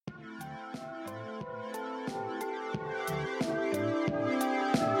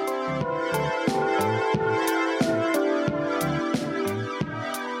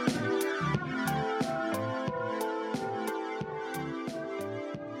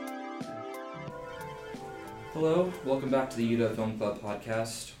Hello, welcome back to the Yuda Film Club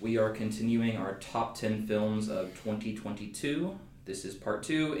podcast. We are continuing our top 10 films of 2022. This is part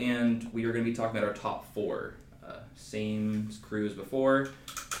 2, and we are going to be talking about our top 4. Same crew as before,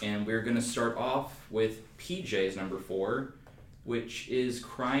 and we're going to start off with PJ's number 4, which is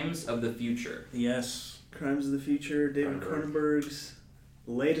Crimes of the Future. Yes, Crimes of the Future, David Cronenberg's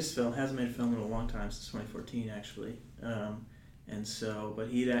latest film. Hasn't made a film in a long time, since 2014 actually. This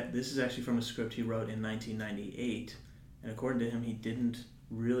is actually from a script he wrote in 1998, and according to him, he didn't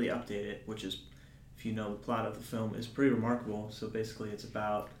really update it, which is, if you know the plot of the film, is pretty remarkable. So basically, it's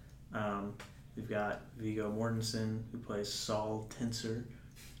about we've got Viggo Mortensen, who plays Saul Tenser,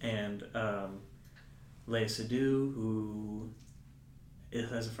 and Léa Seydoux, who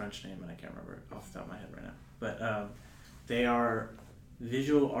has a French name, and I can't remember it off the top of my head right now. But they are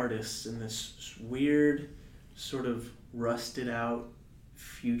visual artists in this weird, sort of rusted out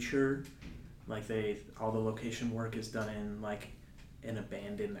future. Like all the location work is done in like an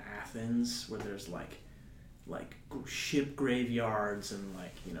abandoned Athens, where there's like ship graveyards and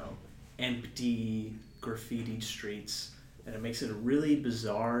empty graffitied streets, and it makes it a really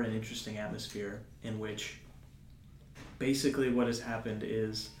bizarre and interesting atmosphere in which basically what has happened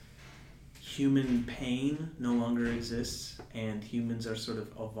is human pain no longer exists, and humans are sort of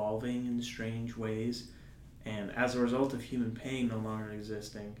evolving in strange ways. And as a result of human pain no longer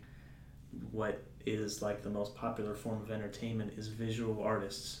existing, what is like the most popular form of entertainment is visual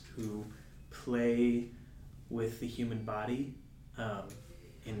artists who play with the human body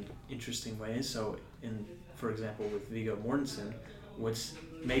in interesting ways. So, for example, with Viggo Mortensen, what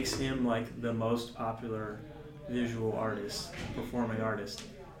makes him like the most popular visual artist, performing artist,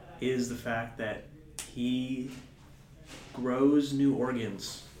 is the fact that he grows new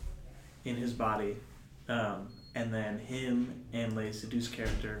organs in his body. And then him and Léa Seydoux's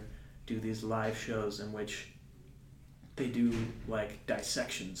character do these live shows in which they do like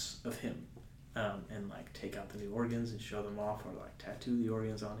dissections of him, and like take out the new organs and show them off, or like tattoo the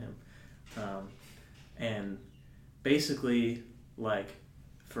organs on him. And basically, like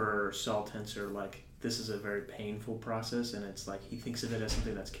for Saul Tenser, like this is a very painful process, and it's like he thinks of it as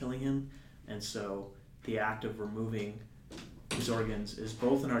something that's killing him, and so the act of removing his organs is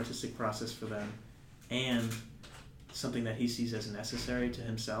both an artistic process for them and something that he sees as necessary to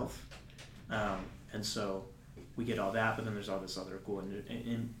himself. And so we get all that, but then there's all this other cool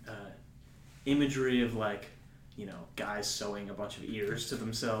imagery of guys sewing a bunch of ears to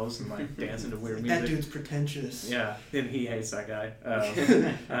themselves and like dancing to weird music. That dude's pretentious. Yeah, and he hates that guy.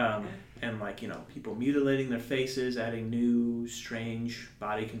 And people mutilating their faces, adding new strange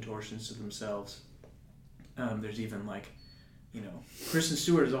body contortions to themselves. There's even Kristen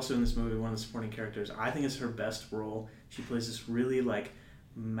Stewart is also in this movie, one of the supporting characters. I think it's her best role. She plays this really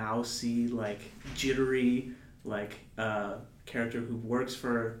mousy, jittery, character who works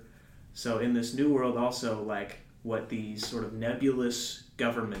for. So in this new world, also what these sort of nebulous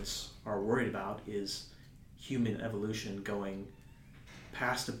governments are worried about is human evolution going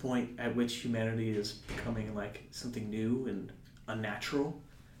past a point at which humanity is becoming something new and unnatural.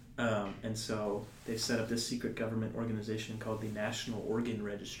 And so they've set up this secret government organization called the National Organ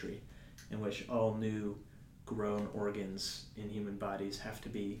Registry, in which all new grown organs in human bodies have to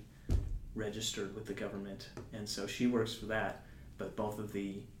be registered with the government. And so she works for that, but both of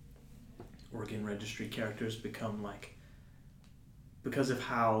the organ registry characters become because of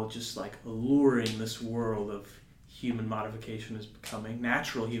how just alluring this world of human modification is becoming,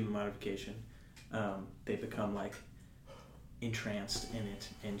 natural human modification, they become entranced in it.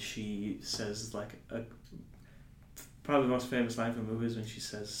 And she says probably the most famous line from the movie is when she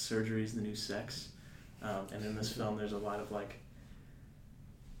says surgery is the new sex. And in this film there's a lot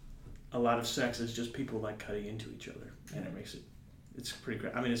of sex is just people cutting into each other, and it's pretty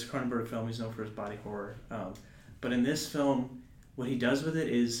great. I mean, it's a Cronenberg film. He's known for his body horror, but in this film what he does with it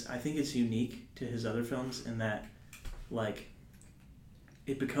is, I think it's unique to his other films in that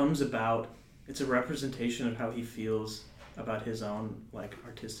it becomes it's a representation of how he feels about his own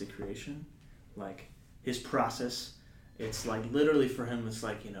artistic creation, his process. It's literally for him it's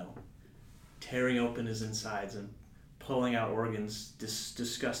tearing open his insides and pulling out organs,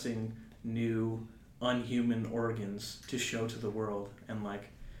 disgusting new unhuman organs to show to the world. And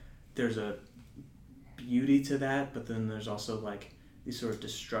there's a beauty to that, but then there's also this sort of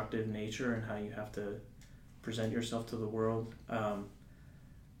destructive nature and how you have to present yourself to the world.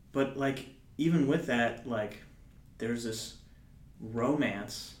 But even with that, there's this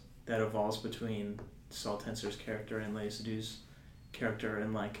romance that evolves between Saul Tenser's character and Léa Seydoux's character,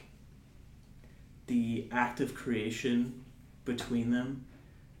 and the act of creation between them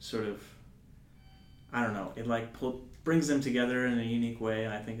sort of, I don't know, it like brings them together in a unique way,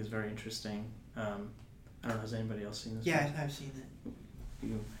 and I think is very interesting. I don't know, has anybody else seen this? Yeah, I've seen it.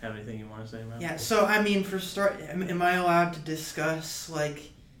 You have anything you want to say about it? Yeah, so I mean, for start, am I allowed to discuss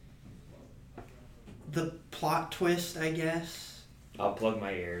like the plot twist? I guess. I'll plug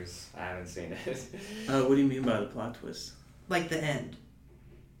my ears. I haven't seen it. What do you mean by the plot twist? Like the end.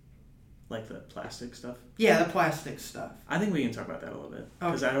 Like the plastic stuff? Yeah, the plastic stuff. I think we can talk about that a little bit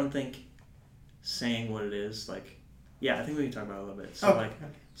because I don't think saying what it is like. Yeah, I think we can talk about it a little bit.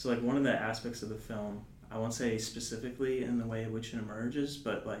 So like one of the aspects of the film, I won't say specifically in the way in which it emerges,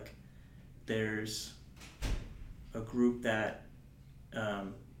 but like there's a group that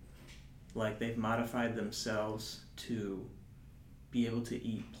like they've modified themselves to be able to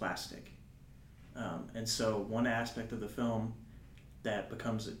eat plastic. And so one aspect of the film that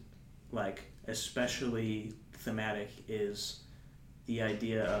becomes like especially thematic is the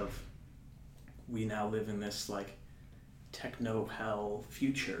idea of we now live in this like techno hell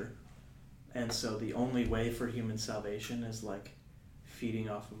future, and so the only way for human salvation is like feeding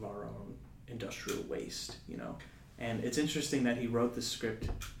off of our own industrial waste, you know. And it's interesting that he wrote the script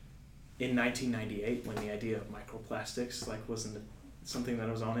in 1998 when the idea of microplastics like wasn't something that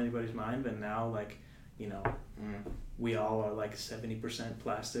was on anybody's mind, but now like, you know, we all are like 70%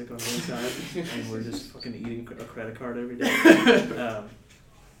 plastic on the inside and we're just fucking eating a credit card every day.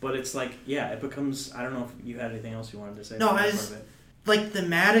 But it's like, yeah, it becomes, I don't know if you had anything else you wanted to say. No, like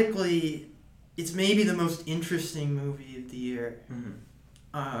thematically, it's maybe the most interesting movie of the year.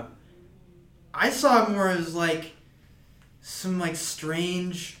 Mm-hmm. I saw it more as like some like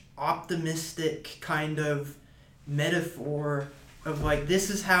strange, optimistic kind of metaphor of like, this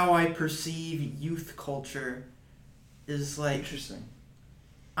is how I perceive youth culture. Is like, interesting.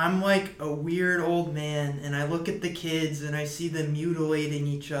 I'm like a weird old man, and I look at the kids and I see them mutilating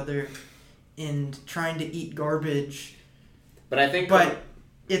each other and trying to eat garbage. But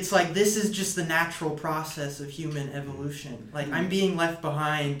it's like, this is just the natural process of human evolution. Like, I'm being left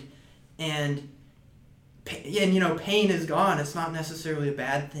behind, and you know, pain is gone. It's not necessarily a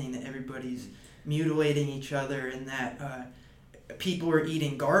bad thing that everybody's mutilating each other and that people are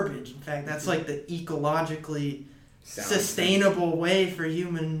eating garbage. In fact, that's like the ecologically sustainable way for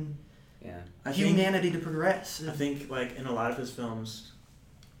humanity to progress. I think like in a lot of his films,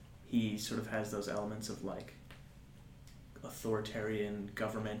 he sort of has those elements of like authoritarian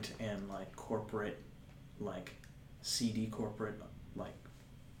government and like corporate, like seedy corporate, like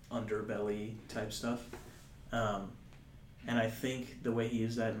underbelly type stuff. And I think the way he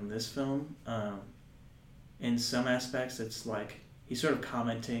used that in this film, in some aspects, it's like he's sort of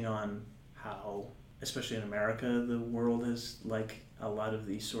commenting on how, especially in America, the world has, like, a lot of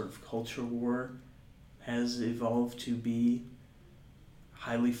the sort of culture war has evolved to be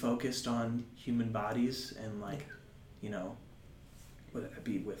highly focused on human bodies and, like, you know, whether it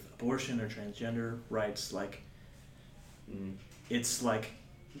be with abortion or transgender rights, like, it's like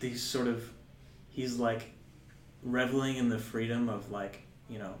these sort of, he's like reveling in the freedom of, like,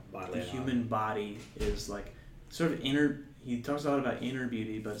 you know, the human body is like sort of he talks a lot about inner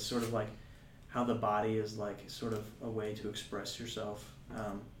beauty, but sort of like how the body is like sort of a way to express yourself.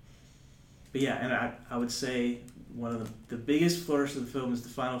 But yeah, and I would say one of the biggest flourish of the film is the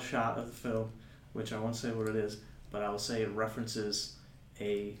final shot of the film, which I won't say what it is, but I will say it references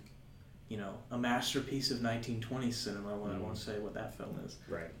a masterpiece of 1920s cinema when I won't say what that film is.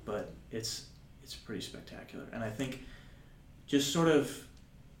 Right. But it's pretty spectacular. And I think just sort of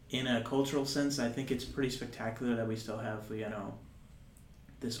in a cultural sense, I think it's pretty spectacular that we still have, you know,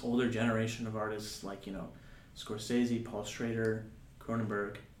 this older generation of artists like, you know, Scorsese, Paul Schrader,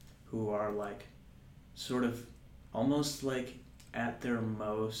 Cronenberg, who are like sort of almost like at their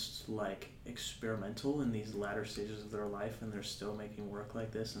most like experimental in these latter stages of their life, and they're still making work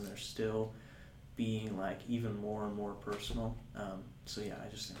like this, and they're still being like even more and more personal. So yeah, I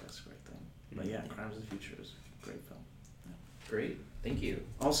just think that's a great thing. But yeah, Crimes of the Future is a great film. Yeah. Great, thank you.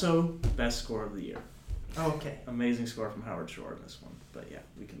 Also, best score of the year. Oh, okay. Amazing score from Howard Shore in this one. But yeah,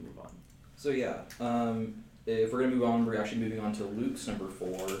 we can move on. So yeah, if we're going to move on, we're actually moving on to Luke's number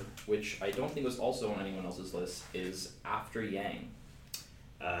 4, which I don't think was also on anyone else's list, is After Yang.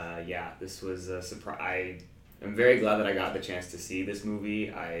 Yeah, this was a surprise. I'm very glad that I got the chance to see this movie.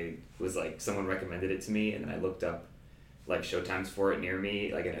 I was like, someone recommended it to me, and I looked up like showtimes for it near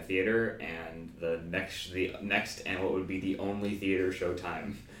me, like in a theater, and the next and what would be the only theater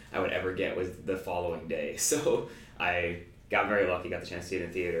showtime I would ever get was the following day. So I got very lucky, got the chance to see it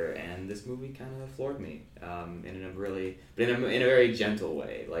in theater, and this movie kind of floored me in a very gentle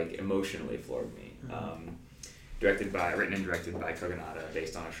way, like emotionally floored me. Written and directed by Kogonada,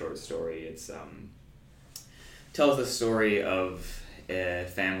 based on a short story. It's tells the story of a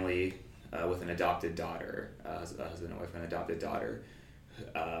family with an adopted daughter, a husband and wife and an adopted daughter,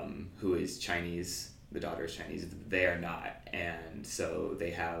 who is Chinese. The daughter is Chinese. They are not, and so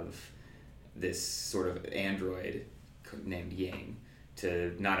they have this sort of android named Yang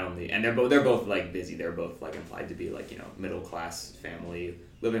to not only, and they're both like busy. They're both like implied to be like, you know, middle class family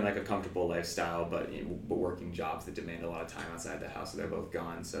living like a comfortable lifestyle, but, you know, but working jobs that demand a lot of time outside the house. So they're both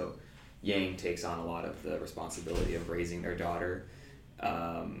gone. So Yang takes on a lot of the responsibility of raising their daughter,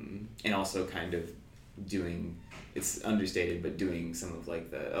 and also kind of doing, it's understated, but doing some of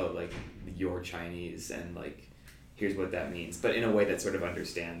like like you're Chinese and like here's what that means, but in a way that sort of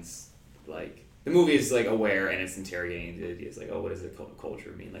understands, like the movie is like aware and it's interrogating the ideas like, oh, what does the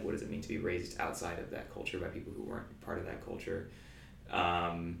culture mean? Like, what does it mean to be raised outside of that culture by people who weren't part of that culture?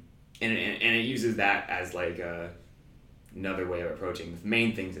 And it uses that as like another way of approaching the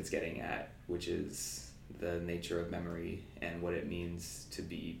main things it's getting at, which is the nature of memory and what it means to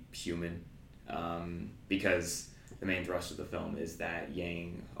be human. Because the main thrust of the film is that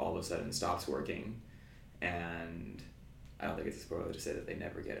Yang all of a sudden stops working, and I don't think it's a spoiler to say that they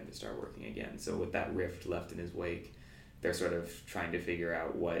never get him to start working again. So with that rift left in his wake, they're sort of trying to figure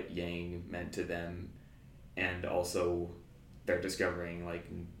out what Yang meant to them, and also they're discovering, like,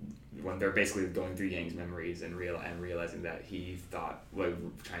 when they're basically going through Yang's memories and realizing that he thought, like,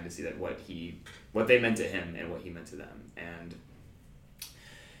 trying to see that what they meant to him and what he meant to them. And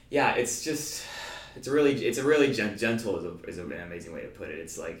yeah, it's a really gentle is an amazing way to put it.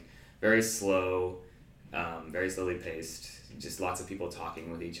 It's like very slow, very slowly paced, just lots of people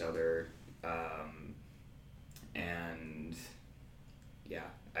talking with each other, and yeah,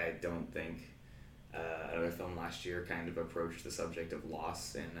 I don't think another film last year kind of approached the subject of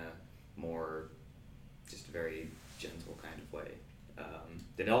loss in a more just very gentle kind of way.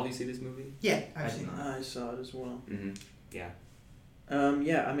 Did all of you see this movie? Yeah, I've seen it. I saw it as well. Mm-hmm. Yeah.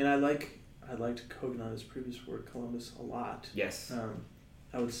 Yeah, I mean, I liked Cognate's previous work, Columbus, a lot. Yes.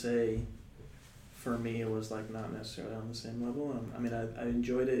 I would say, for me, it was like not necessarily on the same level. I mean, I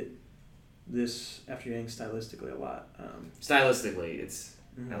enjoyed it. This After Yang stylistically a lot. Stylistically, it's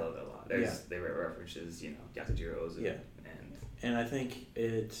mm-hmm. I love it a lot. There were references, you know, Yasujiro Ozu. And I think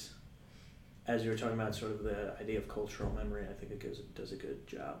it, as you were talking about, sort of the idea of cultural memory, I think it does a good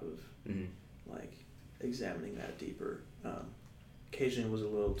job of like examining that deeper. Occasionally it was a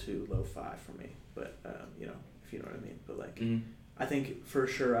little too lo-fi for me, but you know, if you know what I mean. But like, I think for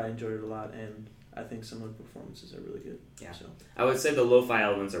sure I enjoyed it a lot, and I think some of the performances are really good. Yeah. So I would say the lo-fi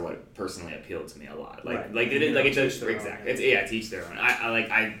elements are what personally appealed to me a lot. Like, right. like it is, like it does Exactly. It's to each their own.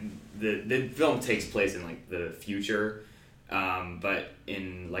 The film takes place in like the future, but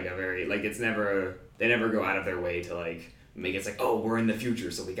in like a very like they never go out of their way to like make it's like, oh, we're in the future,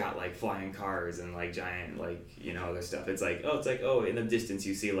 so we got like flying cars and like giant like, you know, other stuff. It's like in the distance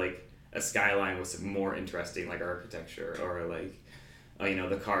you see like a skyline with some more interesting like architecture, or like, you know,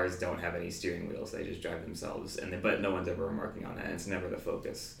 the cars don't have any steering wheels, they just drive themselves, but no one's ever remarking on that, and it's never the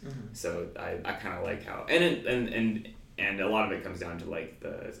focus. So I kind of like how and a lot of it comes down to like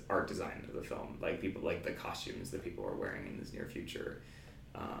the art design of the film, like people like the costumes that people are wearing in this near future.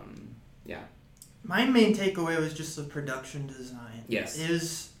 My main takeaway was just the production design. Yes. It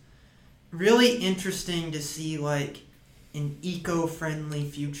was really interesting to see, like, an eco-friendly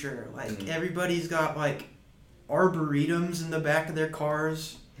future. Like, everybody's got, like, arboretums in the back of their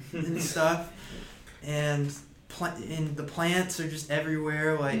cars and stuff. And the plants are just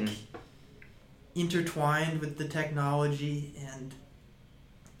everywhere, like, intertwined with the technology. And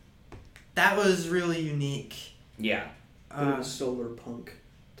that was really unique. Yeah. it was solar punk.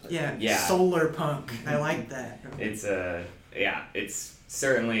 Yeah, solar punk. I like that. It's it's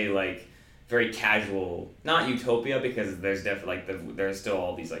certainly like very casual, not utopia, because there's definitely like there's still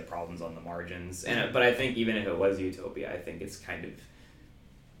all these like problems on the margins, but I think even if it was utopia, I think it's kind of,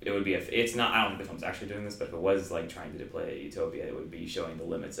 it would be it's not, I don't think the film's actually doing this, but if it was like trying to play utopia, it would be showing the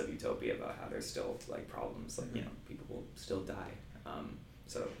limits of utopia about how there's still like problems, like, you know, people will still die.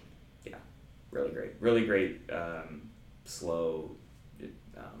 So yeah, really great, slow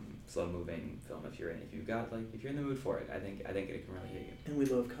moving film. If you're in the mood for it, I think it can really dig it. And we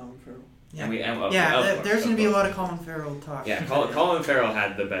love Colin Farrell. Yeah, there's going to be a lot of Colin Farrell talk. Yeah, Colin Farrell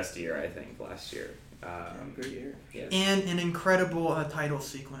had the best year, I think, last year. Great year. Yes. And an incredible title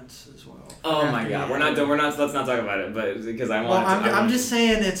sequence as well. Oh my God, let's not talk about it, but because I want. I'm just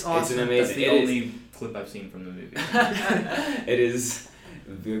saying it's awesome. It's an amazing. That's the only clip I've seen from the movie. It is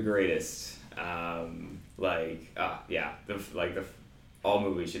the greatest. All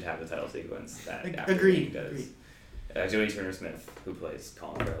movies should have the title sequence that After Yang does. Jodie Turner-Smith, who plays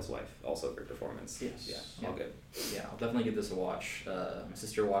Colin Farrell's wife, also a great performance. Yes. Yeah, all good. Yeah, I'll definitely give this a watch. My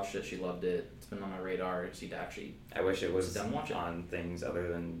sister watched it; she loved it. It's been on my radar. She'd actually. I wish it was Sit down and watch it. on things other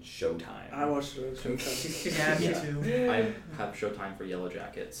than Showtime. I watched it on Showtime. Yeah, me too. I have Showtime for Yellow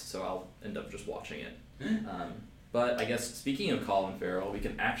Jackets, so I'll end up just watching it. But I guess speaking of Colin Farrell, we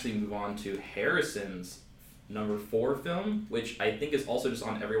can actually move on to Harrison's number 4 film, which I think is also just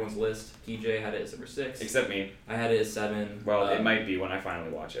on everyone's list. PJ had it as number 6. Except me. I had it as 7. Well, it might be when I finally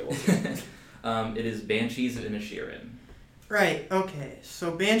watch it. We'll see. It is Banshees of Inisherin. Right, okay.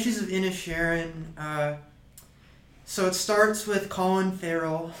 So Banshees of Inisherin, so it starts with Colin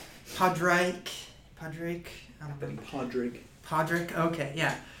Farrell, Padraig, I don't know. Padraig, okay,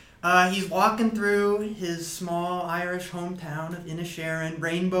 yeah. He's walking through his small Irish hometown of Inisherin.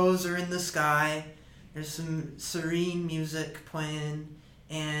 Rainbows are in the sky. There's some serene music playing.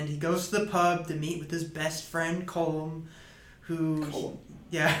 And he goes to the pub to meet with his best friend, Colm, who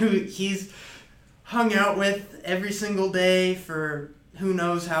he's hung out with every single day for who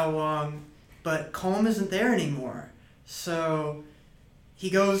knows how long. But Colm isn't there anymore. So he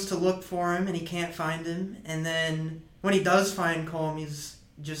goes to look for him and he can't find him. And then when he does find Colm, he's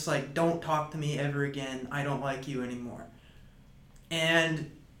just like, don't talk to me ever again. I don't like you anymore.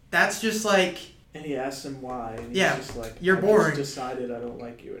 And that's just like... And he asks him why. And yeah, he's just like, you're I boring. just decided I don't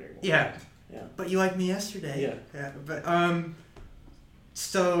like you anymore. Yeah. Yeah. But you liked me yesterday. Yeah. But,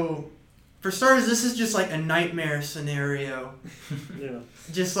 so, for starters, this is just like a nightmare scenario. Yeah.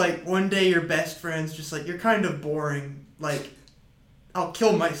 Just like, one day your best friend's just like, you're kind of boring. Like, I'll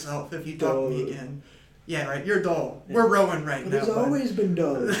kill myself if you talk to me again. Yeah, right, you're dull. Yeah. We're rowing right now. He's always been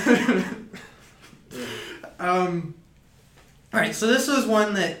dull. Alright, so this was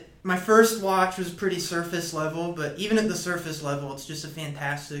one that my first watch was pretty surface level, but even at the surface level, it's just a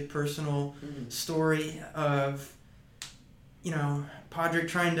fantastic personal story of, Padraig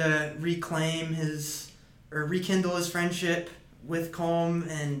trying to rekindle his friendship with Colm,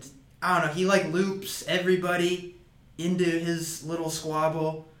 and I don't know, he like loops everybody into his little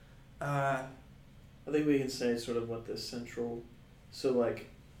squabble. I think we can say sort of what the central, so like,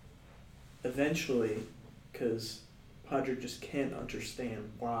 eventually, because Padraig just can't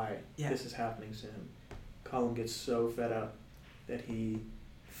understand why this is happening to him. Colin gets so fed up that he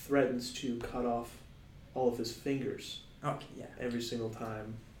threatens to cut off all of his fingers. Okay, yeah. Every single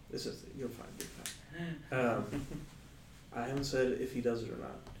time. You're fine. I haven't said if he does it or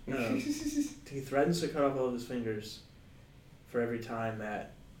not. He threatens to cut off all of his fingers for every time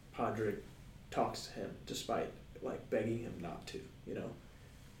that Padraig talks to him, despite like begging him not to.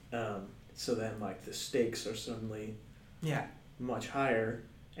 So then like the stakes are suddenly much higher,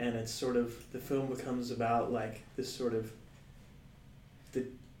 and it's sort of, the film becomes about like this sort of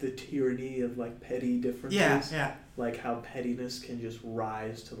the tyranny of like petty differences. Like how pettiness can just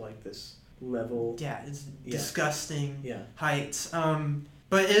rise to like this level. It's disgusting heights.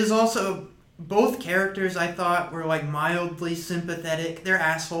 But it is also, both characters I thought were like mildly sympathetic. They're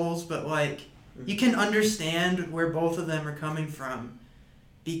assholes, but like you can understand where both of them are coming from,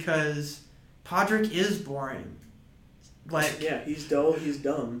 because Padraig is boring. Like, he's dull, he's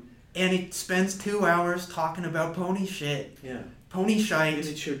dumb. And he spends 2 hours talking about pony shit. Yeah. Pony shite. And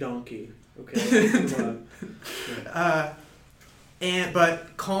it's your donkey. Okay. Come on.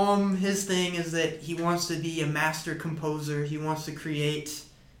 But Colm, his thing is that he wants to be a master composer. He wants to create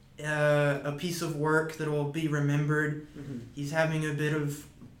a piece of work that will be remembered. Mm-hmm. He's having a bit of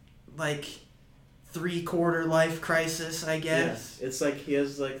like 3/4 life crisis, I guess. Yeah. It's like he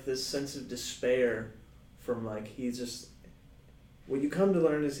has like this sense of despair from like, he's just, what you come to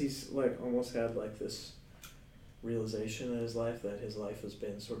learn is he's like almost had like this realization in his life that his life has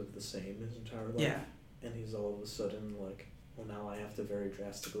been sort of the same his entire life. Yeah. And he's all of a sudden like, well, now I have to very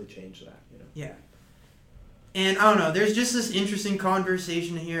drastically change that, Yeah. And I don't know, there's just this interesting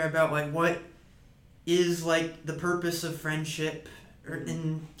conversation here about like what is like the purpose of friendship or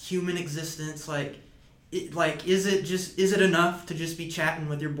in human existence. Like, is it enough to just be chatting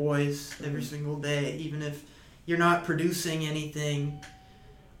with your boys every single day, even if you're not producing anything?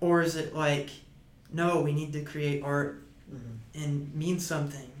 Or is it like, no, we need to create art and mean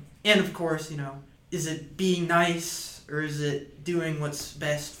something? And of course, is it being nice, or is it doing what's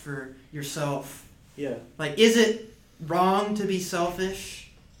best for yourself? Yeah. Like, is it wrong to be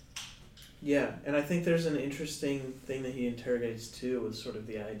selfish? Yeah, and I think there's an interesting thing that he interrogates too, with sort of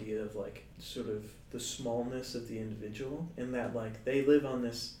the idea of like sort of the smallness of the individual, in that like they live on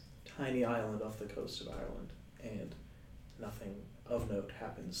this tiny island off the coast of Ireland and nothing of note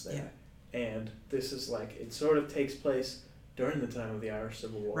happens there. Yeah. And this is like, it sort of takes place during the time of the Irish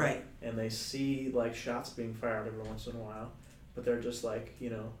Civil War. Right. And they see like shots being fired every once in a while, but they're just like,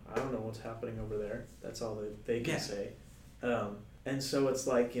 I don't know what's happening over there. That's all that they can say. And so it's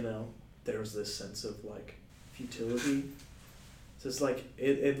like, there's this sense of like futility. So it's like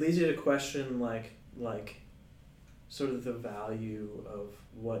it leads you to question like sort of the value of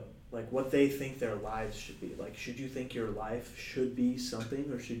what they think their lives should be. Like, should you think your life should be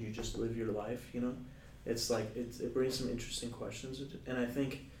something, or should you just live your life? It's like it brings some interesting questions, and I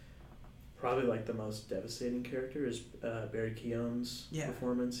think probably like the most devastating character is Barry Keoghan's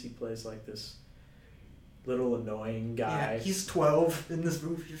performance. He plays like this little annoying guy. Yeah, he's 12 in this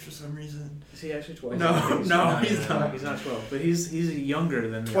movie for some reason. Is he actually 12? No, he's not. He's not 12, but he's younger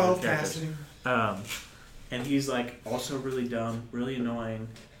than the 12 other characters. casting. And he's like also really dumb, really annoying,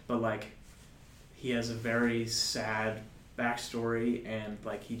 but like he has a very sad backstory, and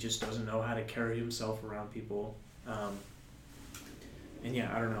like he just doesn't know how to carry himself around people. And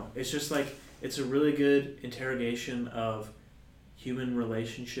yeah, I don't know. It's just like it's a really good interrogation of human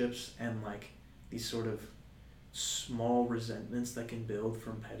relationships and like these sort of small resentments that can build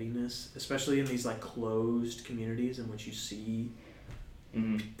from pettiness, especially in these like closed communities in which you see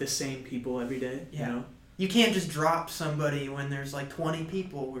the same people every day. Yeah. You can't just drop somebody when there's like 20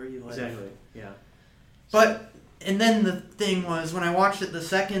 people where you live. Exactly. Yeah. But and then the thing was, when I watched it the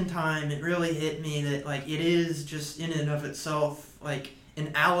second time, it really hit me that like it is just in and of itself like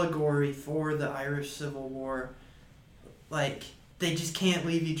an allegory for the Irish Civil War. Like they just can't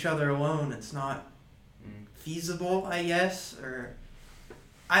leave each other alone. It's not feasible, I guess, or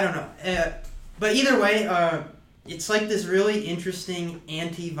I don't know. But either way, it's like this really interesting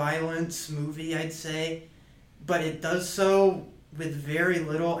anti-violence movie, I'd say, but it does so with very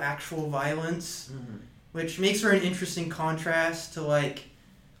little actual violence, which makes for an interesting contrast to like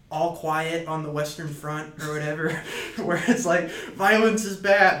All Quiet on the Western Front or whatever, where it's like violence is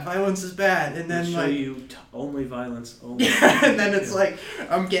bad, and then show like you only violence, only. Yeah, and then it's like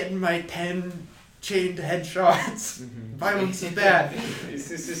I'm getting my 10 chained headshots. Violence is bad.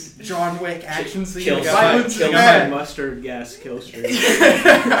 John Wick action scene. Violence is bad. Mustard gas kill streak.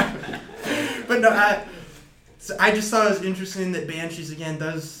 But no, I just thought it was interesting that Banshees again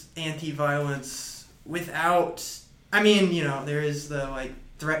does anti-violence without. I mean, there is the like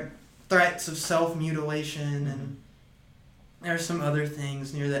threats of self-mutilation, and there's some other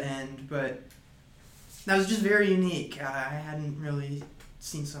things near the end, but that was just very unique. I hadn't really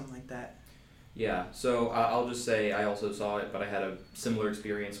seen something like that. Yeah, so I'll just say I also saw it, but I had a similar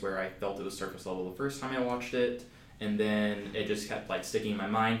experience where I felt it was surface level the first time I watched it, and then it just kept like sticking in my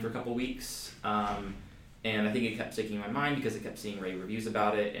mind for a couple weeks. And I think it kept sticking in my mind because I kept seeing rave reviews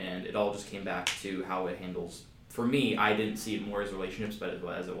about it, and it all just came back to how it handles. For me, I didn't see it more as relationships, but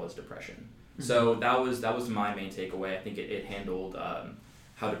as it was depression. So that was my main takeaway. I think it handled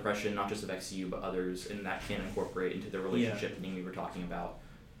how depression not just affects you but others, and that can incorporate into the relationship thing we were talking about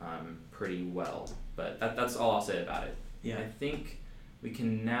pretty well. But that's all I'll say about it. Yeah. I think we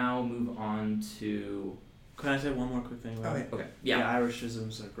can now move on to... Can I say one more quick thing about it? Okay. Yeah. The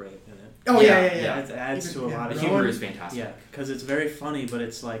Irishisms are great in it. Oh, yeah. It adds to a lot of... The humor is fantastic. Yeah, because it's very funny, but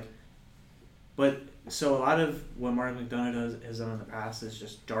it's like... So a lot of what Mark McDonagh has done in the past is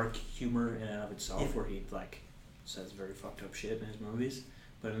just dark humor in and of itself, where he like says very fucked up shit in his movies.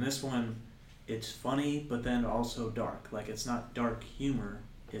 But in this one, it's funny, but then also dark. Like, it's not dark humor.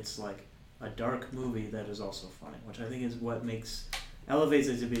 It's like a dark movie that is also funny, which I think is what elevates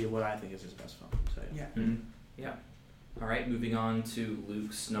it to be what I think is his best film. So yeah. Yeah. All right, moving on to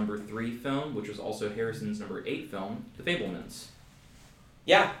Luke's number 3 film, which was also Harrison's number 8 film, The Fabelmans.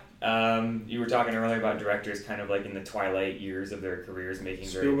 Yeah. You were talking earlier about directors kind of like in the twilight years of their careers making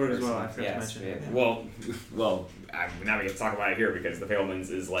Spielberg very as well, I forgot to mention it. Well, I'm not going to talk about it here because The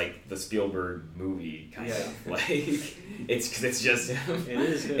Fabelmans is like the Spielberg movie kind of. Like, it's just him. It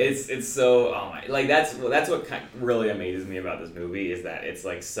is good. It's so, like that's what really amazes me about this movie is that it's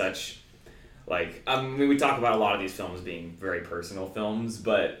like such, like, we talk about a lot of these films being very personal films,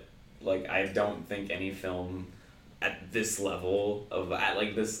 but like I don't think any film at this level at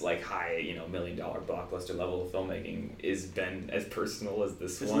like this like high $1 million blockbuster level of filmmaking is been as personal as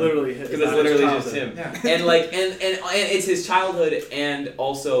this one. Literally because it's literally just him. Yeah. And like and it's his childhood, and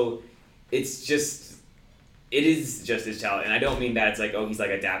also it is just his childhood. And I don't mean that it's like he's like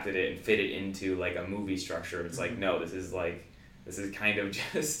adapted it and fit it into like a movie structure. It's like no, this is kind of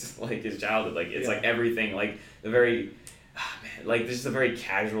just like his childhood. Like it's like everything, like the very like just the very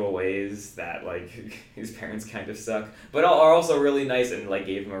casual ways that like his parents kind of suck, but are also really nice and like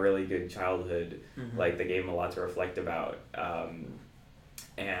gave him a really good childhood. Like they gave him a lot to reflect about,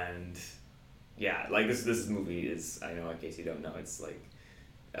 and yeah, like this movie is, I know in case you don't know, it's like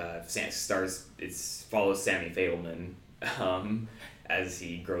follows Sammy Fableman as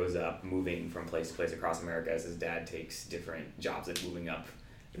he grows up, moving from place to place across America as his dad takes different jobs, like moving up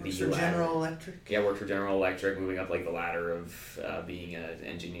Works for General Electric. Yeah, worked for General Electric, moving up like the ladder of being an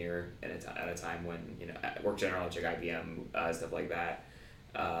engineer at a time when, you know, worked General Electric, IBM, stuff like that.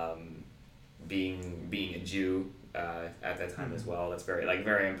 Being a Jew at that time as well. That's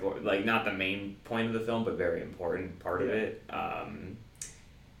very important. Like, not the main point of the film, but very important part of it. That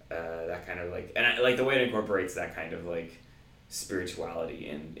kind of like, and I like the way it incorporates that kind of like spirituality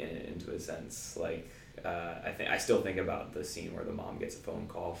into a sense. Like, I still think about the scene where the mom gets a phone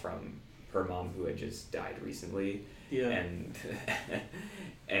call from her mom who had just died recently. Yeah. And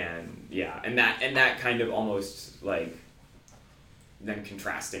that kind of almost like then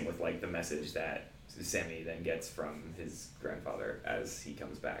contrasting with like the message that Sammy then gets from his grandfather as he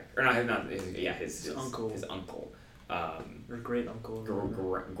comes back, or his uncle. His uncle. Or great uncle.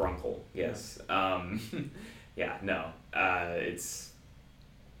 Grunkle, yes. Yeah. It's,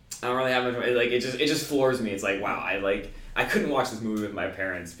 I don't really have much, like, it just floors me. It's like, wow, I couldn't watch this movie with my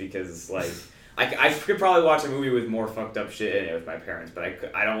parents because, like, I could probably watch a movie with more fucked up shit in it with my parents, but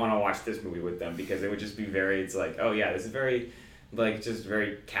I don't want to watch this movie with them because it would just be very, it's like, oh yeah, this is very, like, just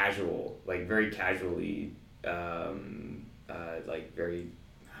very casual, like, very casually, like, very,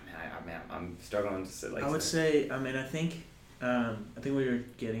 I'm struggling to say, like... I would say, I think what you're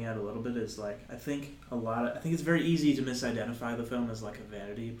getting at a little bit is, like, I think it's very easy to misidentify the film as, like, a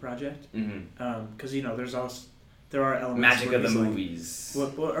vanity project. Mm-hmm. Because, you know, there are elements... Magic of the movies.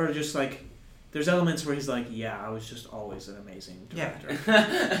 Like, or just, like, there's elements where he's like, yeah, I was just always an amazing director.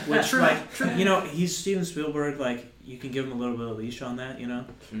 Yeah. Which, like, you know, he's Steven Spielberg, like, you can give him a little bit of leash on that, you know?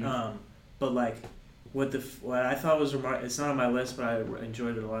 Mm-hmm. But, like... What I thought was it's not on my list, but I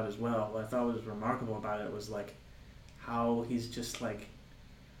enjoyed it a lot as well. What I thought was remarkable about it was like how he's just like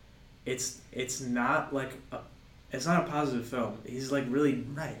it's not like it's not a positive film. He's like really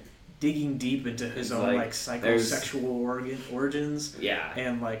digging deep into his own like psychosexual origins. Yeah.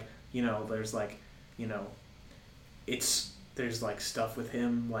 And like, you know, there's like, you know, there's like stuff with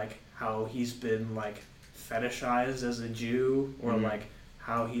him, like how he's been like fetishized as a Jew, or like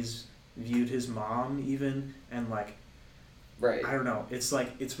how he's viewed his mom even, and like, right, I don't know, it's like,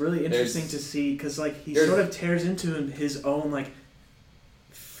 it's really interesting to see, because like he sort of tears into his own like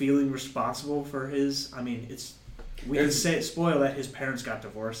feeling responsible for his, I mean, we can spoil that his parents got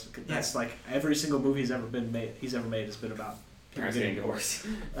divorced. That's like every single movie he's ever made has been about parents getting divorced.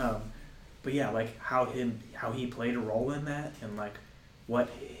 But yeah, like how he played a role in that, and like what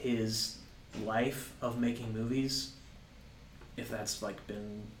his life of making movies, if that's like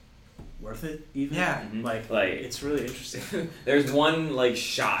been worth it even. Yeah. Mm-hmm. Like it's really interesting. There's one like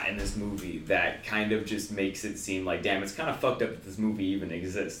shot in this movie that kind of just makes it seem like, damn, it's kind of fucked up that this movie even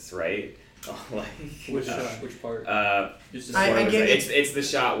exists, right? Like, which part? It's the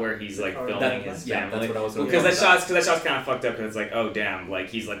shot where he's like filming his family. Yeah, that's what I was. Because that shot's kind of fucked up, because it's like, oh damn, like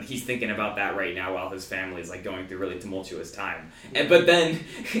he's thinking about that right now while his family is like going through really tumultuous time. But then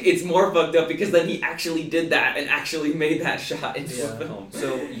it's more fucked up because then he actually did that and actually made that shot into a film.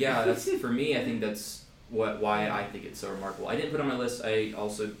 So yeah, that's for me. I think that's why I think it's so remarkable. I didn't put it on my list.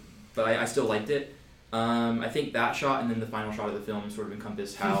 But I still liked it. I think that shot and then the final shot of the film sort of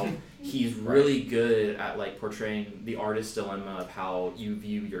encompass how he's really good at like portraying the artist's dilemma of how you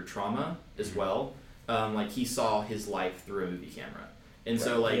view your trauma as well. Like he saw his life through a movie camera, and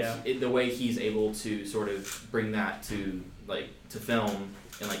so like the way he's able to sort of bring that to film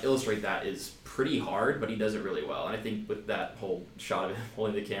and like illustrate that is pretty hard, but he does it really well. And I think with that whole shot of him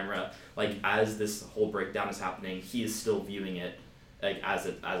holding the camera, like as this whole breakdown is happening, he is still viewing it like as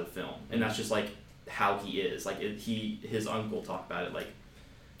a film, and that's just like how he is. Like his uncle talked about it, like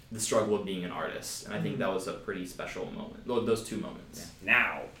the struggle of being an artist, and I think that was a pretty special moment. Those two moments.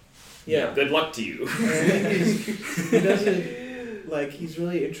 Now, good luck to you. He doesn't like. He's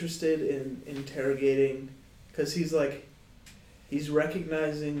really interested in interrogating, because he's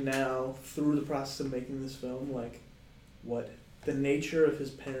recognizing now through the process of making this film, like what the nature of his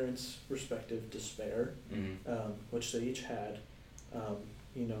parents' respective despair, which they each had.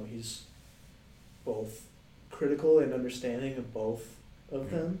 You know, he's both critical and understanding of both of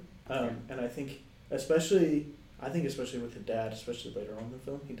them, and I think especially with the dad, especially later on in the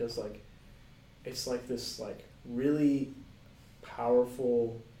film, he does like, it's like this like really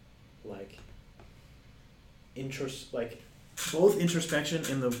powerful like both introspection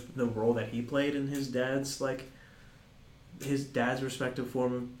in the role that he played in his dad's respective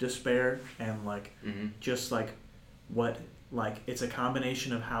form of despair, and like just like what like it's a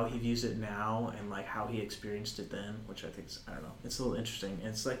combination of how he views it now and like how he experienced it then, which I think is, I don't know, it's a little interesting. And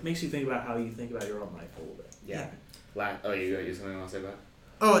it's like makes you think about how you think about your own life a little bit. Yeah. You something you want to say about it?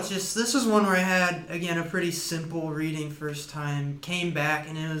 Oh, it's just, this was one where I had, again, a pretty simple reading first time, came back,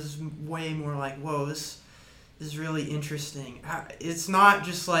 and it was way more like, whoa, this is really interesting. It's not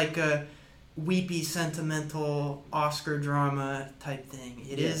just like a weepy, sentimental Oscar drama type thing.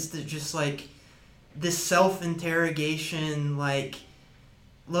 It is just like this self-interrogation, like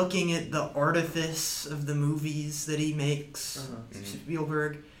looking at the artifice of the movies that he makes,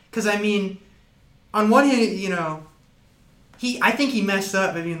 Spielberg. Because, I mean, on one hand, you know, I think he messed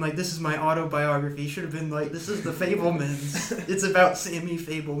up. I mean, like, this is my autobiography. Should have been like, this is the Fabelmans. It's about Sammy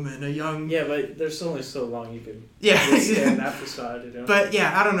Fabelman, a young... Yeah, but there's only so long you can yeah. stand that facade, you know? But,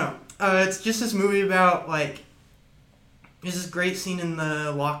 yeah, I don't know. It's just this movie about, like, there's this great scene in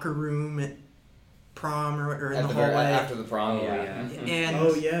the locker room at prom or in the hallway. After the prom, yeah.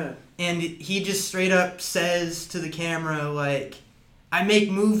 And, and he just straight up says to the camera, like, I make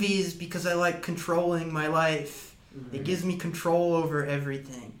movies because I like controlling my life. It gives me control over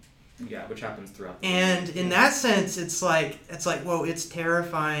everything. Yeah, which happens throughout the And movie. in that sense, it's like, whoa, it's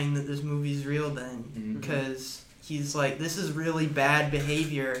terrifying that this movie's real then. Because he's like, this is really bad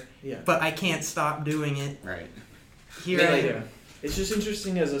behavior, but I can't stop doing it. Right. It's just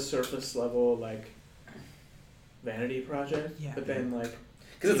interesting as a surface level, like, vanity project. Yeah. But then, like...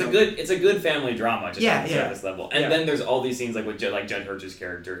 Because it's a good family drama, just on the yeah. surface level. And then there's all these scenes like with Judd Hirsch's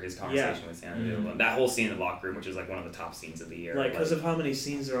character, his conversation with Sandra. That whole scene in the locker room, which is like one of the top scenes of the year. Like, because of how many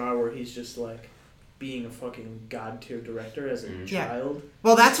scenes there are where he's just like being a fucking god tier director as a child.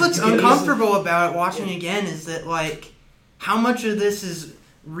 Well, that's what's uncomfortable about it watching again is that, like, how much of this is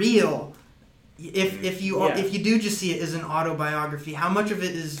real? If you do just see it as an autobiography, how much of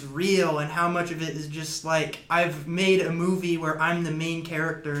it is real and how much of it is just like, I've made a movie where I'm the main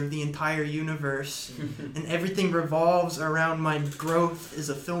character of the entire universe and everything revolves around my growth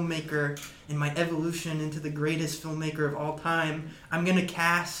as a filmmaker and my evolution into the greatest filmmaker of all time. I'm going to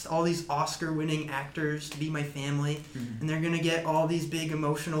cast all these Oscar-winning actors to be my family and they're going to get all these big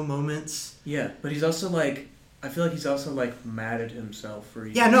emotional moments. Yeah, but he's also like, I feel like he's also like mad at himself for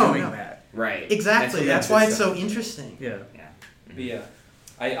doing that. Right. Exactly. That's why it's so interesting. Yeah. But yeah,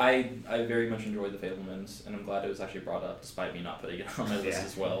 I very much enjoyed The Fabelmans, and I'm glad it was actually brought up, despite me not putting it on my list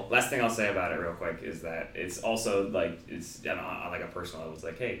as well. Last thing I'll say about it real quick is that it's also like, it's on like a personal level, it's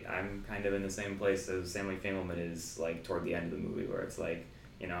like, hey, I'm kind of in the same place as Sammy Fabelman is like toward the end of the movie, where it's like,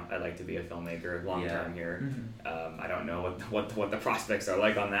 you know, I'd like to be a filmmaker long term here. I don't know what the prospects are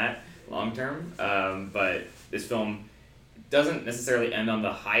like on that long term, but this film doesn't necessarily end on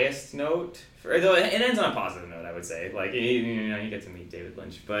the highest note. Though it ends on a positive note, I would say. Like, you get to meet David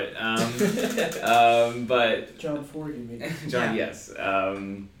Lynch, but but John Ford, you mean? John, yes.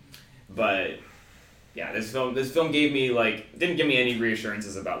 But yeah, this film gave me didn't give me any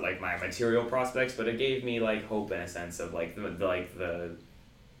reassurances about like my material prospects, but it gave me like hope in a sense of like the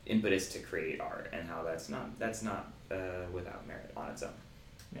impetus to create art and how that's not without merit on its own.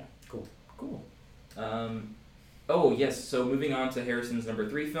 Yeah, cool. Oh, yes, so moving on to Harrison's number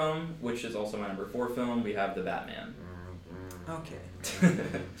 3 film, which is also my number 4 film, we have The Batman. Okay.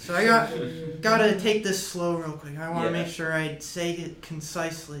 So I gotta take this slow real quick. I want to make sure I say it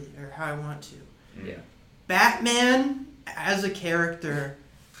concisely, or how I want to. Yeah. Batman, as a character,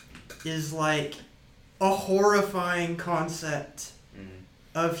 is like a horrifying concept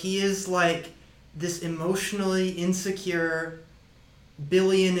of he is like this emotionally insecure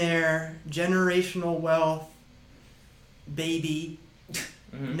billionaire, generational wealth baby,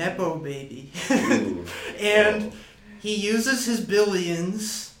 Nepo baby. And he uses his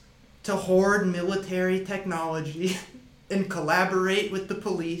billions to hoard military technology and collaborate with the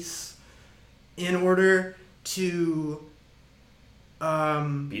police in order to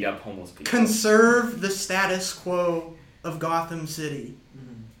beat up homeless people, conserve the status quo of Gotham City.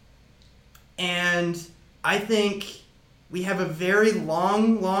 And I think we have a very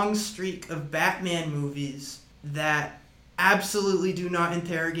long streak of Batman movies that absolutely do not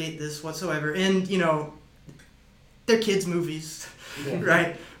interrogate this whatsoever. And, you know, they're kids' movies,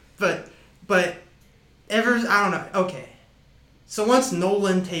 right? But I don't know. Okay. So once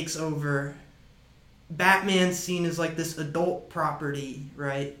Nolan takes over, Batman's seen as like this adult property,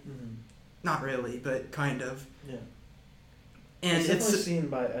 right? Not really, but kind of. Yeah. And it's seen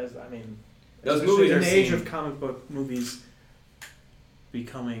those movies in are the age seen... of comic book movies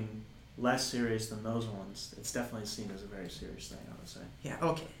becoming less serious than those ones. It's definitely seen as a very serious thing, I would say. Yeah,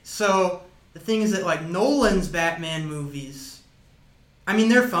 okay. So the thing is that like Nolan's Batman movies, I mean,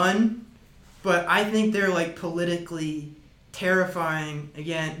 they're fun, but I think they're like politically terrifying.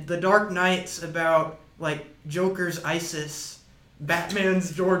 Again, The Dark Knight's about like Joker's ISIS,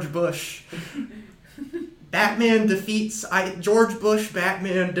 Batman's George Bush. Batman defeats ISIS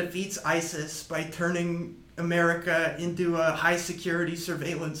by turning America into a high security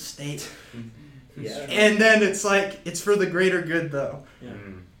surveillance state. Yeah. And then it's like, it's for the greater good though. Yeah.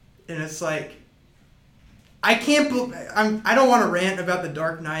 And it's like, I don't want to rant about The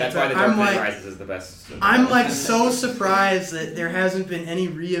Dark Knight. That's why The Dark Knight Rises is the best. I'm like so surprised that there hasn't been any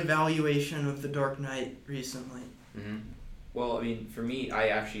reevaluation of The Dark Knight recently. Mm-hmm. Well, I mean, for me,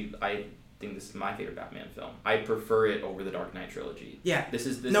 I think this is my favorite Batman film. I prefer it over the Dark Knight trilogy. Yeah.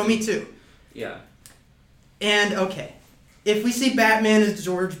 No, me too. Yeah. And, okay, if we see Batman as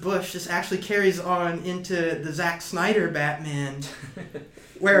George Bush, this actually carries on into the Zack Snyder Batman,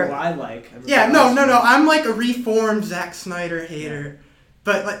 where... Well, I like. Yeah, no, I'm like a reformed Zack Snyder hater. Yeah.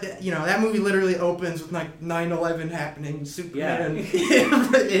 But, like, that movie literally opens with, like, 9/11 happening. Superman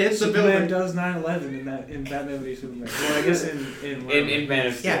hits the building. Superman does 9/11 in Batman v Superman. Well, I guess in Man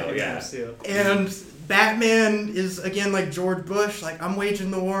of Steel, Man of Steel. And Batman is, again, like George Bush. Like, I'm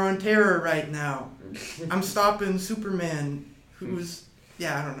waging the war on terror right now. I'm stopping Superman, who's...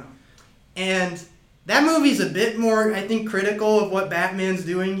 Yeah, I don't know. And that movie's a bit more, I think, critical of what Batman's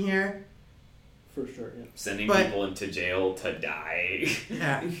doing here. For sure, yeah. Sending people into jail to die.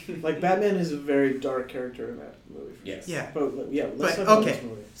 Yeah. Like, Batman is a very dark character in that movie. Yes. Yeah. But let's talk about this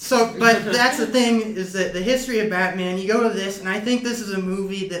movie. So, but that's the thing, is that the history of Batman, you go to this, and I think this is a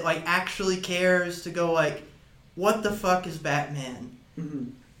movie that, like, actually cares to go, like, what the fuck is Batman?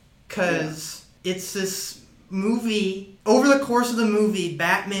 Because it's this movie, over the course of the movie,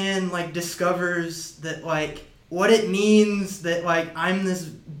 Batman, like, discovers that, like, what it means that, like, I'm this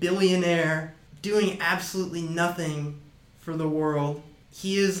billionaire doing absolutely nothing for the world.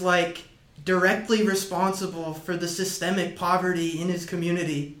 He is, like, directly responsible for the systemic poverty in his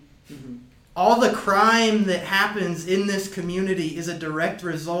community. Mm-hmm. All the crime that happens in this community is a direct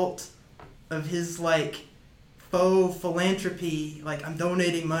result of his, like, faux philanthropy. Like, I'm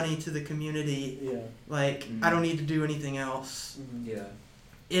donating money to the community. Yeah. Like, I don't need to do anything else. Mm-hmm. Yeah.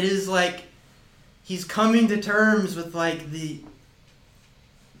 It is, like, he's coming to terms with, like, the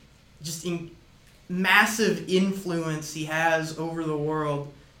just massive influence he has over the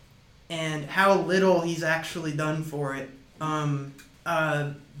world and how little he's actually done for it.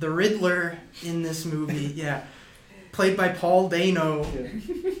 The Riddler in this movie, played by Paul Dano. Yeah.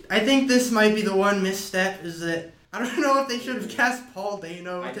 I think this might be the one misstep, is that I don't know if they should have cast Paul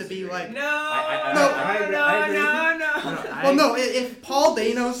Dano to be like... If Paul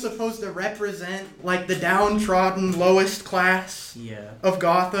Dano's supposed to represent, like, the downtrodden, lowest class of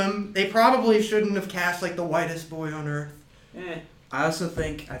Gotham, they probably shouldn't have cast, like, the whitest boy on Earth. I also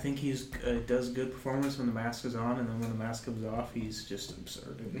think he's does good performance when the mask is on, and then when the mask comes off, he's just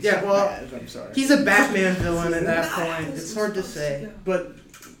absurd. Yeah, well, I'm sorry. He's a Batman villain at that point. It's hard to say. But,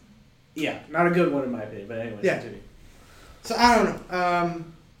 yeah, not a good one in my opinion, but anyways, continue. So, I don't know.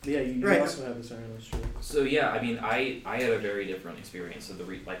 You also have this argument, sure. So, yeah, I mean, I had a very different experience of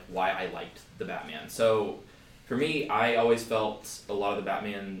why I liked the Batman. So, for me, I always felt a lot of the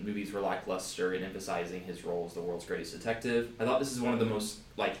Batman movies were lackluster in emphasizing his role as the world's greatest detective. I thought this is one of the most,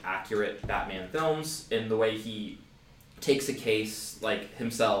 like, accurate Batman films in the way he takes a case, like,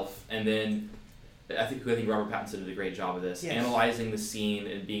 himself, and then I think Robert Pattinson did a great job of this, analyzing the scene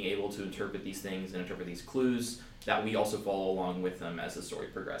and being able to interpret these things and interpret these clues that we also follow along with him as the story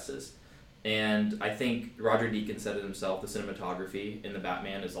progresses. And I think Roger Deakins said it himself, the cinematography in the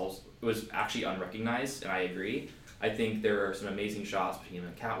Batman was actually unrecognized, and I agree. I think there are some amazing shots between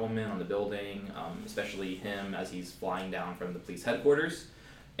the Catwoman on the building, especially him as he's flying down from the police headquarters.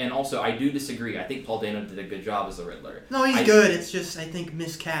 And also, I do disagree. I think Paul Dano did a good job as the Riddler. No, he's good. It's just, I think,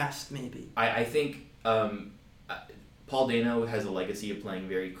 miscast, maybe. I think Paul Dano has a legacy of playing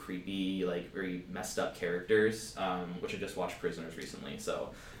very creepy, like, very messed up characters, which I just watched Prisoners recently, so...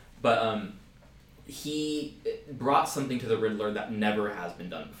 But he brought something to the Riddler that never has been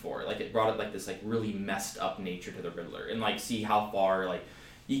done before. Like, it brought it, like, this, like, really messed up nature to the Riddler. And, like, see how far, like,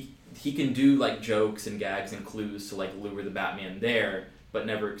 he can do, like, jokes and gags and clues to, like, lure the Batman there, but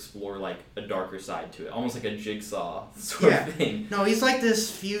never explore, like, a darker side to it. Almost like a Jigsaw sort of thing. No, he's like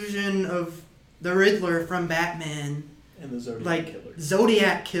this fusion of the Riddler from Batman. And the Zodiac Killer.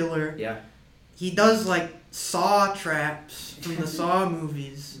 Zodiac Killer. Yeah. He does, like, Saw traps from the Saw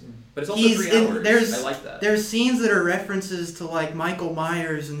movies. But it's also 3 hours. I like that. There's scenes that are references to, like, Michael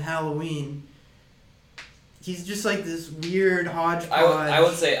Myers and Halloween. he's just like this weird hodgepodge. I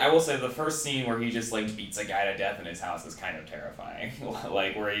will say the first scene where he just like beats a guy to death in his house is kind of terrifying.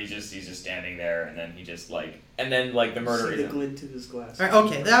 Like where he's just standing there and then he just like the murder See is the glint to his glass. Right,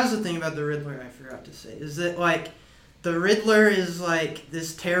 okay, that was the thing about the Riddler I forgot to say, is that, like, the Riddler is, like,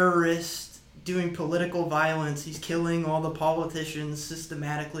 this terrorist doing political violence. He's killing all the politicians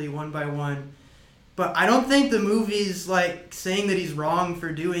systematically, one by one. But I don't think the movie's, like, saying that he's wrong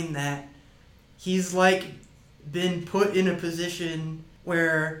for doing that. He's, like, been put in a position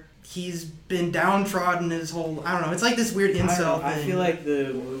where he's been downtrodden his whole... I don't know, it's like this weird incel thing. I feel like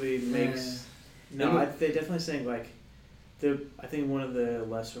the movie makes... No, they're definitely saying, like... I think one of the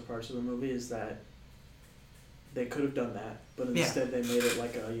lesser parts of the movie is that they could have done that, but instead they made it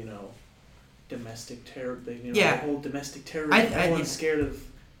like a, domestic terror thing. The whole domestic terrorism. Everyone's scared of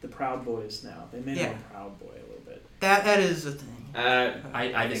the Proud Boys now. They made him a Proud Boy a little bit. That is a thing.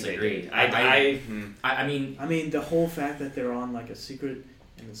 I disagree. I mean, the whole fact that they're on like a secret,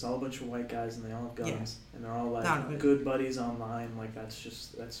 and it's all a bunch of white guys, and they all have guns, and they're all like good buddies online. Like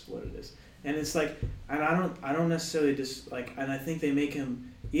that's what it is. And it's like, and I don't necessarily and I think they make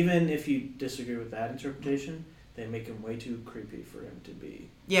him, even if you disagree with that interpretation, they make him way too creepy for him to be.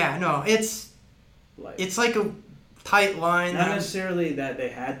 Yeah, no, it's like a tight line. Not necessarily that they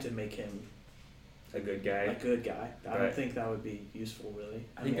had to make him a good guy. I don't think that would be useful, really.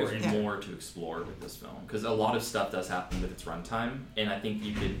 I think there's more to explore with this film, because a lot of stuff does happen with its runtime, and I think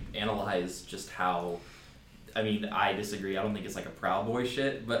you could analyze just how... I mean, I disagree. I don't think it's like a Proud Boy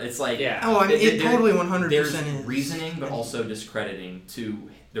shit, but it's like... Yeah. Oh, I mean, it totally 100% there's is. reasoning, but also discrediting to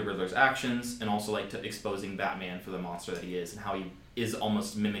the Riddler's actions, and also like to exposing Batman for the monster that he is, and how he is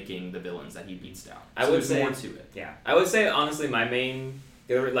almost mimicking the villains that he beats down. I would say more to it. Yeah. I would say, honestly, my main...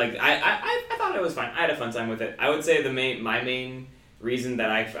 I thought it was fine. I had a fun time with it. I would say my main reason that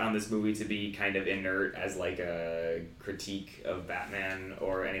I found this movie to be kind of inert as like a critique of Batman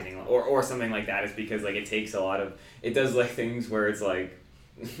or anything or something like that is because like it does like things where it's like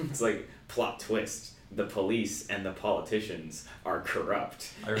it's like plot twist. The police and the politicians are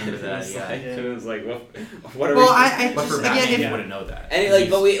corrupt. I remember that. It was like, what are we? But for Batman, you wouldn't know that. And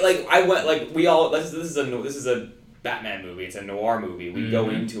this is a Batman movie. It's a noir movie. We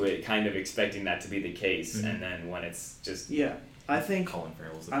go into it kind of expecting that to be the case, and then when it's just I think Colin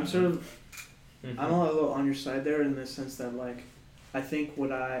Farrell's I'm sort of I'm a little on your side there in the sense that like I think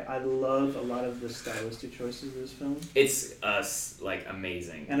what I love a lot of the stylistic choices of this film. It's like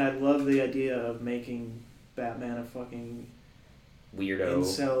amazing, and I love the idea of making Batman a fucking weirdo,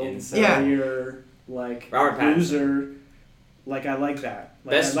 incel, like loser. Like I like that.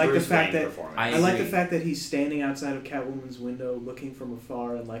 Like, Best I like Bruce the fact Wayne that performance. I like the fact that he's standing outside of Catwoman's window, looking from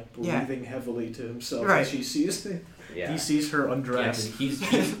afar and like breathing heavily to himself as she sees it. Yeah. He sees her undressed. Yeah,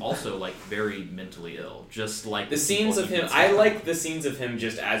 he's also like very mentally ill. Just like the scenes of him, I like the scenes of him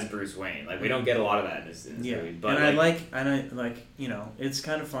just as Bruce Wayne. Like we don't get a lot of that in this movie. But and I like it's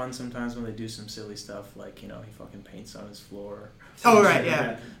kind of fun sometimes when they do some silly stuff like he fucking paints on his floor. Oh right,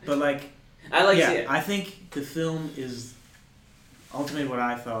 yeah. But like I think the film is. Ultimately, what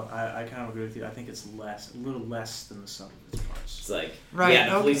I felt, I kind of agree with you. I think it's a little less than the sum of its parts. It's like,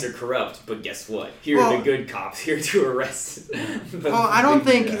 the police are corrupt, but guess what? Here are the good cops here to arrest. I don't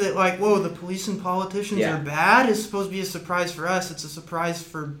think that the police and politicians are bad is supposed to be a surprise for us. It's a surprise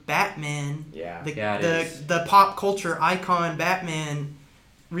for Batman. Yeah. The pop culture icon Batman,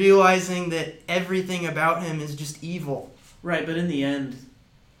 realizing that everything about him is just evil. Right, but in the end.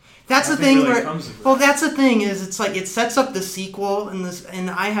 That's the thing that's the thing is it's like it sets up the sequel and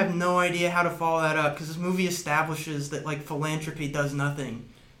I have no idea how to follow that up because this movie establishes that like philanthropy does nothing.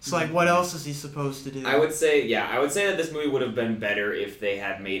 So like what else is he supposed to do? I would say that this movie would have been better if they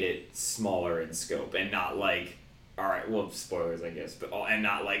had made it smaller in scope and not like alright, well spoilers I guess, and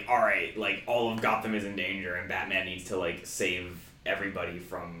not like alright, like all of Gotham is in danger and Batman needs to like save everybody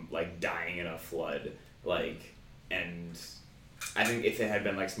from like dying in a flood. And I think if it had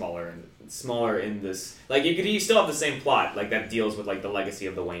been like smaller in this, like you still have the same plot like that deals with like the legacy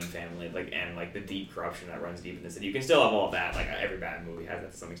of the Wayne family, like and like the deep corruption that runs deep in the city. You can still have all of that, like every Batman movie has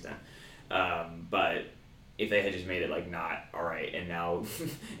that to some extent. But if they had just made it like not alright, and now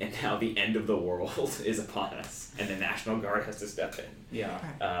the end of the world is upon us, and the National Guard has to step in. Yeah.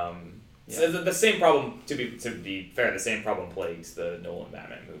 So the same problem, to be fair, the same problem plagues the Nolan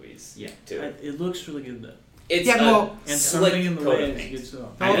Batman movies. Yeah. Too. It looks really good though. It's and something in the way is good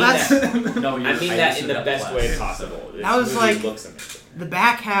I mean that in the best way possible. That was like the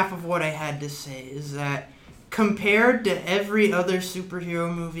back half of what I had to say is that compared to every other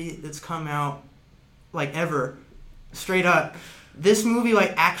superhero movie that's come out, like ever, straight up, this movie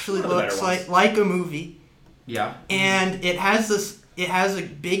like actually looks like a movie. Yeah. And it has a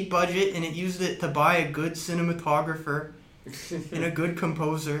big budget, and it used it to buy a good cinematographer and a good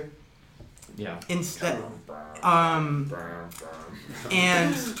composer. Yeah. Instead,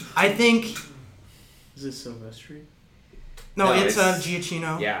 and I think Is it Silvestri? No, it's it's-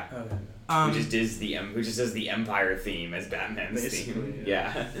 Giacchino. Yeah. Okay. Who just does the Empire theme as Batman's Basically, theme.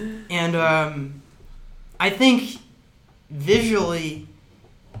 Yeah. And I think visually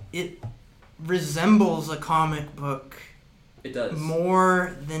it resembles a comic book It does.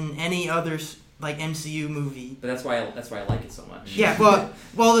 more than any other like MCU movie. But that's why I like it so much. Yeah,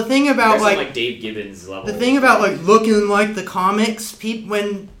 well, the thing about There's some, like Dave Gibbons level. the thing about like looking like the comics,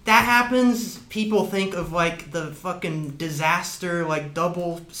 when that happens, people think of like the fucking disaster, like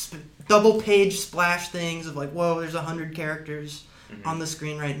double page splash things of like, whoa, there's 100 characters on the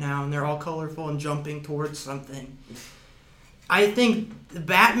screen right now, and they're all colorful and jumping towards something. I think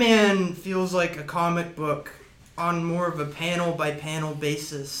Batman feels like a comic book on more of a panel by panel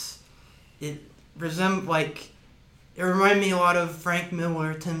basis. It reminded me a lot of Frank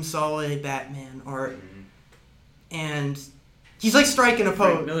Miller, Tim Saleh Batman art, and he's like striking a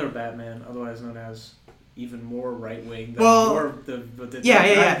Frank pose. Miller Batman, otherwise known as even more right wing. Well,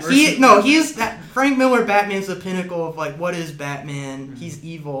 yeah. Frank Miller Batman's the pinnacle of like what is Batman? Mm-hmm. He's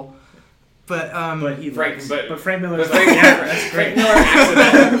evil, but Frank Miller's Frank, like, yeah, that's great.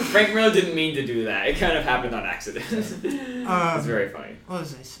 Frank Miller didn't mean to do that. It kind of happened on accident. It's very funny. What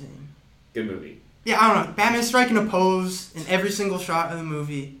was I saying? Good movie. Yeah, I don't know. Batman's striking a pose in every single shot of the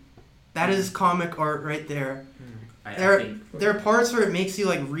movie. That is comic art right there. There are parts where it makes you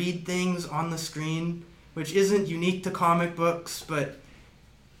like read things on the screen, which isn't unique to comic books, but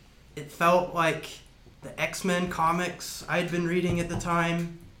it felt like the X-Men comics I'd been reading at the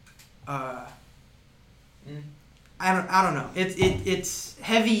time. I don't know. It's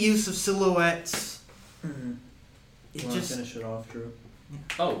heavy use of silhouettes. Mm-hmm. It You want to just finish it off, Drew?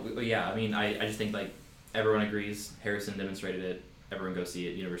 Oh, yeah. I mean, I just think like everyone agrees. Harrison demonstrated it. Everyone go see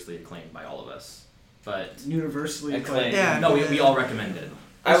it. Universally acclaimed by all of us. But Universally Acclaimed. Yeah. no, we all recommend it.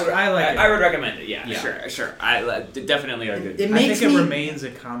 I would recommend it. Yeah, Yeah. sure. I definitely a good. It I makes think it me- remains a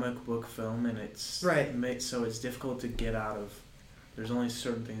comic book film, and it's Right. So it's difficult to get out of. There's only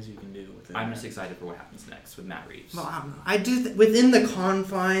certain things you can do within. I'm that. just excited for what happens next with Matt Reeves. well, I don't know. I do within the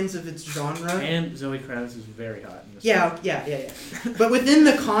confines of its genre. And Zoe Kravitz is very hot in this. Yeah. But within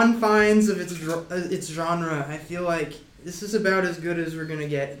the confines of its genre, I feel like this is about as good as we're gonna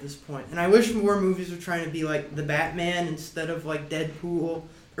get at this point. And I wish more movies were trying to be like the Batman instead of like Deadpool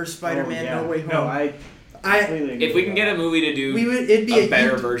or Spider-Man No Way Home. No, I completely agree If we with can that. get a movie to do It'd be a better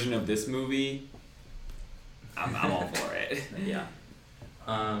huge- version of this movie, I'm all for it. Yeah.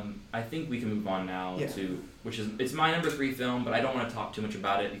 I think we can move on now Yeah. to it's my number 3 film, but I don't want to talk too much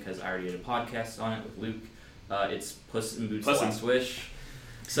about it because I already did a podcast on it with Luke. It's Puss in Boots: The Pussy. Last Wish.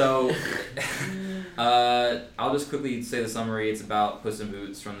 So, I'll just quickly say the summary. It's about Puss in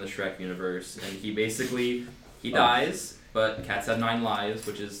Boots from the Shrek universe, and he dies, but cats have 9 lives,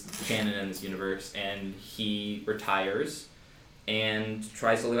 which is canon in this universe, and he retires and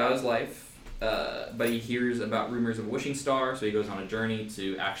tries to live out his life. But he hears about rumors of a wishing star, so he goes on a journey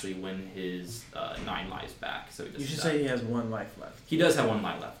to actually win his 9 lives back. So he You doesn't should die. say he has one life left. He does have 1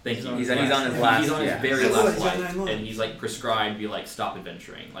 life left. Thank He's you. on He's on his last. He's on his yeah. very That's last what, he's on life, 9 and he's like prescribed to be like stop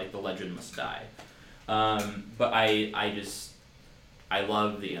adventuring, like the legend must die. But I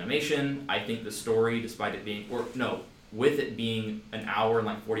love the animation. I think the story, despite it being with it being an hour and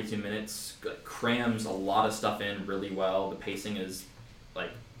like 42 minutes, crams a lot of stuff in really well. The pacing is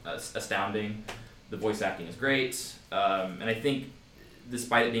like astounding. The voice acting is great, and I think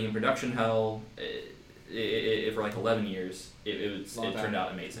despite it being in production hell, it for like 11 years, it turned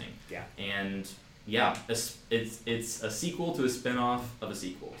out amazing. Yeah. And yeah, it's a sequel to a spin-off of a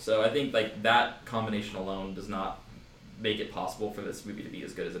sequel. So I think like that combination alone does not make it possible for this movie to be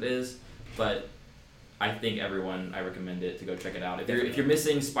as good as it is. But I think I recommend it to go check it out. If you're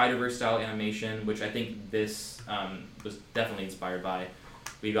missing Spider-Verse style animation, which I think this was definitely inspired by.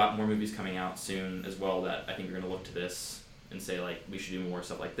 We got more movies coming out soon as well that I think are going to look to this and say like we should do more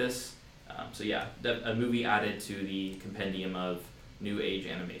stuff like this. So yeah, a movie added to the compendium of new age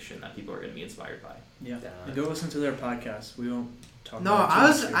animation that people are going to be inspired by. Yeah. And go listen to their podcast. We won't talk No, about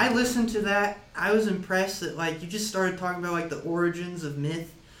it too much. I listened to that. I was impressed that like you just started talking about like the origins of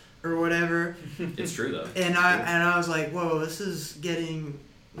myth or whatever, It's true though. and I was like, whoa, this is getting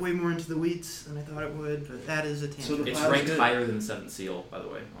way more into the weeds than I thought it would, but that is a tangent. So the It's plot is ranked good. higher than Seventh Seal, by the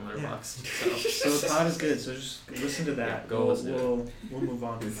way, on their Yeah. box. So the plot is good. So just listen to that. Yeah, go listen to we'll move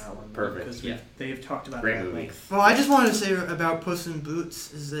on from that one. Perfect. Because Yeah. they've talked about Great it at movie. length. Well, I just wanted to say about Puss in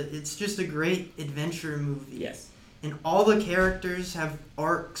Boots is that it's just a great adventure movie. Yes. And all the characters have That's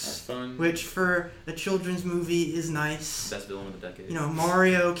arcs, fun. which for a children's movie is nice. Best villain of the decade. You know,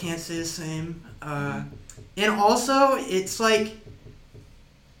 Mario can't say the same. And also, it's like,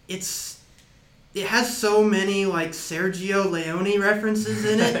 it has so many like Sergio Leone references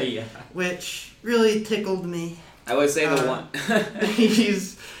in it, yeah. which really tickled me. I would say the one.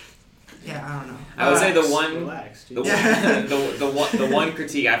 He's, yeah, I don't know. I would say the one. Relax, dude. The, Yeah. the one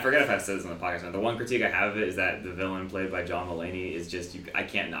critique, I forget if I've said this on the podcast, but the one critique I have of it is that the villain played by John Mulaney is just, I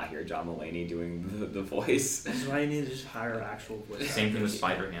can't not hear John Mulaney doing the voice. That's why you need to just hire actual voice Same thing with actors.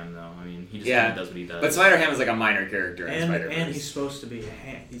 Spider-Ham, though. I mean, he just Yeah. kinda does what he does. But Spider-Ham is like a minor character in And Spider-Verse. he's supposed to be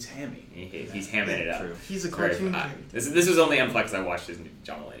he's hammy. He's hamming it up. True. He's a It's very cartoon fun. character. This was only on Plex. I watched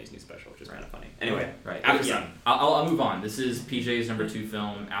John Mulaney's new special, which is kind of funny. Anyway, Right. After Yeah. Sun. I'll move on. This is PJ's number 2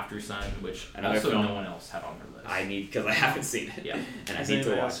 film, After Sun, which Another also film. no one else had on their list. I need, because I haven't seen it. Yeah. And I Has need to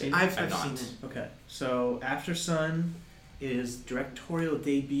anybody watch else it. seen I've I've seen not. it. Okay, so After Sun is directorial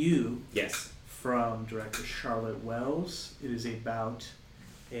debut Yes. from director Charlotte Wells. It is about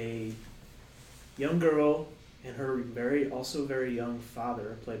a young girl and her also very young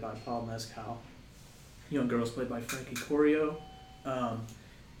father, played by Paul Mescal. Young girl is played by Frankie Corio.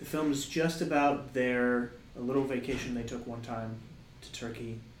 The film is just about a little vacation they took one time to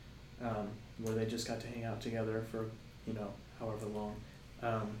Turkey, where they just got to hang out together for, however long.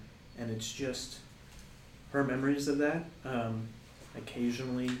 And it's just her memories of that,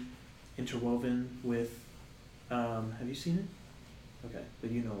 occasionally interwoven with, have you seen it? Okay, but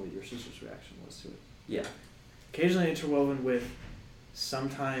you know what your sister's reaction was to it. Yeah. Occasionally interwoven with,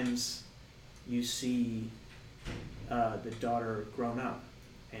 sometimes you see the daughter grown up,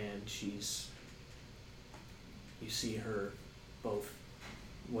 and you see her both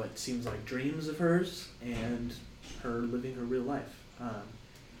what seems like dreams of hers and her living her real life.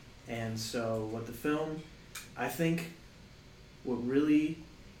 And so what the film, I think what really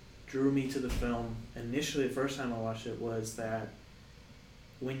drew me to the film initially, the first time I watched it, was that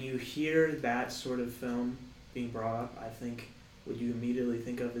when you hear that sort of film being brought up, I think what you immediately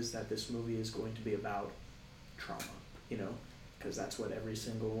think of is that this movie is going to be about trauma, because that's what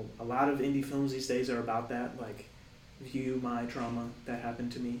a lot of indie films these days are about, that, like, view my trauma that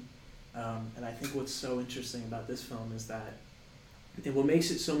happened to me. And I think what's so interesting about this film is that, and what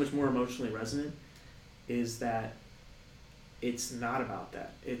makes it so much more emotionally resonant, is that it's not about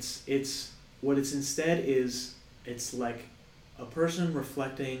that. It's what it's instead is, it's like a person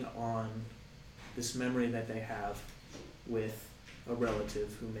reflecting on this memory that they have with a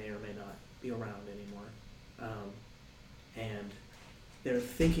relative who may or may not be around anymore. And they're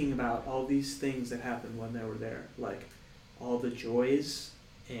thinking about all these things that happened when they were there, like all the joys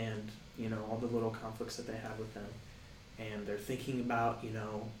and, all the little conflicts that they had with them. And they're thinking about,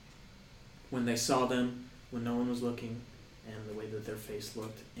 when they saw them, when no one was looking, and the way that their face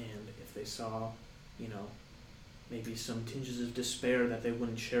looked, and if they saw, maybe some tinges of despair that they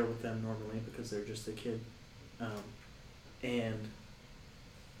wouldn't share with them normally because they're just a kid. And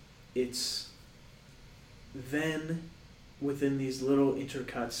it's then within these little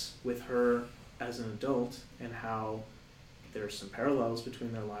intercuts with her as an adult, and how there's some parallels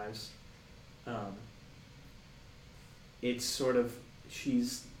between their lives. It's sort of,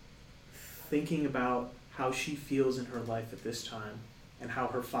 she's thinking about how she feels in her life at this time, and how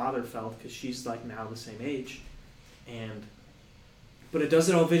her father felt, because she's like now the same age, but it does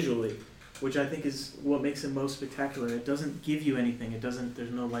it all visually, which I think is what makes it most spectacular. It doesn't give you anything.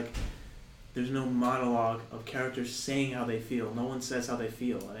 There's no monologue of characters saying how they feel. No one says how they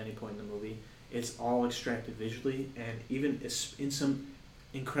feel at any point in the movie. It's all extracted visually, and even in some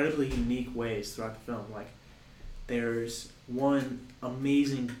incredibly unique ways throughout the film. Like, there's one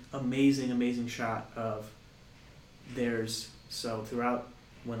amazing shot of so throughout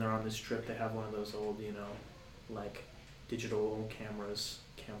when they're on this trip, they have one of those old, like digital cameras,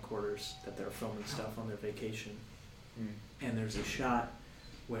 camcorders, that they're filming stuff on their vacation. And there's a shot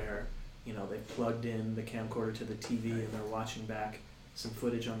where, they plugged in the camcorder to the TV, and they're watching back some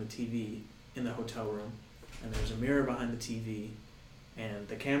footage on the TV in the hotel room, and there's a mirror behind the TV, and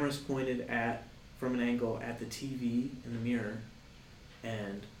the camera's pointed from an angle at the TV in the mirror.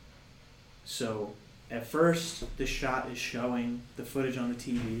 And so at first the shot is showing the footage on the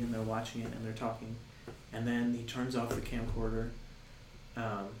TV, and they're watching it and they're talking, and then he turns off the camcorder,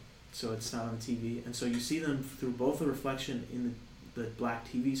 so it's not on the TV, and so you see them through both the reflection the black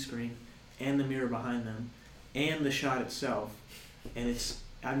TV screen and the mirror behind them and the shot itself, and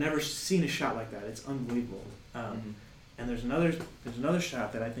I've never seen a shot like that. It's unbelievable. And there's another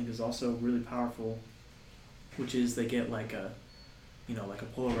shot that I think is also really powerful, which is they get like a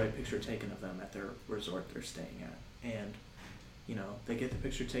Polaroid picture taken of them at their resort they're staying at, and they get the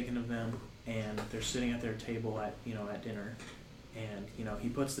picture taken of them, and they're sitting at their table at dinner, and he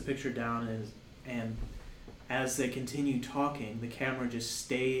puts the picture down, and as they continue talking, the camera just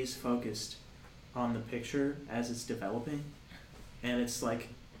stays focused on the picture as it's developing, and it's like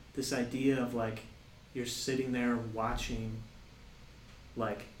this idea of like you're sitting there watching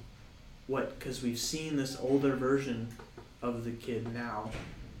like because we've seen this older version of the kid now.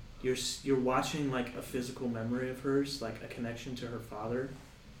 You're watching like a physical memory of hers, like a connection to her father,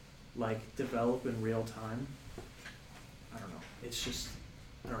 like develop in real time. I don't know. It's just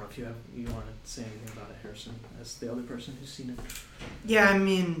I don't know if you want to say anything about it, Harrison, as the other person who's seen it. Yeah, I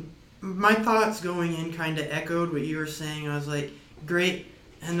mean, my thoughts going in kind of echoed what you were saying. I was like, great,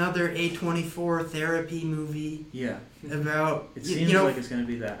 another A24 therapy movie. Yeah. About it seems like it's going to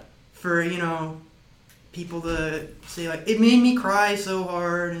be that. For, people to say, like, it made me cry so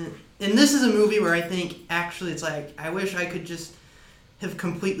hard. And this is a movie where I think, actually, it's like, I wish I could just have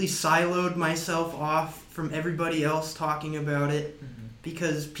completely siloed myself off from everybody else talking about it,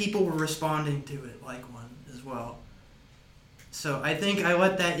 because people were responding to it like one as well. So I think I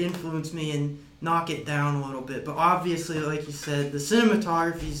let that influence me and knock it down a little bit. But obviously, like you said, the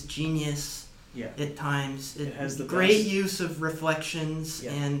cinematography is genius at times. It has the great use of reflections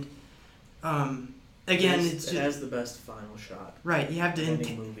and... again, it has the best final shot. Right, you have to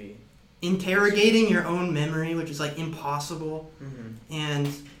movie. Interrogating your own memory, which is like impossible, and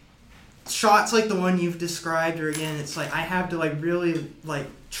shots like the one you've described, or again, it's like I have to like really like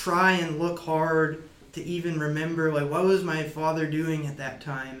try and look hard to even remember like what was my father doing at that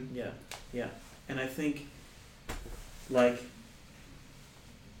time. Yeah, and I think like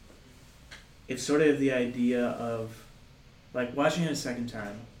it's sort of the idea of like watching it a second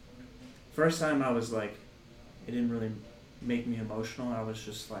time. First time I was like, it didn't really make me emotional. I was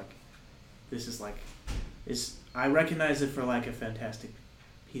just like, this is like, I recognize it for like a fantastic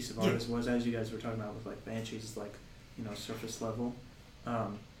piece of art as well, as you guys were talking about with like Banshees, like, surface level.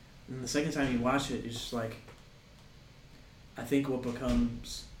 And the second time you watch it, it's just like, I think what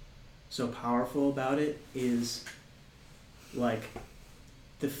becomes so powerful about it is like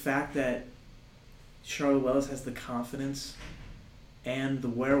the fact that Charlotte Wells has the confidence and the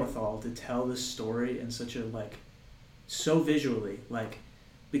wherewithal to tell this story in such a like so visually, like,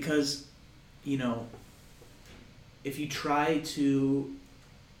 because if you try to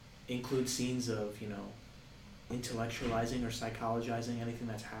include scenes of intellectualizing or psychologizing anything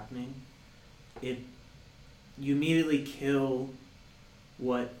that's happening, you immediately kill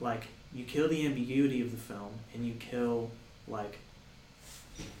you kill the ambiguity of the film, and you kill like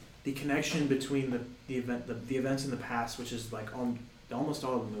the connection between the events in the past, which is like almost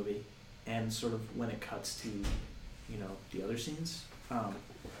all of the movie, and sort of when it cuts to the other scenes,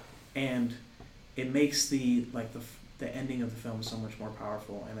 and it makes the ending of the film so much more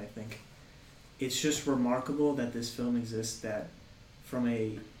powerful. And I think it's just remarkable that this film exists, that from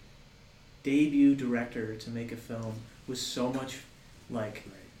a debut director to make a film with so much like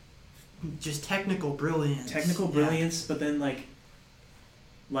just technical brilliance, but then like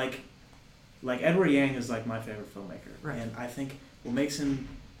Edward Yang is like my favorite filmmaker, right? And I think what makes him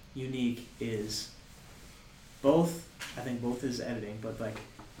unique is both his editing, but like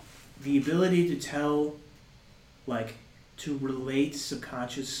the ability to tell, like, to relate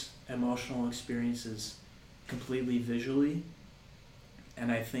subconscious emotional experiences completely visually.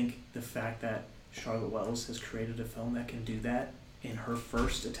 And I think the fact that Charlotte Wells has created a film that can do that in her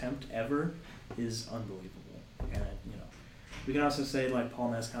first attempt ever is unbelievable. And we can also say like Paul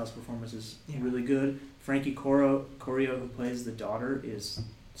Mescal's performance is really good. Frankie Corio, who plays the daughter, is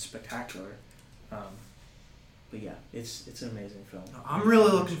spectacular. But yeah, it's an amazing film. I'm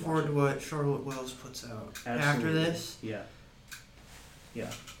really looking forward to what Charlotte Wells puts out after this. Yeah,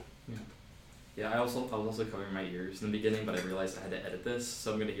 I was also covering my ears in the beginning, but I realized I had to edit this,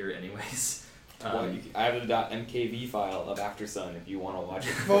 so I'm gonna hear it anyways. I have the .mkv file of After Sun if you want to watch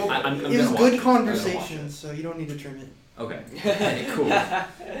it. Well, it was good conversation, so you don't need to trim it. Okay, cool.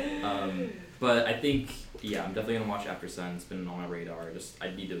 But I think, I'm definitely gonna watch After Sun. It's been on my radar. I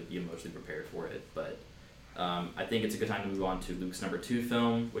need to be emotionally prepared for it. But I think it's a good time to move on to Luke's number 2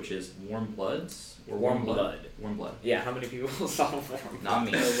 film, which is Warm Bloods. Or Warm Blood. Warm Blood. Yeah, how many people saw Warm Blood? Not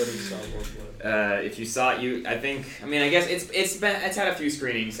me. Nobody saw Warm Blood. If you saw it, I guess it's had a few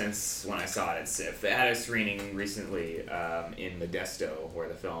screenings since when I saw it at SIFF. It had a screening recently in Modesto where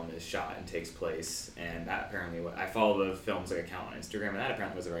the film is shot and takes place, and that apparently I follow the film's account on Instagram, and that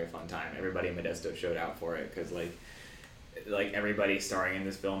apparently was a very fun time. Everybody in Modesto showed out for it because like everybody starring in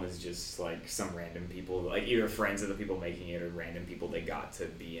this film is just like some random people, like either friends of the people making it or random people they got to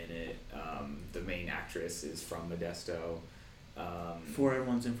be in it. The main actress is from Modesto. For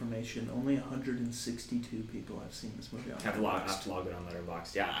everyone's information, only 162 people have seen this movie on Have Letterboxd. logged it on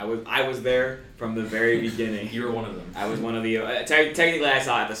Letterboxd. Yeah, I was there from the very beginning. You were one of them. I was one of the technically I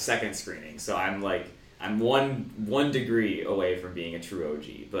saw it at the second screening, so I'm one degree away from being a true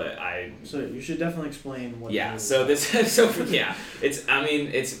OG, but So you should definitely explain what. yeah. it is. So yeah, it's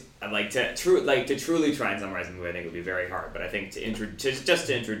to truly try and summarize the movie, I think it would be very hard. But I think to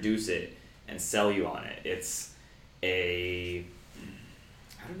introduce it and sell you on it, it's I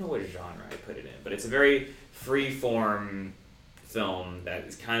don't know what genre I put it in, but it's a very free form film that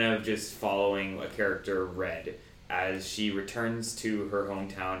is kind of just following a character, Red, as she returns to her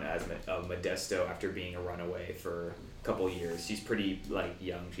hometown of Modesto after being a runaway for a couple years. She's pretty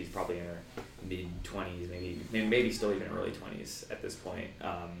young. She's probably in her mid-20s, maybe still even early 20s at this point.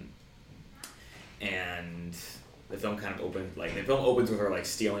 And the film kind of opens with her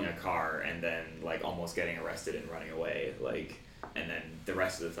stealing a car and then almost getting arrested and running away. And then the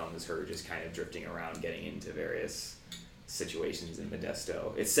rest of the film is her just kind of drifting around, getting into various situations in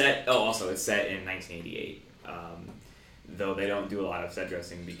Modesto. It's set in 1988. Though they don't do a lot of set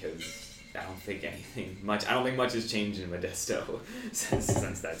dressing because I don't think much has changed in Modesto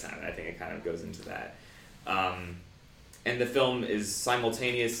since that time. And I think it kind of goes into that. And the film is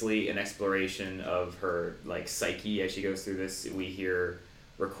simultaneously an exploration of her psyche as she goes through this. We hear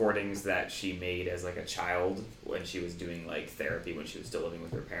recordings that she made as a child when she was doing therapy when she was still living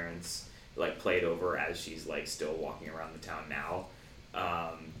with her parents, played over as she's still walking around the town now.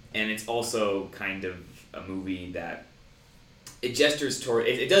 And it's also kind of a movie that it gestures toward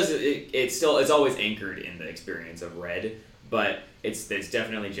it's always anchored in the experience of Red, but it's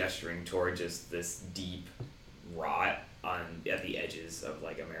definitely gesturing toward just this deep rot at the edges of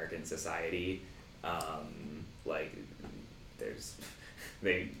American society. I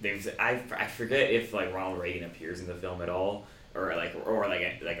forget if Ronald Reagan appears in the film at all, or a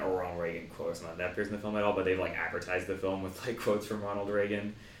Ronald Reagan quote or something that appears in the film at all, but they've advertised the film with quotes from Ronald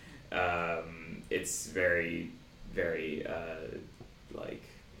Reagan. It's very, very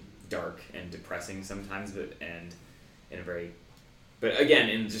dark and depressing sometimes, but again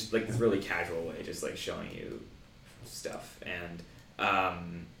in just this really casual way, just showing you stuff. And I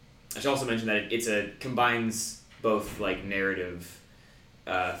should also mention that it combines both narrative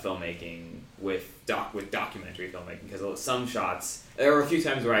filmmaking with documentary filmmaking, because some shots, there were a few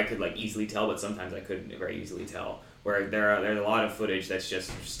times where I could easily tell, but sometimes I couldn't very easily tell, where there's a lot of footage that's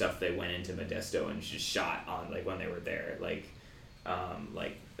just stuff they went into Modesto and just shot on when they were there.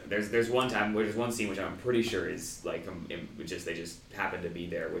 There's one scene which I'm pretty sure is they just happened to be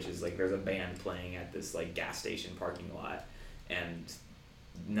there, which is there's a band playing at this gas station parking lot, and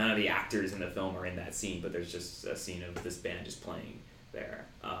none of the actors in the film are in that scene, but there's just a scene of this band just playing there.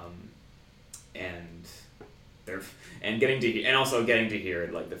 Getting to hear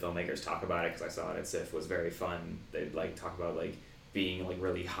the filmmakers talk about it, because I saw it at SIFF, was very fun. They talk about being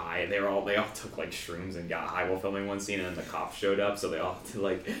really high. They all took shrooms and got high while filming one scene, and then the cops showed up, so they all had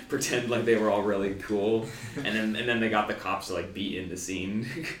to pretend they were all really cool, and then they got the cops to beat in the scene.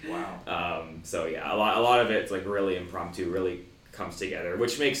 Wow. So yeah, a lot of it's really impromptu, really comes together,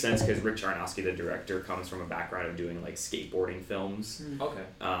 which makes sense because Rick Charnowski, the director, comes from a background of doing skateboarding films. Okay.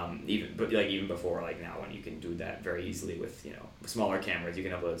 Even before now, when you can do that very easily with smaller cameras, you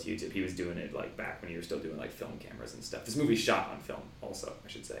can upload to YouTube. He was doing it back when you were still doing film cameras and stuff. This movie's shot on film, also, I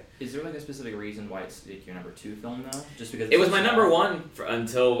should say. Is there a specific reason why it's your number 2 film now? Just because it was my number 1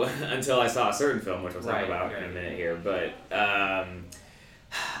 until I saw a certain film, which we'll talk about in a minute here. But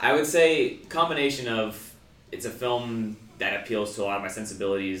I would say combination of it's a film that appeals to a lot of my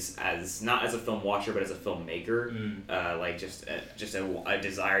sensibilities as not as a film watcher but as a filmmaker. Just a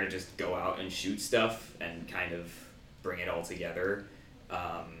desire to just go out and shoot stuff and kind of bring it all together.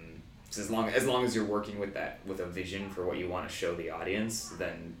 So as long as you're working with a vision for what you want to show the audience,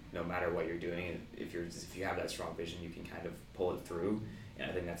 then no matter what you're doing, if you have that strong vision, you can kind of pull it through. And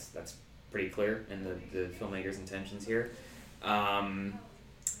I think that's pretty clear in the filmmaker's intentions here. And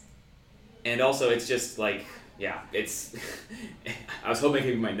also it's just yeah, it's. I was hoping it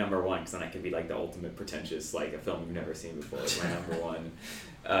could be my number one, because then I could be like the ultimate pretentious, like a film you've never seen before. It's my number one.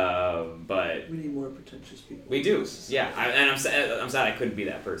 But we need more pretentious people. we do, yeah. I'm sad I couldn't be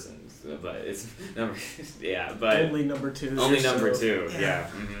that person, but it's number. Yeah, but only number two. only number two. Yeah.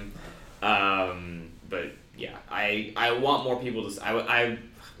 Yeah. But yeah, I want more people to. I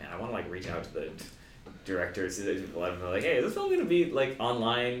want to like reach out to the directors to let them know, like, hey, is this film gonna be like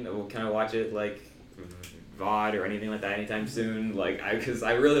online? Can I watch it like VOD or anything like that anytime soon? Like, because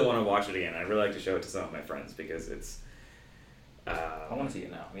I really want to watch it again. I'd really like to show it to some of my friends, because it's. I want to see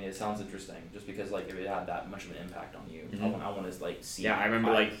it now. I mean, it sounds interesting, just because like if it had that much of an impact on you, Mhm. I want to like see. Yeah, I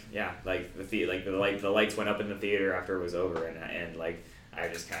remember like the lights went up in the theater after it was over, and like I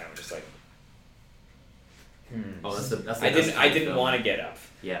just kind of just like. Oh, that's the I didn't want to get up.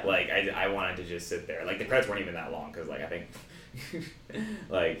 Yeah. Like I wanted to just sit there. Like the credits weren't even that long, because like I think,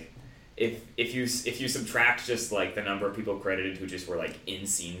 like if you subtract just like the number of people credited who just were like in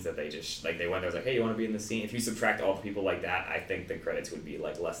scenes that they just like they went there, was like, hey, you want to be in the scene? If you subtract all the people like that, I think the credits would be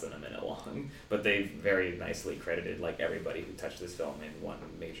like less than a minute long. But they very nicely credited like everybody who touched this film in one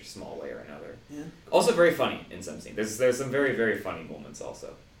major small way or another. Yeah. Also very funny in some scenes. There's some very, very funny moments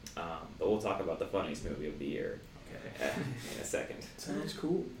also. But we'll talk about the funniest movie of the year in a second. Sounds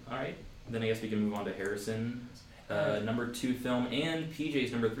cool. All right. Then I guess we can move on to Harrison, number 2 film, and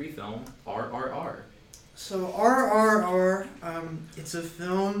PJ's number 3 film, RRR. So RRR, it's a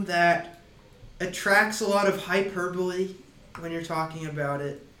film that attracts a lot of hyperbole when you're talking about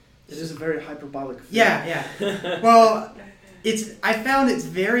it. It is a very hyperbolic film. Yeah. Well, I found it's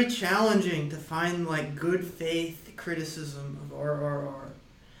very challenging to find like good faith criticism of RRR.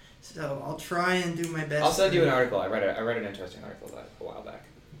 So I'll try and do my best. I'll send you an article. I read an interesting article about it a while back.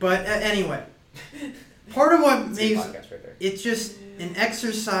 But anyway, part of what It's makes a podcast right there. it's just an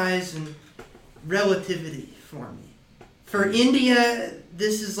exercise in relativity for me. For India,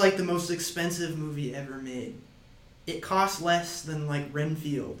 this is like the most expensive movie ever made. It costs less than like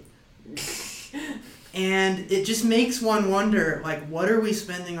Renfield. And it just makes one wonder, like, what are we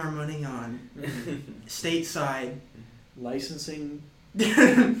spending our money on stateside? Licensing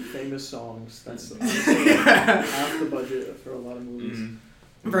famous songs. That's honestly half the budget for a lot of movies.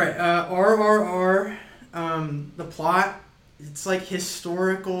 Mm-hmm. Right, RRR, the plot, it's like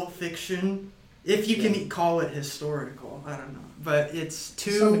historical fiction, if you can call it historical, I don't know, but it's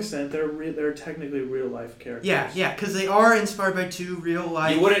To some extent, they're technically real life characters. Yeah, because they are inspired by 2 real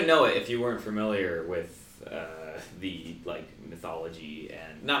life. You wouldn't know it if you weren't familiar with the like mythology,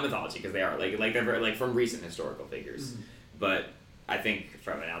 and not mythology, because they are like they're very, like from recent historical figures, but I think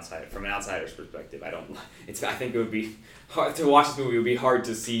from an outsider's perspective, I think it would be hard to watch this movie. It would be hard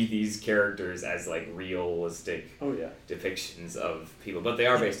to see these characters as like realistic depictions of people, but they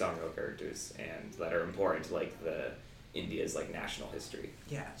are based on real characters and that are important to like the India's like national history.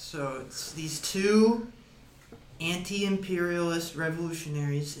 Yeah, so it's these 2 anti-imperialist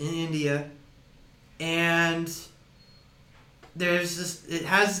revolutionaries in India, and it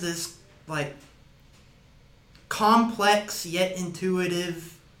has this like complex yet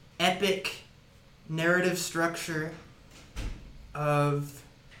intuitive epic narrative structure of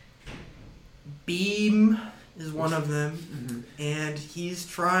Bhim is one of them, and he's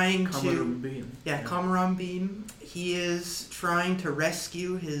trying Kamaram Bhim. Kamaram Bhim. He is trying to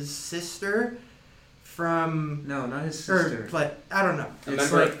rescue his sister from... No, not his sister. But I don't know.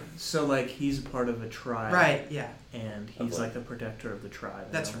 It's like he's a part of a tribe. Right, yeah. And he's like the protector of the tribe.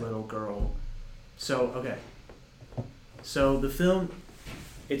 And That's a right. little girl. So, okay. So the film,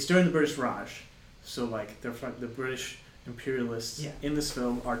 it's during the British Raj. So like the British imperialists in this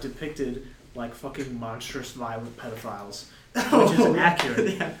film are depicted like fucking monstrous, violent pedophiles, which is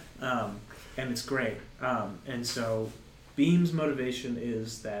accurate. And it's great. And so Bhim's motivation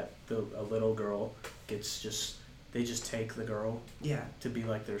is that a little girl they just take the girl to be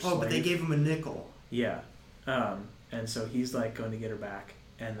like their slave. Oh, but they gave him a nickel. Yeah. And so he's like going to get her back.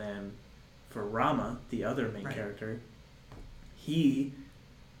 And then for Rama, the other main character, he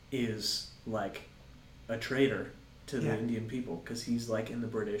is like a traitor to the Indian people, because he's like in the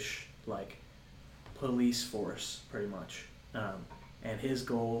British like police force pretty much. And his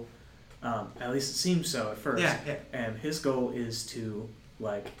goal, at least it seems so at first. And his goal is to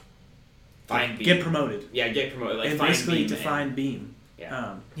like get promoted. Yeah, get promoted. Like and find basically Bhim to find Bhim.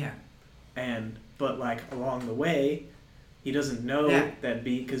 But like along the way, he doesn't know that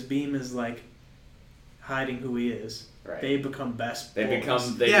because Bhim is like hiding who he is. Right. They become best. They boys.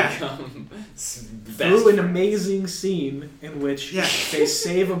 become best through an friends. amazing scene in which they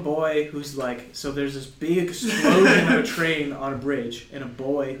save a boy who's like, so there's this big explosion of a train on a bridge and a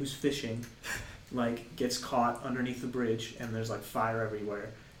boy who's fishing, like gets caught underneath the bridge, and there's like fire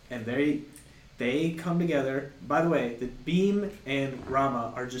everywhere, and they come together. By the way, the Beam and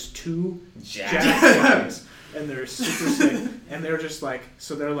Rama are just two jacked guys, and they're super sick, and they're just like,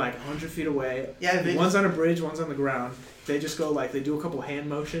 so they're like 100 feet away. Yeah, one's on a bridge, one's on the ground. They just go like, they do a couple hand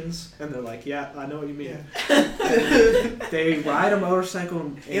motions, and they're like, yeah, I know what you mean. Yeah. They ride a motorcycle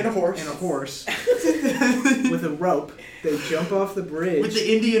and a horse. With a rope. They jump off the bridge with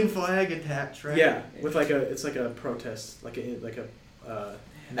the Indian flag attached, right? Yeah, with it's like a protest, like a in flag.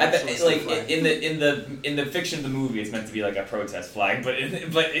 the fiction of the movie, it's meant to be like a protest flag, but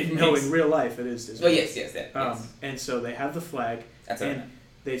in real life it is. Well, yes. And so they have the flag, That's and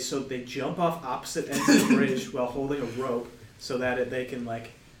they jump off opposite ends of the bridge while holding a rope, so that they can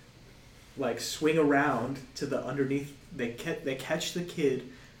like swing around to the underneath. They catch the kid.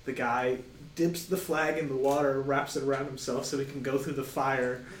 The guy dips the flag in the water, wraps it around himself, so he can go through the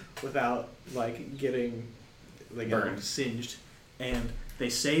fire without like getting burned, singed, and they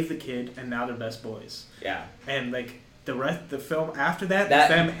save the kid, and now they're best boys. Yeah. And like the film after that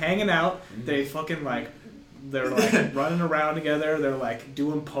them hanging out. They fucking they're like running around together. They're like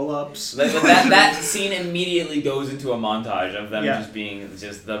doing pull-ups. That scene immediately goes into a montage of them just being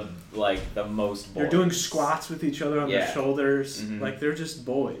just the most boys. They're doing squats with each other on their shoulders. Mm-hmm. Like they're just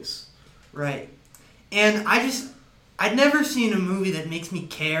boys. Right. And I'd never seen a movie that makes me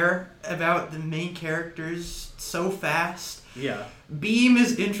care about the main characters so fast. Yeah. Beam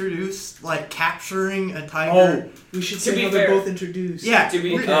is introduced, like, capturing a tiger. Oh, we should say how they're both introduced. Yeah.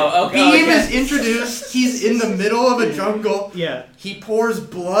 Beam is introduced. He's in the middle of a jungle. Yeah. He pours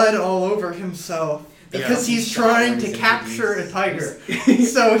blood all over himself because he's trying to capture a tiger.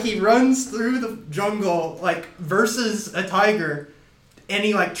 So he runs through the jungle, like, versus a tiger, and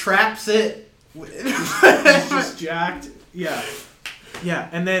he, like, traps it. He's just jacked. Yeah. Yeah,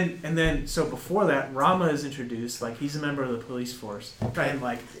 and then so before that, Rama is introduced, like he's a member of the police force. Right. And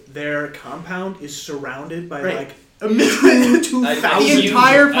like their compound is surrounded by like 2,000. The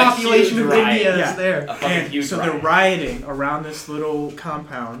entire population of India is there. And so they're rioting around this little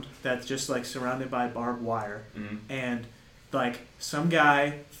compound that's just like surrounded by barbed wire. Mm-hmm. And like some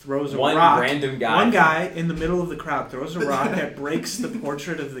guy throws a rock. One guy in the middle of the crowd throws a rock that breaks the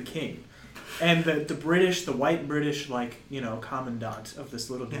portrait of the king. And the white British, commandant of this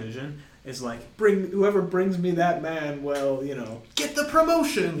little division is like, whoever brings me that man, get the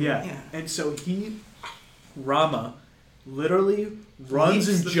promotion. Yeah. And so Rama, literally runs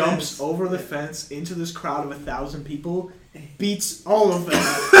and jumps over the fence into this crowd of 1,000 people, beats all of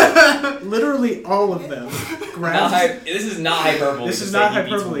them, literally all of them. This is not hyperbole. This is not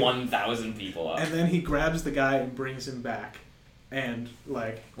hyperbole. He beats 1,000 people up, and then he grabs the guy and brings him back. And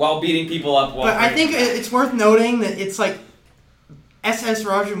while beating people up. But I think it's worth noting that it's like SS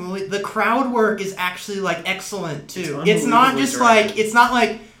Rajamouli. The crowd work is actually excellent too. It's not just it's not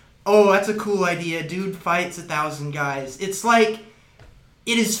like, oh, that's a cool idea, dude fights 1,000 guys. It's like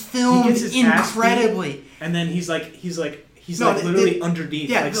it is filmed incredibly. And then he's literally underneath.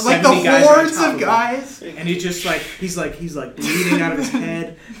 Yeah, like the hordes of guys. And he's just he's bleeding out of his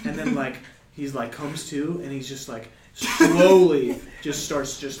head, and then he's comes to, and he's just slowly just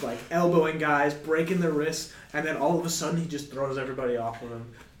starts elbowing guys, breaking their wrists, and then all of a sudden he just throws everybody off of him,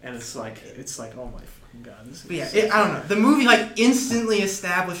 and it's like oh my fucking god. This is I don't know. The movie instantly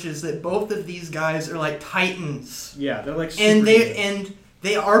establishes that both of these guys are titans. Yeah, they're and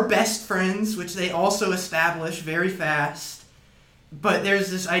they are best friends, which they also establish very fast. But there's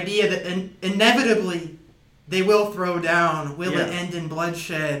this idea that inevitably they will throw down. Will it end in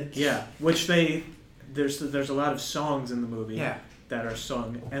bloodshed? Yeah, which there's a lot of songs in the movie that are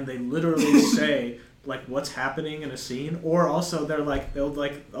sung, and they literally say what's happening in a scene, or also they'll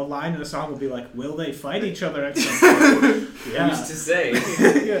a line in a song will be will they fight each other at some point? Yeah. Who's to say?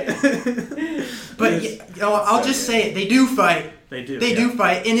 But I'll just say it. They do fight. They do. They do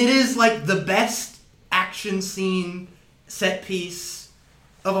fight, and it is the best action scene set piece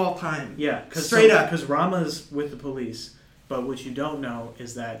of all time. Yeah, straight up. Because Rama's with the police. But what you don't know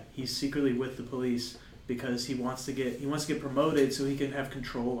is that he's secretly with the police because he wants to get promoted so he can have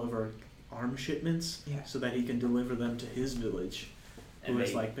control over arms shipments, so that he can deliver them to his village, who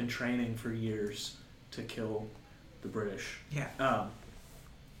has been training for years to kill the British. Yeah.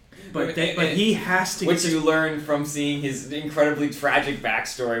 But he has to. Which you learn from seeing his incredibly tragic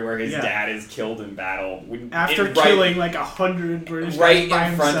backstory, where his dad is killed in battle after killing 100 British right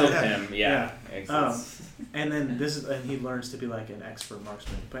guys in front of him. Yeah. And then he learns to be an expert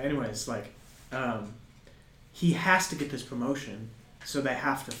marksman. But anyways, he has to get this promotion, so they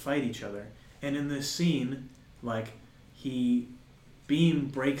have to fight each other. And in this scene, he Beam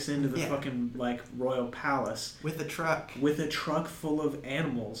breaks into the Yeah. fucking like royal palace with a truck. with a truck full of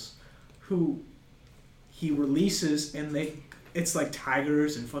animals, who he releases, and it's like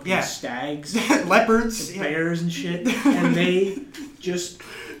tigers and fucking Yeah. stags, Leopards. and bears and shit, and they just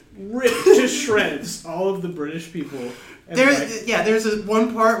rip to shreds all of the British people. And There's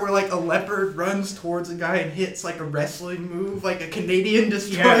one part where like a leopard runs towards a guy and hits like a wrestling move, like a Canadian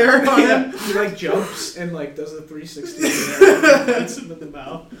destroyer on him. He like jumps and like does a 360 and hits him in the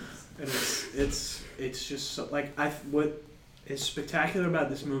mouth, and it's just so, like what is spectacular about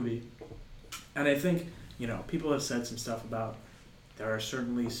this movie, and I think people have said some stuff about there are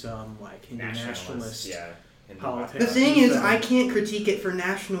certainly some like Hindu nationalists. Yeah. Politics. The thing is, I can't critique it for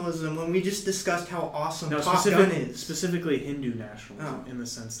nationalism when we just discussed how awesome Top Gun is. Specifically Hindu nationalism, Oh. in the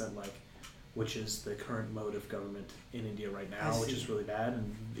sense that which is the current mode of government in India right now, which is really bad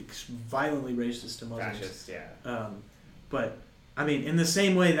and violently racist to Muslims. Fascist, yeah. But I mean, in the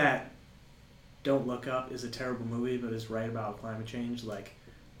same way that Don't Look Up is a terrible movie, but is right about climate change, like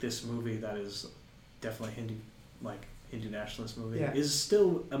this movie that is definitely Hindu nationalist movie is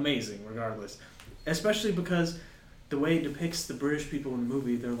still amazing regardless. Especially because the way it depicts the British people in the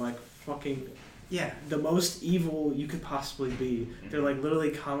movie, they're like fucking the most evil you could possibly be. Mm-hmm. They're like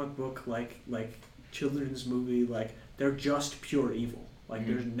literally comic book like children's movie, like they're just pure evil. Like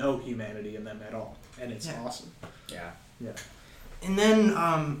there's no humanity in them at all. And it's awesome. Yeah. Yeah. And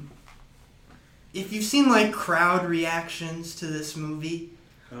then if you've seen like crowd reactions to this movie,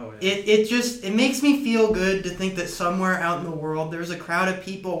 it makes me feel good to think that somewhere out in the world there's a crowd of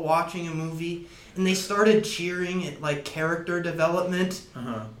people watching a movie and they started cheering at like character development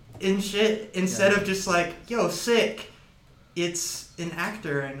and shit instead of just like, yo, sick. It's an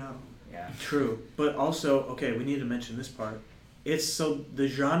actor I know. Yeah. True. But also, okay, we need to mention this part. The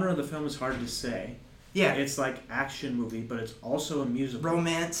genre of the film is hard to say. Yeah. It's like action movie, but it's also a musical.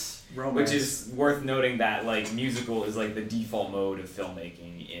 Romance. Which is worth noting that like musical is like the default mode of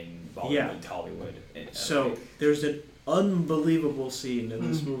filmmaking in Bollywood, Hollywood. So there's an unbelievable scene in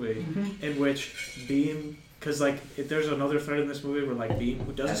this movie in which Beam, because there's another thread in this movie where like Beam,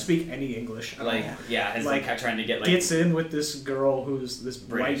 who doesn't speak any English, is trying to get gets in with this girl who's this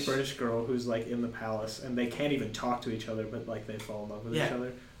British. white British girl who's like in the palace, and they can't even talk to each other, but like they fall in love with each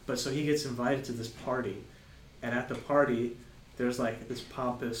other. But so he gets invited to this party, and at the party, there's like this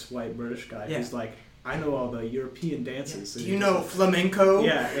pompous white British guy who's like, I know all the European dances. Do you know flamenco?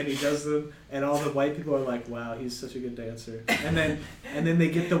 Yeah, and he does them, and all the white people are like, wow, he's such a good dancer. And then they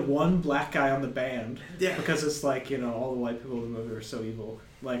get the one black guy on the band, because it's like, all the white people in the movie are so evil.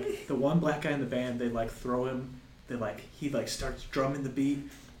 Like, the one black guy in the band, they like throw him, he starts drumming the beat,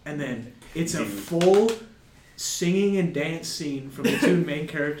 and then it's a full singing and dance scene from the two main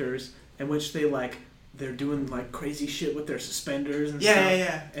characters, in which they're doing like crazy shit with their suspenders and stuff.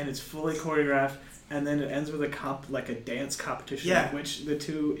 Yeah. And it's fully choreographed. And then it ends with a dance competition in which the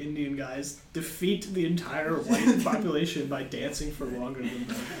two Indian guys defeat the entire white population by dancing for longer than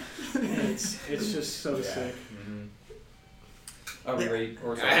them. And it's just so sick. Mm-hmm. Are we ready?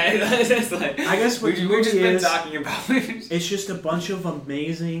 I guess what we've just been talking about. It's just a bunch of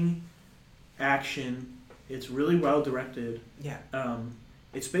amazing action. It's really well directed. Yeah.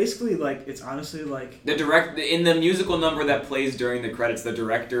 It's basically it's honestly like in the musical number that plays during the credits, the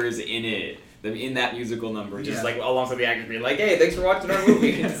director is in it. In that musical number, just alongside the actors being like, "Hey, thanks for watching our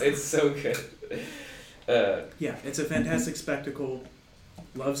movie." It's so good. It's a fantastic spectacle.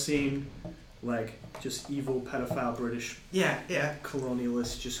 Love seeing just evil pedophile British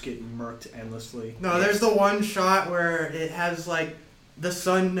colonialists just get murked endlessly. No, there's the one shot where it has the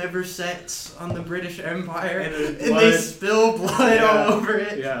sun never sets on the British Empire, and they spill blood all over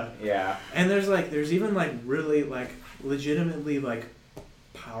it. Yeah. And there's even really legitimately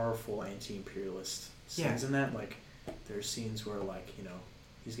powerful anti-imperialist scenes in that. There's scenes where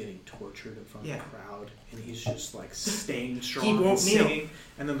he's getting tortured in front of the crowd, and he's just staying strong and singing,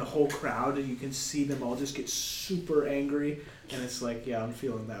 and then the whole crowd, and you can see them all just get super angry, and it's I'm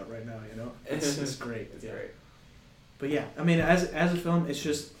feeling that right now, It's great. It's great. But I mean, as a film, it's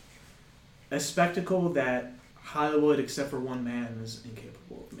just a spectacle that Hollywood, except for one man, is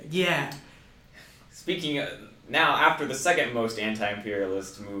incapable of making. Yeah. Speaking of, now, after the second most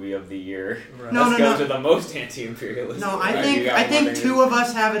anti-imperialist movie of the year, Right. let's go to the most anti-imperialist. No, movie. I think two of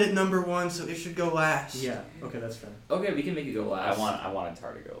us have it at number one, so it should go last. Yeah. Okay, that's fair. Okay, we can make it go last. I wanted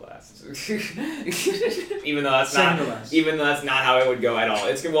Tar to go last, even though that's Second to last. even though that's not how it would go at all.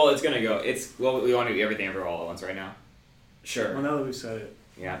 It's gonna go. We want to do everything ever all at once right now. Sure. Well, now that we've said it.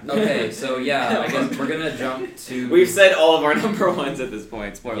 Yeah. Okay, so I guess we're gonna jump to. We've said all of our number ones at this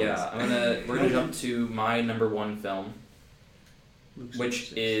point. Spoilers. Yeah, we're gonna jump to my number one film.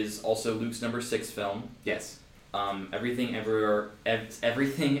 which is also Luke's number 6 film. Yes. Everything Everywhere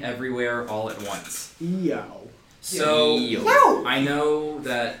All at Once. Yow. So Yow. I know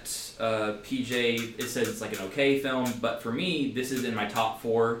that PJ, it says it's like an okay film, but for me, this is in my top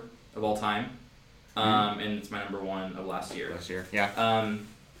 4 of all time, and it's my number 1 of last year. Yeah.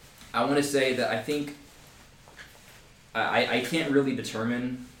 I want to say that I think I can't really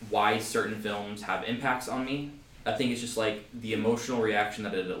determine why certain films have impacts on me. I think it's just like the emotional reaction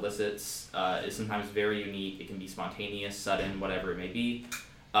that it elicits is sometimes very unique. It can be spontaneous, sudden, whatever it may be.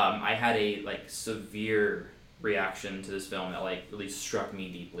 I had a severe reaction to this film that really struck me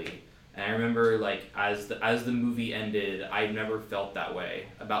deeply. And I remember as the movie ended, I'd never felt that way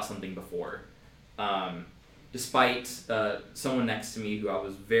about something before. Despite someone next to me who I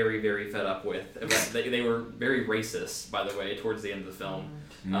was very, very fed up with. They were very racist, by the way, towards the end of the film.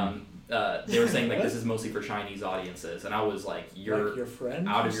 They were saying this is mostly for Chinese audiences, and I was like, "You're your friend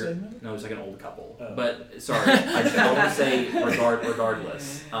out of your." No, it was like an old couple. Oh. But sorry, I want to say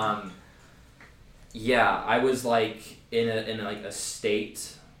regardless. Yeah, I was in a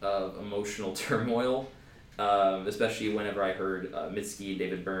state of emotional turmoil, especially whenever I heard Mitski,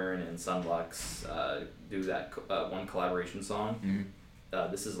 David Byrne, and Sunlux do that one collaboration song.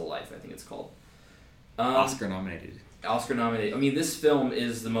 This Is a Life, I think it's called. Oscar nominated. I mean, this film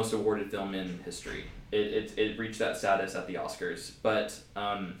is the most awarded film in history. It reached that status at the Oscars. But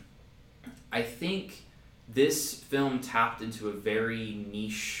I think this film tapped into a very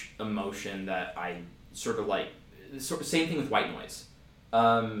niche emotion that I sort of same thing with White Noise.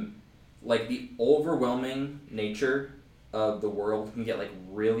 The overwhelming nature of the world can get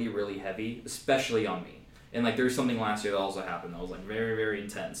really, really heavy, especially on me. And there's something last year that also happened that was very, very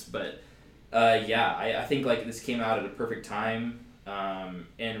intense. But I think this came out at a perfect time,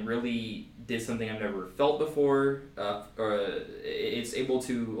 and really did something I've never felt before. It's able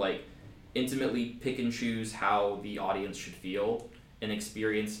to intimately pick and choose how the audience should feel and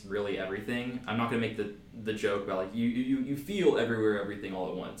experience really everything. I'm not gonna make the joke about you feel everything all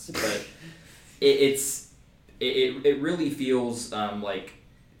at once, but it really feels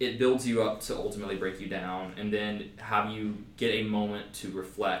it builds you up to ultimately break you down, and then have you get a moment to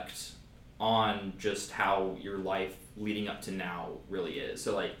reflect on just how your life leading up to now really is.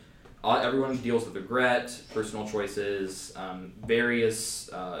 So everyone deals with regret, personal choices, various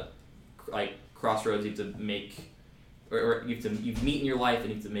crossroads you have to make, or you meet in your life, and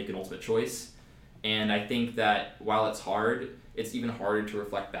you have to make an ultimate choice. And I think that while it's hard, it's even harder to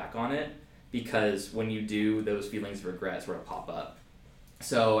reflect back on it, because when you do, those feelings of regret sort of pop up.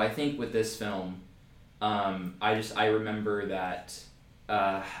 So I think with this film, I remember that.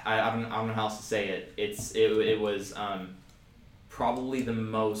 I don't know how else to say it. It was probably the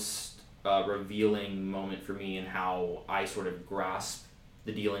most revealing moment for me in how I sort of grasp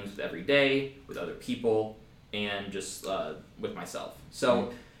the dealings with every day, with other people, and just with myself.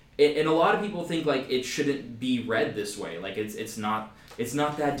 So, and a lot of people think it shouldn't be read this way. It's not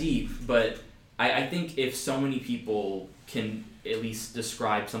that deep. But I think if so many people can at least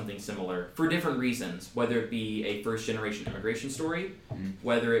describe something similar for different reasons, whether it be a first-generation immigration story,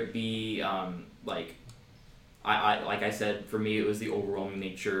 whether it be like I said, for me it was the overwhelming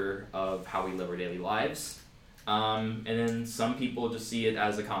nature of how we live our daily lives, and then some people just see it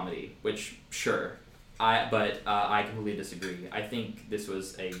as a comedy, which sure, I completely disagree. I think this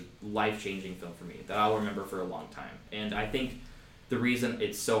was a life-changing film for me that I'll remember for a long time, and I think the reason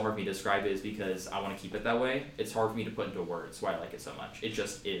it's so hard for me to describe it is because I want to keep it that way. It's hard for me to put into words why I like it so much. It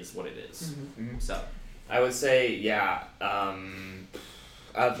just is what it is. So, I would say, yeah,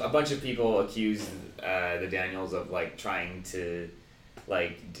 a bunch of people accuse the Daniels of trying to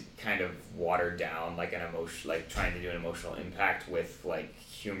kind of water down an emotion, trying to do an emotional impact with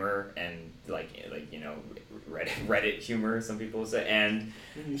humor and Reddit humor, some people say. And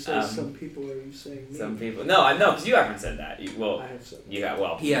when you say some people, are you saying me? Some people? No, I know, because you haven't said that. I have said that. Yeah,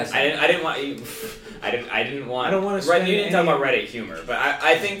 well, yes. I didn't want you. I didn't want. I don't want to. Right, you didn't talk about Reddit humor, but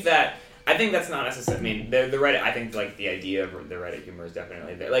I think that's not necessary. I mean, the Reddit. I think the idea of the Reddit humor is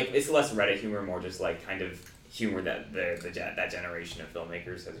definitely there. It's less Reddit humor, more just kind of humor that that generation of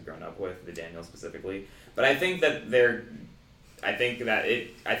filmmakers has grown up with, the Daniels specifically. But I think that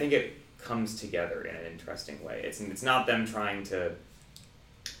it comes together in an interesting way. It's not them trying to.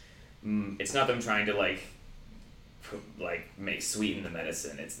 It's not them trying to make sweeten the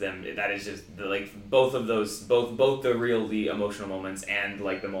medicine. It's them. That is just both of those, both the really emotional moments and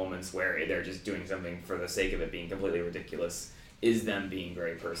the moments where they're just doing something for the sake of it being completely ridiculous, is them being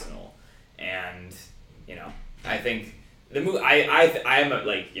very personal. And I think the movie, I am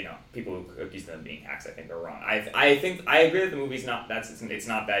like, you know, people who accuse them of being hacks, I think are wrong. I think I agree that the movie's not it's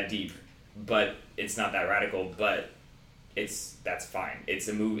not that deep, but it's not that radical, but that's fine. It's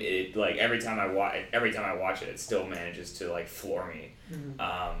a movie. It, like every time I watch it, it still manages to like floor me.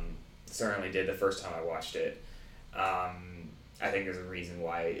 Certainly did the first time I watched it. I think there's a reason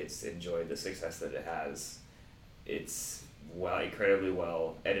why it's enjoyed the success that it has. It's incredibly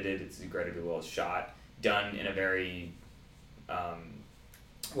well edited. It's incredibly well shot, done in a very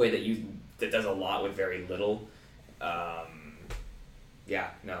way that does a lot with very little. I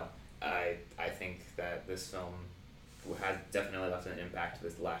think that this film has definitely left an impact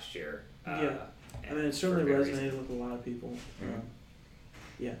this last year. I mean, it certainly resonated with a lot of people.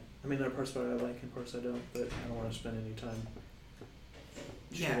 I mean, there are parts about it I like and parts I don't, but I don't want to spend any time.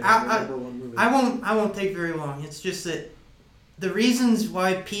 I won't take very long. It's just that the reasons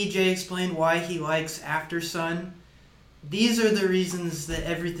why PJ explained why he likes Aftersun, these are the reasons that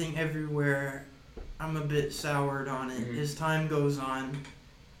Everything Everywhere, I'm a bit soured on it as time goes on.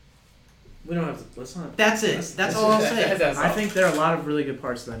 We don't have to. Let's not. That's it. That's all I'll say. I think there are a lot of really good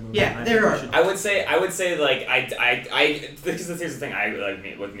parts of that movie. Yeah, there are. I would say like I because here's the thing I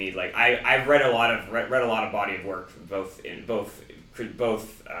I've read a lot of body of work both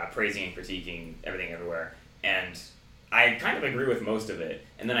praising and critiquing Everything Everywhere, and I kind of agree with most of it,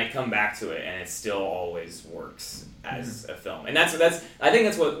 and then I come back to it and it still always works as a film, and that's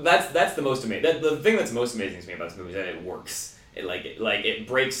the most amazing. The thing that's most amazing to me about this movie is that it works. It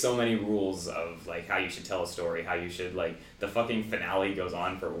breaks so many rules of like how you should tell a story, how you should the fucking finale goes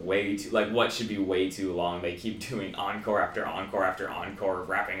on for way too what should be way too long. They keep doing encore after encore after encore,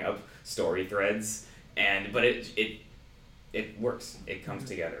 wrapping up story threads, but it works. It comes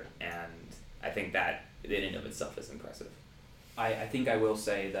together, and I think that in and of itself is impressive. I think I will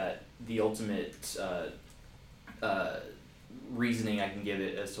say that the ultimate reasoning I can give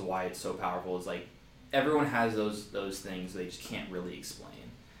it as to why it's so powerful is everyone has those things they just can't really explain.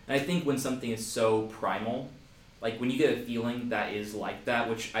 And I think when something is so primal, when you get a feeling that is like that,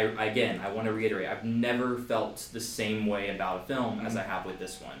 which I want to reiterate, I've never felt the same way about a film as I have with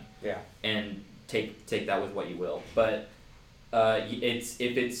this one. Yeah. And take that with what you will. But if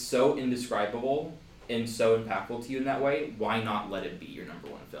it's so indescribable and so impactful to you in that way, why not let it be your number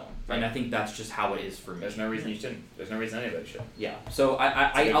one film? Right. And I think that's just how it is for me. There's no reason you shouldn't. There's no reason anybody should. Yeah. So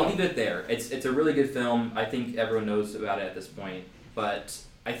I'll leave it there. It's a really good film. I think everyone knows about it at this point. But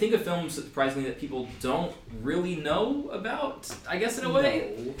I think a film, surprisingly, that people don't really know about, I guess, in a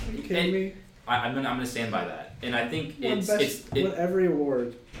way. No. Are you kidding me? I'm gonna stand by that. And I think won every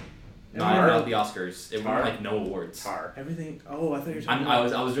award. Not the Oscars. It won no awards. Tar. Everything. Oh, I thought you were talking.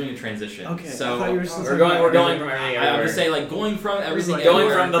 I was doing a transition. Okay. So I thought you were still we're going from Everything Everywhere. I would say going from Everything going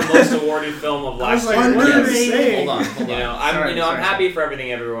Everywhere. from the most awarded film of last year. Hold on. I'm happy for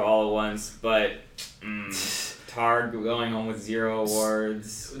Everything Everywhere all at once, but Tar going home with 0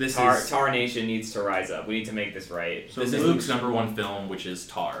 awards. Tar Nation needs to rise up. We need to make this right. So this is Luke's number one film, which is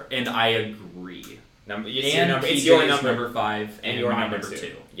Tar, and I agree. It's your number 5, and your number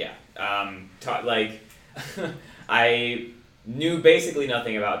 2. Yeah. I knew basically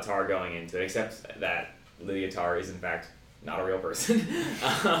nothing about Tar going into it, except that Lydia Tar is in fact not a real person,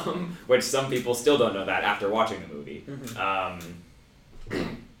 which some people still don't know that after watching the movie.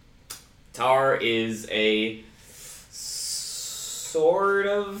 Tar is a sort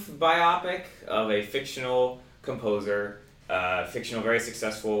of biopic of a fictional composer, very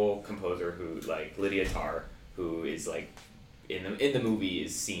successful composer who Lydia Tar, who is in the movie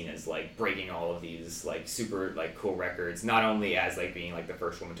is seen as breaking all of these super cool records, not only as being the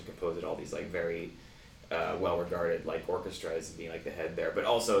first woman to compose at all these very well regarded orchestras and being the head there, but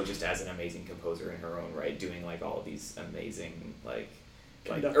also just as an amazing composer in her own right, doing all of these amazing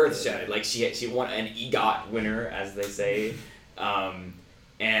earth-shattering, she won an EGOT winner, as they say.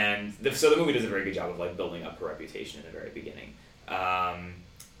 So the movie does a very good job of building up her reputation in the very beginning.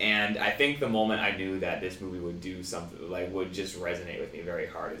 And I think the moment I knew that this movie would do something, would just resonate with me very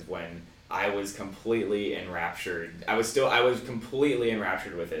hard, is when I was completely enraptured. I was completely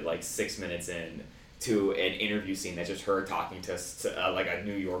enraptured with it 6 minutes in to an interview scene that's just her talking to a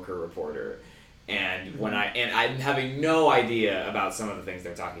New Yorker reporter. And when I'm having no idea about some of the things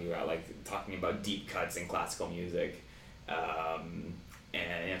they're talking about, talking about deep cuts in classical music,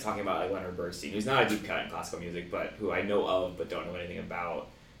 and talking about Leonard Bernstein, who's not a deep cut in classical music, but who I know of but don't know anything about.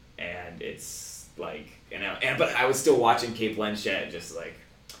 And it's but I was still watching Cate Blanchett, just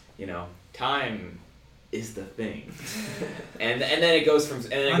time is the thing, and then it goes from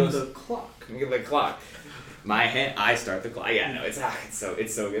the clock. I start the clock. Yeah, no, it's so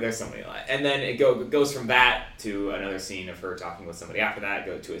good. There's so many lines. And then it goes from that to another scene of her talking with somebody. After that,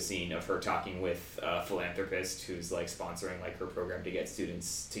 go to a scene of her talking with a philanthropist who's like sponsoring like her program to get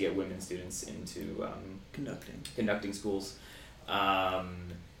women students into conducting schools.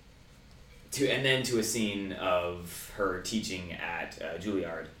 And then to a scene of her teaching at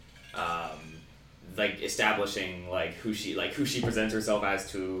Juilliard, like establishing like who she presents herself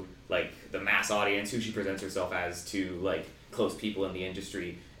as to like the mass audience, who she presents herself as to like close people in the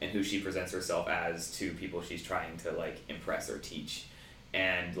industry, and who she presents herself as to people she's trying to like impress or teach,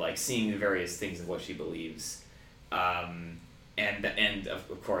 and like seeing the various things of what she believes, and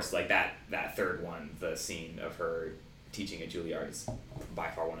of course like that third one, the scene of her teaching at Juilliard, is by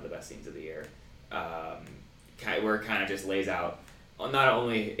far one of the best scenes of the year, where it kind of just lays out,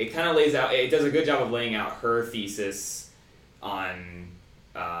 it does a good job of laying out her thesis on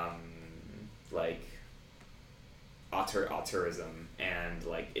like auteurism, and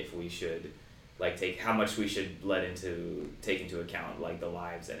like if we should like how much we should take into account like the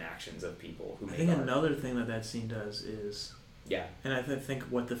lives and actions of people who make art. Another thing that scene does is, and I think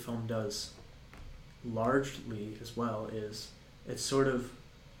what the film does largely as well is it sort of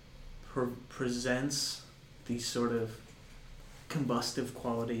presents the sort of combustive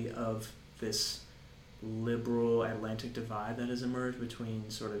quality of this liberal Atlantic divide that has emerged between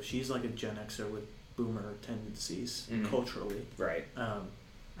sort of, she's like a Gen Xer with boomer tendencies culturally, right?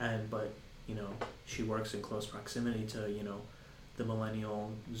 But you know, she works in close proximity to, you know, the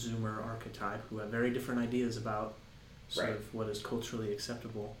millennial Zoomer archetype, who have very different ideas about sort of what is culturally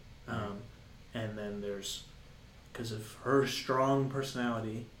acceptable. And then there's, because of her strong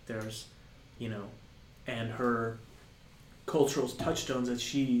personality, there's, you know, and her cultural touchstones that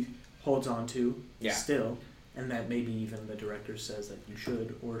she holds on to still, and that maybe even the director says that you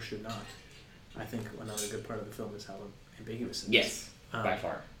should or should not. I think another good part of the film is how ambiguous it is. Yes, by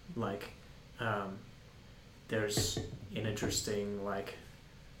far. Like, there's an interesting, like,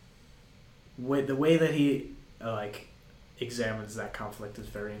 the way that he, like, examines that conflict is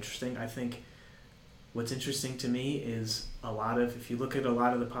very interesting. I think what's interesting to me is if you look at a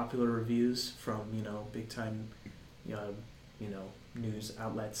lot of the popular reviews from, you know, big time, you know, news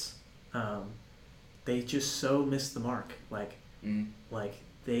outlets, they just so miss the mark. Like,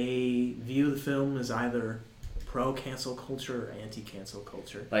 they view the film as either pro-cancel culture or anti-cancel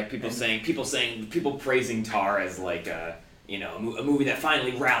culture. Like people praising Tar as like a movie that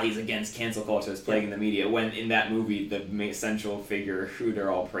finally rallies against cancel culture that's plaguing the media, when in that movie the central figure who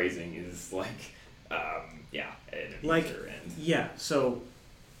they're all praising is like an abuser. So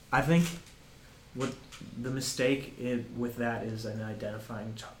I think what the mistake with that is in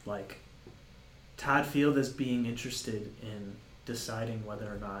identifying like Todd Field as being interested in deciding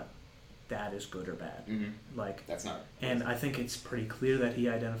whether or not that is good or bad. Like, that's not. And I think it's pretty clear that he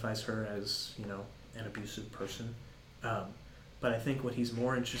identifies her as, you know, an abusive person. But I think what he's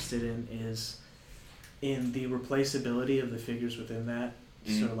more interested in is in the replaceability of the figures within that.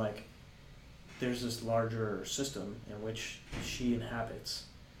 So like, there's this larger system in which she inhabits,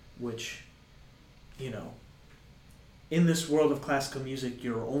 which, you know, in this world of classical music,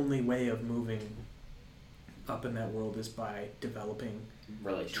 your only way of moving up in that world is by developing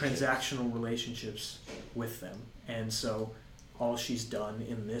transactional relationships with them. And so all she's done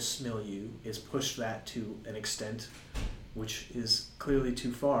in this milieu is push that to an extent which is clearly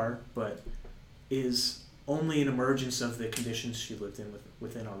too far, but is only an emergence of the conditions she lived in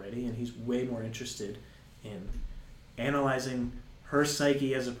within already. And he's way more interested in analyzing her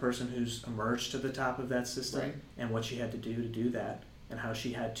psyche as a person who's emerged to the top of that system, and what she had to do that, and how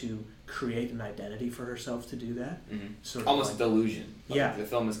she had to create an identity for herself to do that. Sort of almost like, delusion. Like, the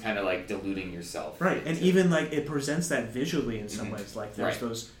film is kind of like deluding yourself. Right, and even like it presents that visually in some ways. Like there's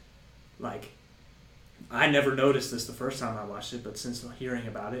those, like, I never noticed this the first time I watched it, but since hearing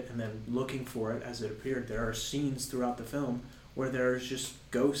about it and then looking for it as it appeared, there are scenes throughout the film where there's just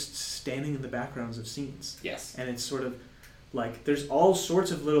ghosts standing in the backgrounds of scenes. Yes. And it's sort of like there's all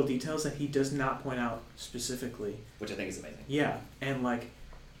sorts of little details that he does not point out specifically, which I think is amazing. Yeah, and like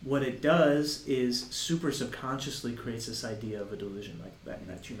what it does is super subconsciously creates this idea of a delusion, like that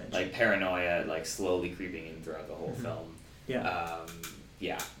you mentioned, like paranoia, like slowly creeping in throughout the whole film.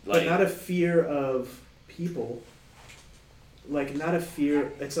 But not a fear of people, like not a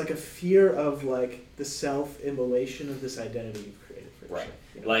fear. It's like a fear of like the self-immolation of this identity you've created for yourself.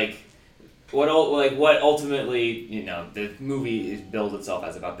 Right, like what ultimately, the movie builds itself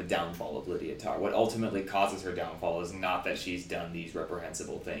as about the downfall of Lydia Tarr. What ultimately causes her downfall is not that she's done these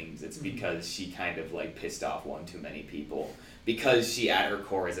reprehensible things. It's because she kind of like pissed off one too many people. Because she at her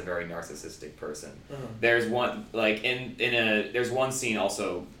core is a very narcissistic person. There's one like there's one scene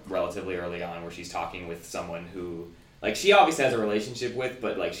also relatively early on where she's talking with someone who like she obviously has a relationship with,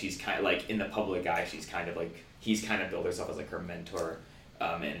 but like she's kind of like in the public eye she's kind of like he's kind of built herself as like her mentor.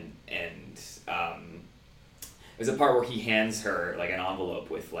 There's a part where he hands her like an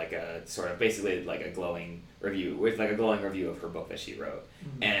envelope with like a sort of basically like a glowing review of her book that she wrote,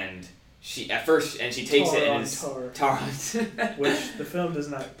 and she takes it and is Tar. Which the film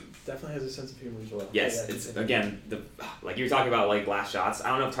definitely has a sense of humor as well. Yes, it's again like you were talking about like last shots. I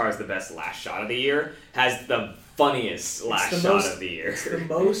don't know if Tar is the best last shot of the year. Has the funniest last shot of the year. It's the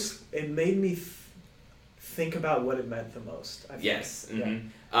most. It made me think about what it meant the most. I think. Yes.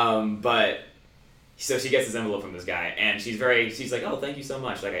 Mm-hmm. But so she gets this envelope from this guy, and she's like, oh, thank you so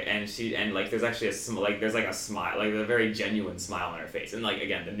much. Like, there's actually a smile, like a very genuine smile on her face, and like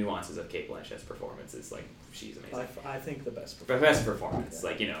again, the nuances of Cate Blanchett's performance is like she's amazing. I think the best performance.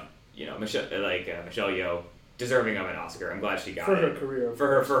 Like Michelle Yeoh, deserving of an Oscar. I'm glad she got for it her career. For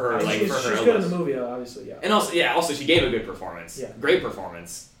her she's good in the movie, obviously. Yeah. And also she gave a good performance. Yeah. Great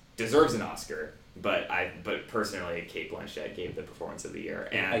performance. Deserves an Oscar. But personally, Cate Blanchett gave the performance of the year,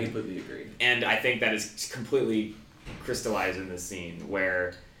 and I completely agree. And I think that is completely crystallized in this scene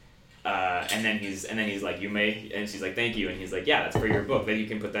where, and then he's like, you may, and she's like, thank you, and he's like, yeah, that's for your book. Then you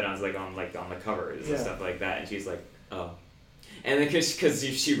can put that on the covers and stuff like that. And she's like, oh, and then because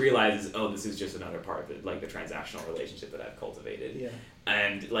she realizes, oh, this is just another part of it, like the transactional relationship that I've cultivated. Yeah.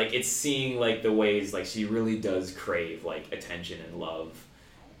 And like it's seeing like the ways like she really does crave like attention and love.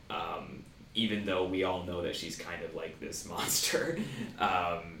 Even though we all know that she's kind of like this monster,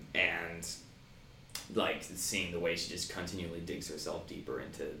 and like seeing the way she just continually digs herself deeper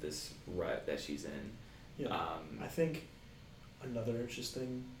into this rut that she's in. Yeah. I think another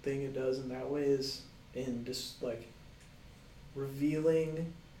interesting thing it does in that way is in just like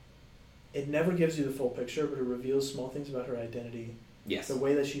revealing. It never gives you the full picture, but it reveals small things about her identity. Yes. The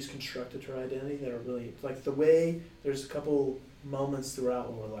way that she's constructed her identity that are really like the way there's a couple moments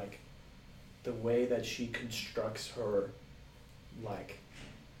throughout where like. The way that she constructs her, like,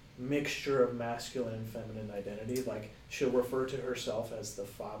 mixture of masculine and feminine identity, like, she'll refer to herself as the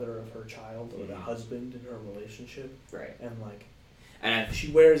father of her child or the husband in her relationship. Right. And, like, and she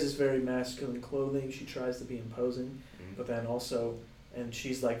wears this very masculine clothing. She tries to be imposing, but then also, and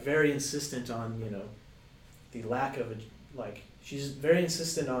she's, like, very insistent on, the lack of, she's very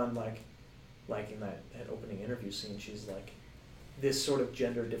insistent on, like in that opening interview scene, she's, like, this sort of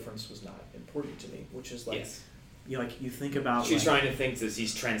gender difference was not important to me, which is like, yes. You think about. She's trying to think that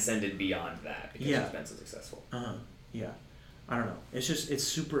she's transcended beyond that because she's been so successful. Yeah, I don't know. It's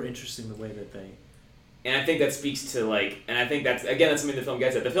super interesting the way that they. And I think that speaks to and I think that's something the film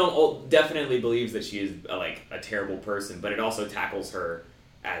gets at. The film definitely believes that she is a terrible person, but it also tackles her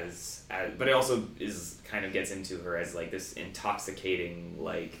as but it also gets into her as like this intoxicating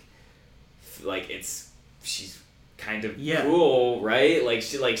she's kind of cool, right? Like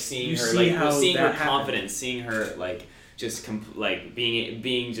she seeing her seeing her confidence, seeing her just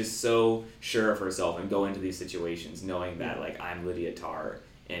being just so sure of herself and go into these situations knowing that I'm Lydia Tarr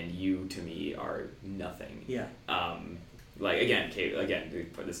and you to me are nothing. Yeah.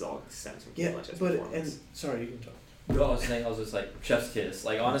 This all stems from Cate Blanchett's performance. Sorry, you can talk. No, I was just chef's kiss.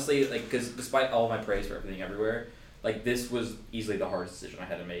 Honestly, because despite all my praise for everything everywhere, this was easily the hardest decision I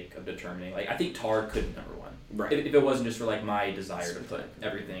had to make of determining. I think Tar could be number one. Right. If it wasn't just for my desire to put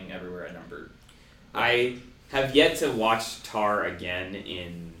everything everywhere at number. I have yet to watch Tar again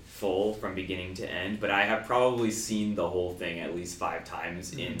in full from beginning to end, but I have probably seen the whole thing at least 5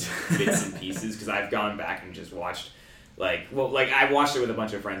 times in bits and pieces because I've gone back and just watched. I watched it with a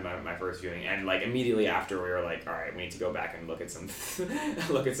bunch of friends my first viewing, and immediately after we were like, all right, we need to go back and look at some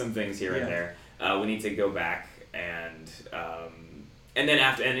things here and there. We need to go back and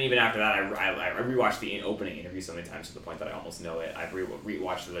then even after that, I rewatched the opening interview so many times to the point that I almost know it. I've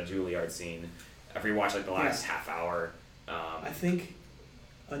rewatched the Juilliard scene. I've rewatched the last half hour. I think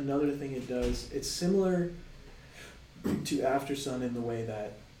another thing it does, it's similar to Aftersun in the way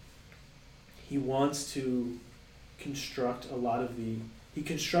that he wants to construct a lot of he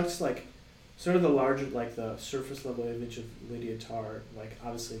constructs sort of the larger the surface level image of Lydia Tarr.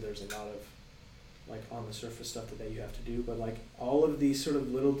 Obviously there's a lot of on the surface stuff that you have to do, but all of these sort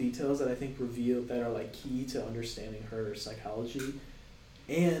of little details that I think reveal that are key to understanding her psychology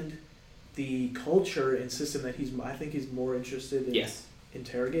and the culture and system that I think he's more interested in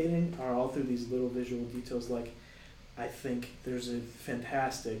interrogating are all through these little visual details. Like, I think there's a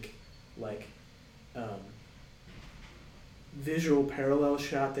fantastic, like, visual parallel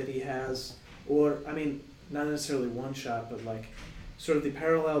shot that he has, or, I mean, not necessarily one shot, but, like, sort of the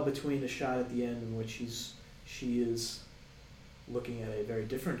parallel between the shot at the end in which she is looking at a very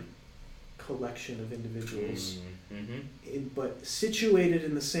different collection of individuals, but situated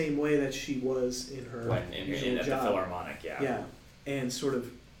in the same way that she was in her in job. the Philharmonic, yeah. Yeah, and sort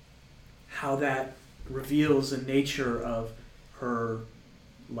of how that reveals the nature of her,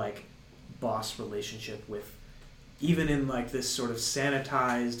 like, boss relationship with, even in, like, this sort of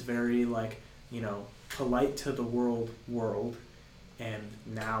sanitized, very, like, you know, polite to the world, and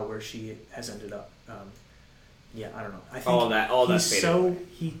now where she has ended up. Yeah, I don't know. I think all that he's so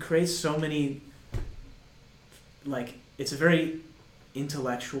he creates so many. Like, it's a very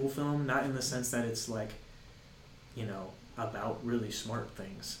intellectual film, not in the sense that it's, like, you know, about really smart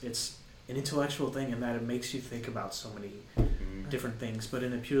things. It's an intellectual thing in that it makes you think about so many different things, but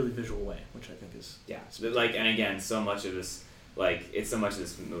in a purely visual way, which I think is like, and again, so much of this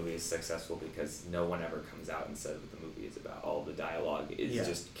movie is successful because no one ever comes out and says what the movie is about. All the dialogue is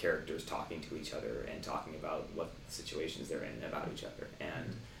just characters talking to each other and talking about what situations they're in and about each other,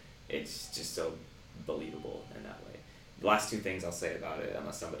 and it's just so believable in that way. The last two things I'll say about it,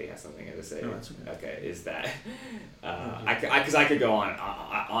 unless somebody has something to say, is that because I could go on.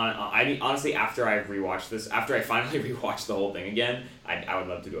 I mean, honestly, after I finally rewatched the whole thing again, I would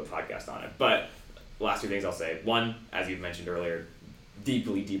love to do a podcast on it. But last two things I'll say. One, as you've mentioned earlier,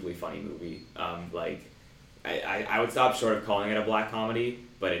 deeply, deeply funny movie. Like, I would stop short of calling it a black comedy,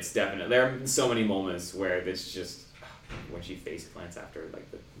 but it's definitely, there are so many moments where it's just, when she face plants after, like,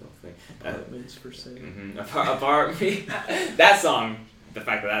 the thing. Apartments for sale. That song, the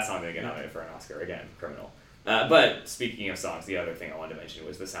fact that song didn't get nominated for an Oscar, again, criminal. But speaking of songs, the other thing I wanted to mention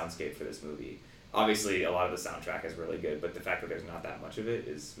was the soundscape for this movie. Obviously, a lot of the soundtrack is really good, but the fact that there's not that much of it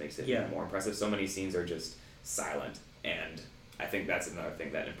makes it even more impressive. So many scenes are just silent, and I think that's another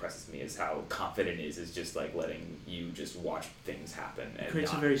thing that impresses me, is how confident it is just, like, letting you just watch things happen. And it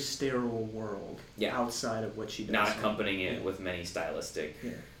creates a very sterile world outside of what she does. Not accompanying it with many stylistic,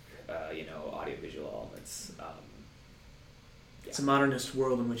 audiovisual elements. It's a modernist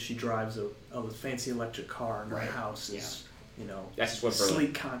world in which she drives a fancy electric car, and her house is, you know, that's just what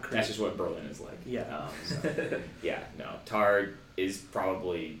sleek concrete. That's just what Berlin is like. Yeah. Tar is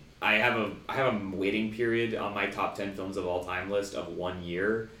probably. I have a waiting period on my top 10 films of all time list of 1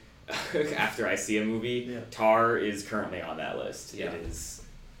 year after I see a movie. Yeah. Tar is currently on that list. Yeah. It is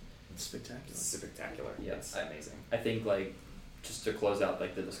spectacular. Yeah, It's amazing. I think, like, just to close out,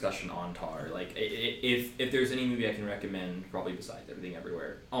 like, the discussion on Tar, like, if there's any movie I can recommend, probably besides Everything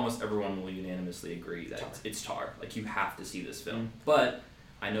Everywhere, almost everyone will unanimously agree that it's Tar. Like, you have to see this film. But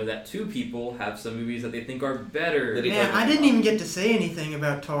I know that two people have some movies that they think are better. Man, I didn't even get to say anything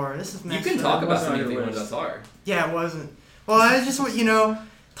about Tar. This is messed up. You can talk about anything about Tar. Yeah, it wasn't. Well, I just want,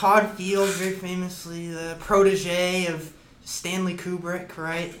 Todd Field, very famously the protege of Stanley Kubrick,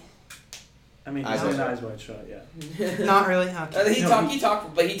 right? I mean, he's an Eyes Wide Shut, yeah. Not really. Okay. He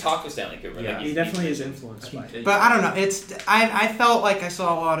talked with Stanley Kubrick. Yeah. He definitely is influenced by it. But I don't know. I felt like I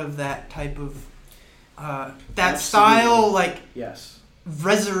saw a lot of that type of that style, like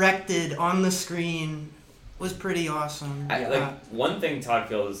resurrected on the screen, was pretty awesome. One thing Todd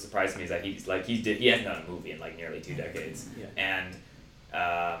Field has surprised me is that he hasn't done a movie in, like, nearly 2 decades, and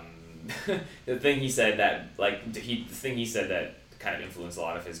the thing he said that kind of influenced a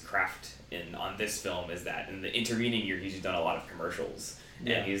lot of his craft on this film is that in the intervening year he's done a lot of commercials.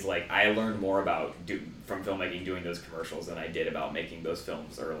 And he's like, I learned more from filmmaking doing those commercials than I did about making those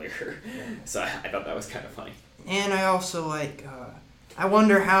films earlier. So I thought that was kind of funny. And I also I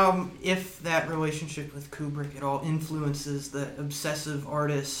wonder if that relationship with Kubrick at all influences the obsessive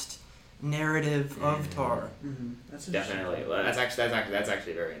artist narrative of Tar. Mm-hmm. That's definitely. That's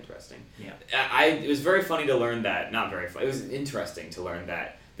actually very interesting. Yeah. It was very funny to learn that. Not very funny. It was interesting to learn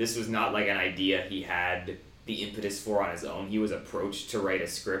that this was not like an idea he had the impetus for on his own. He was approached to write a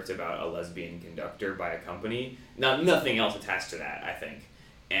script about a lesbian conductor by a company. Nothing else attached to that, I think.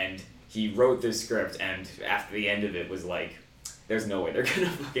 And he wrote this script, and after the end of it was like, there's no way they're gonna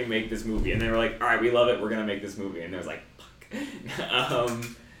fucking make this movie. And they were like, all right, we love it, we're gonna make this movie. And it was like, fuck.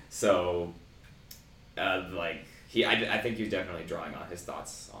 I think he was definitely drawing on his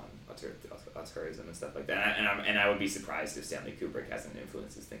thoughts on authoritarianism and stuff like that. And I would be surprised if Stanley Kubrick hasn't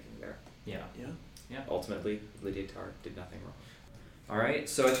influenced his thinking there. Yeah. Ultimately, Lydia Tarr did nothing wrong. All right,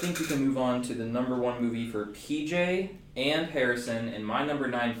 so I think we can move on to the number 1 movie for PJ and Harrison. In my number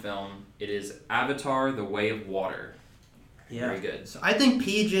 9 film, it is Avatar: The Way of Water. Yeah. Very good. So I think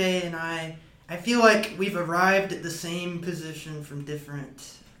PJ and I feel like we've arrived at the same position from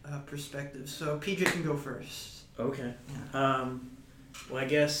different perspectives. So PJ can go first. Okay. Yeah. Well, I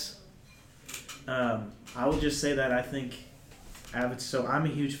guess I will just say that I think so I'm a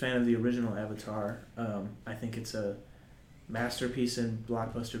huge fan of the original Avatar. I think it's a masterpiece in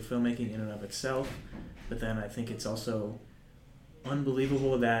blockbuster filmmaking in and of itself. But then I think it's also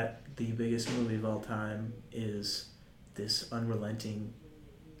unbelievable that the biggest movie of all time is this unrelenting,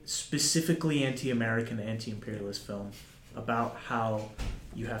 specifically anti-American, anti-imperialist film about how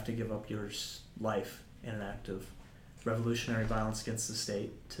you have to give up your life in an act of revolutionary violence against the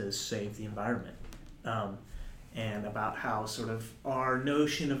state to save the environment. And about how sort of our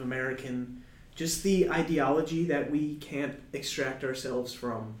notion of American, just the ideology that we can't extract ourselves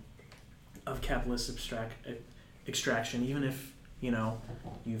from, of capitalist extraction, even if,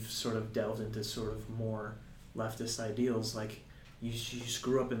 you've sort of delved into sort of more leftist ideals, like you just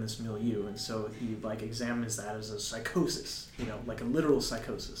grew up in this milieu, and so he like examines that as a psychosis, like a literal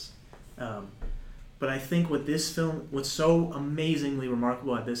psychosis. But I think what's so amazingly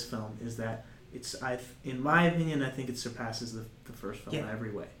remarkable at this film is that in my opinion, I think it surpasses the first film in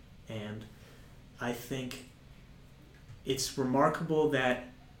every way. And I think it's remarkable that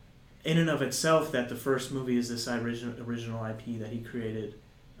in and of itself that the first movie is this original IP that he created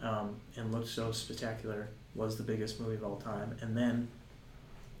and looked so spectacular, was the biggest movie of all time. And then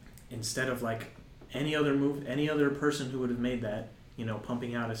instead of like any other person who would have made that,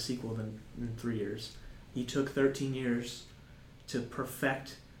 pumping out a sequel in 3 years, he took 13 years to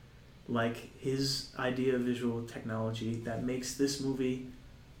perfect like his idea of visual technology that makes this movie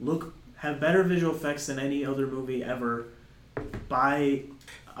have better visual effects than any other movie ever by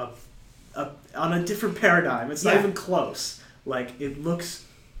on a different paradigm. It's not even close. Like, it looks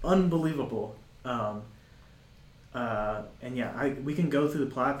unbelievable. And we can go through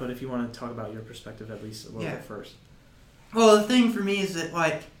the plot, but if you want to talk about your perspective at least a little bit first. Well, the thing for me is that,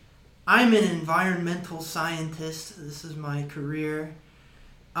 like, I'm an environmental scientist. This is my career.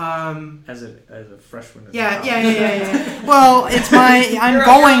 As a freshman. Yeah. Well, it's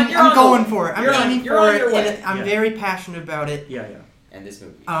I'm going for it. I'm aiming for it, and I'm very passionate about it. Yeah. And this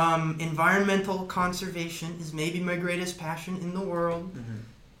movie. Environmental conservation is maybe my greatest passion in the world,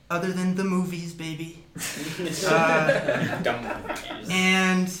 other than the movies, baby. Dumb movies.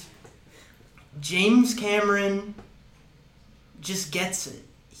 And James Cameron just gets it.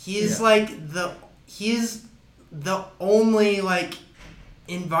 He is the only like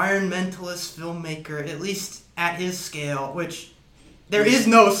environmentalist filmmaker, at least at his scale, which there is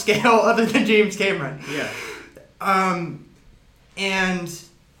no scale other than James Cameron. Yeah. And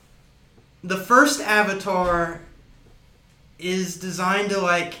the first Avatar is designed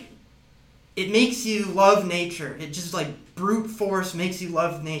to it makes you love nature. It just brute force makes you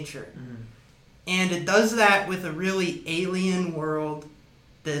love nature. And it does that with a really alien world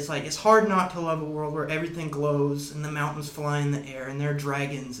that's it's hard not to love a world where everything glows and the mountains fly in the air and there are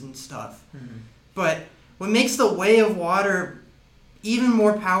dragons and stuff. But what makes The Way of Water even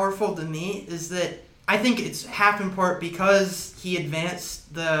more powerful to me is that I think it's half in part because he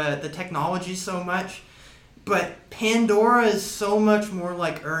advanced the technology so much, but Pandora is so much more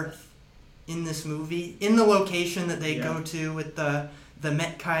like Earth in this movie, in the location that they go to with the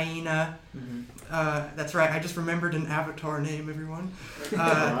Metcaina. That's right, I just remembered an Avatar name, everyone.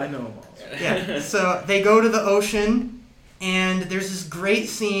 I know them all. Yeah, so they go to the ocean, and there's this great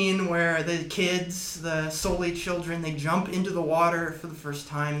scene where the kids, the Soli children, they jump into the water for the first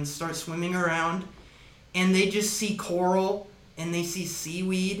time and start swimming around, and they just see coral, and they see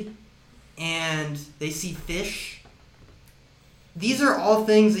seaweed, and they see fish. These are all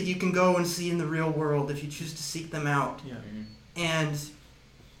things that you can go and see in the real world if you choose to seek them out. Yeah. And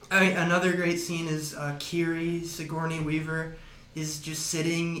another great scene is Kiri, Sigourney Weaver, is just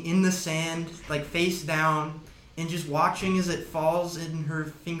sitting in the sand, face down, and just watching as it falls in her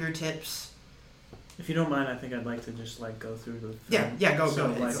fingertips. If you don't mind, I think I'd like to just go through the film. Yeah, go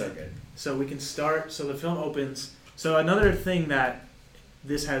So ahead. good. So we can start. So the film opens. So another thing that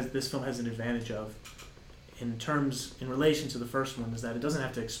this film has an advantage of, in relation to the first one, is that it doesn't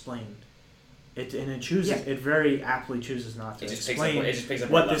have to explain. It very aptly chooses not to explain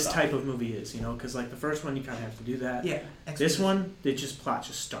what this type of movie is, because the first one you kind of have to do that. Yeah. This one, plot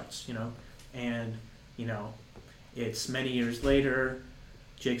just starts, and it's many years later.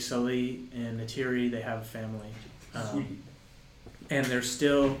 Jake Sully and Neytiri, they have a family, and they're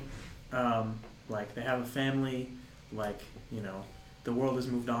still they have a family, the world has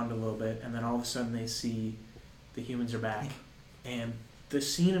moved on a little bit, and then all of a sudden they see the humans are back, and the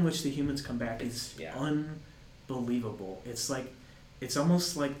scene in which the humans come back is believable. It's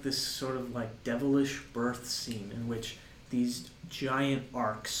almost like this sort of like devilish birth scene in which these giant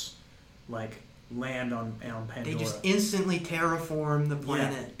arcs like land on Pandora. They just instantly terraform the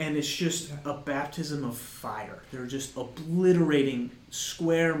planet. Yeah. And it's just a baptism of fire. They're just obliterating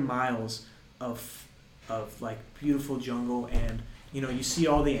square miles of like beautiful jungle, and you see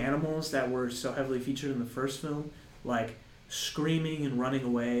all the animals that were so heavily featured in the first film like screaming and running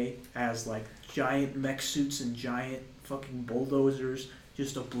away as like giant mech suits and giant fucking bulldozers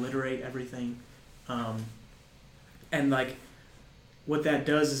just obliterate everything. And like what that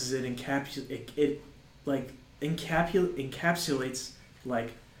does is it encapsulates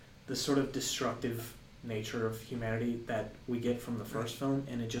like the sort of destructive nature of humanity that we get from the first film,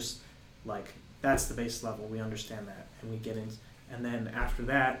 and it just like that's the base level. We understand that, and we get in, and then after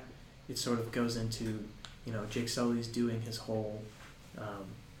that, it sort of goes into Jake Sully's doing his whole,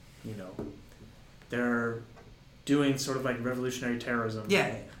 they're doing sort of like revolutionary terrorism.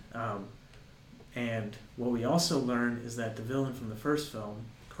 Yeah. And what we also learn is that the villain from the first film,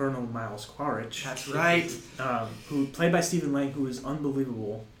 Colonel Miles Quaritch, that's right, who played by Stephen Lang, who is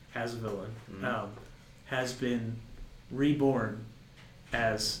unbelievable as a villain, has been reborn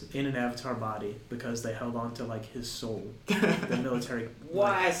as in an avatar body because they held on to like his soul, the military.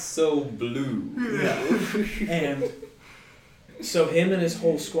 Why so blue? Yeah. And so him and his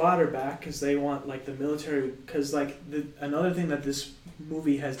whole squad are back because they want like the military. Because like another thing that this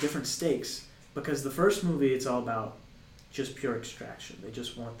movie has different stakes, because the first movie it's all about just pure extraction. They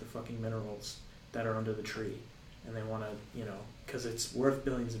just want the fucking minerals that are under the tree, and they want to because it's worth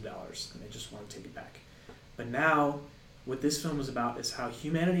billions of dollars, and they just want to take it back. But now, what this film is about is how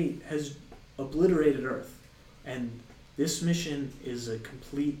humanity has obliterated Earth, and this mission is a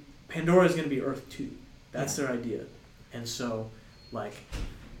complete. Pandora is going to be Earth 2. That's their idea, and so, like,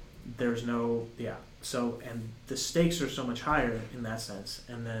 there's no So and the stakes are so much higher in that sense,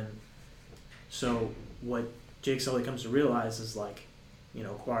 and then, so what Jake Sully comes to realize is like,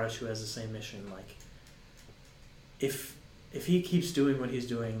 Quaritch, who has the same mission, like, if he keeps doing what he's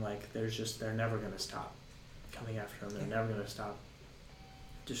doing, like, they're never going to stop coming after him. They're never going to stop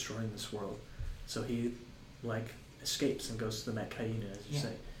destroying this world. So he, like, escapes and goes to the Met-Caïna, as you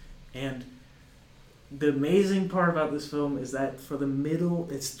say. And the amazing part about this film is that for the middle,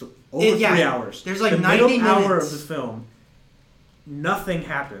 it's over 3 hours. There's like the 90 middle minutes. hour of the film, nothing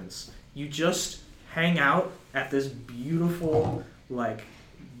happens. You just hang out at this beautiful, like,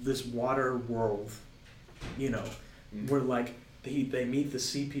 this water world, where, like, they meet the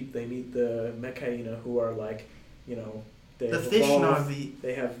sea people, they meet the Met-Caïna, who are, like, they the have fish evolved, Na'vi.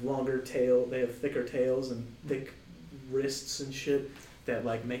 they have longer tail, they have thicker tails and thick wrists and shit that,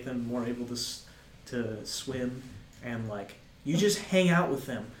 like, make them more able to swim, and, like, you just hang out with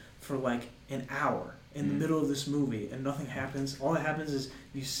them for, like, an hour in the middle of this movie, and nothing happens. All that happens is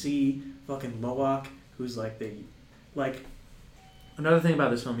you see fucking Loak, who's, like, another thing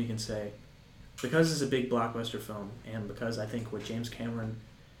about this film you can say, because it's a big blockbuster film, and because I think what James Cameron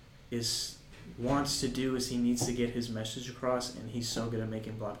wants to do is he needs to get his message across, and he's so good at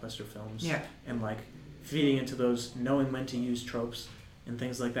making blockbuster films. Yeah. And, like, feeding into those, knowing when to use tropes and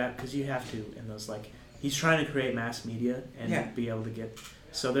things like that, because you have to, and those, like, he's trying to create mass media and be able to get,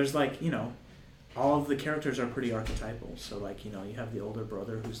 so there's, like, all of the characters are pretty archetypal. So, like, you have the older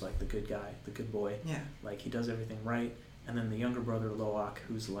brother who's, like, the good guy, the good boy. Yeah. Like, he does everything right. And then the younger brother, Loak,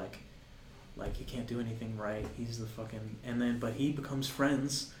 who's, like he can't do anything right. He's the fucking... And then, but he becomes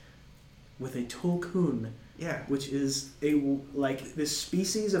friends with a Tulkun. Yeah. Which is this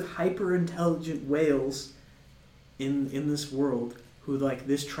species of hyper-intelligent whales in this world who, like,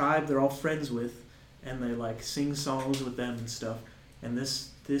 this tribe they're all friends with, and they, like, sing songs with them and stuff. And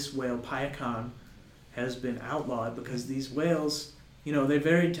this whale, Payakan, has been outlawed because these whales, they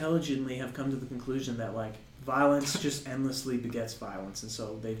very intelligently have come to the conclusion that, like, violence just endlessly begets violence. And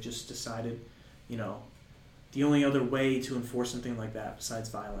so they've just decided, the only other way to enforce something like that besides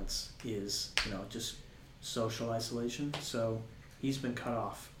violence is, just social isolation. So he's been cut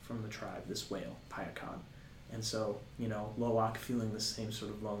off from the tribe, this whale, Payakan. And so, Loak, feeling the same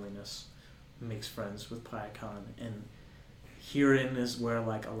sort of loneliness, makes friends with Payakan. And herein is where,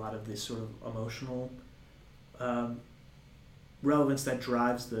 like, a lot of this sort of emotional relevance that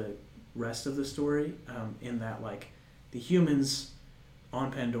drives the rest of the story, in that, like, the humans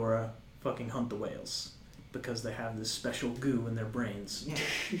on Pandora fucking hunt the whales because they have this special goo in their brains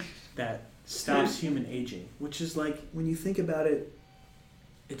that stops human aging, which is, like, when you think about it,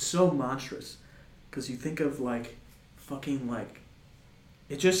 it's so monstrous because you think of, like, fucking, like,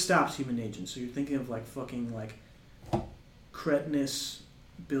 it just stops human aging. So you're thinking of, like, fucking, like, cretinous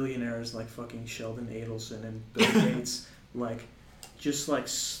billionaires like fucking Sheldon Adelson and Bill Gates, like, just like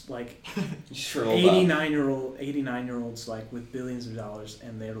 89-year-olds like with billions of dollars,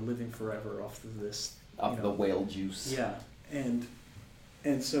 and they're living forever off of this. Off the whale juice. Yeah, and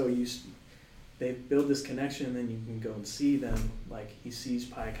so they build this connection, and then you can go and see them. Like, he sees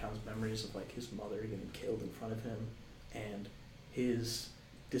Piacon's memories of like his mother getting killed in front of him, and his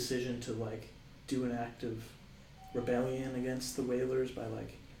decision to like do an act of rebellion against the whalers by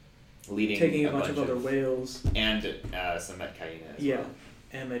like leading taking a bunch of other whales and some Metcalina as well.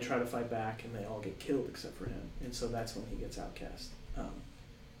 And they try to fight back, and they all get killed except for him, and so that's when he gets outcast. I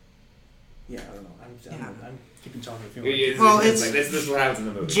don't know. I'm keeping talking a few minutes. It's like this is what happens in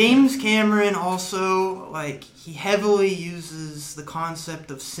the movie. James Cameron also, like, he heavily uses the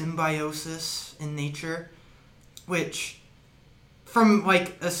concept of symbiosis in nature, which, from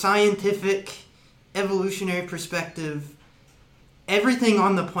like a scientific evolutionary perspective, everything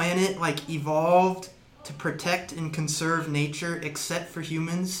on the planet like evolved to protect and conserve nature except for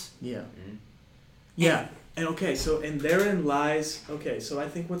humans. Yeah. Mm-hmm. Yeah. And therein lies, so I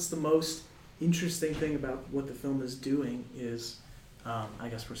think what's the most interesting thing about what the film is doing is, I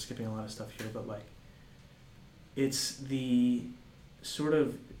guess we're skipping a lot of stuff here, but like, it's the sort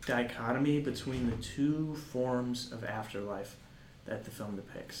of dichotomy between the two forms of afterlife that the film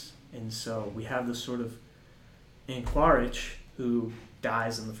depicts. And so we have this sort of, in Quaritch, who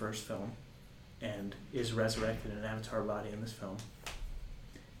dies in the first film and is resurrected in an avatar body in this film.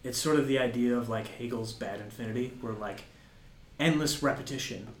 It's sort of the idea of like Hegel's bad infinity, where like endless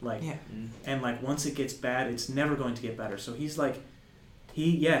repetition, like, and like once it gets bad, it's never going to get better. So he's like,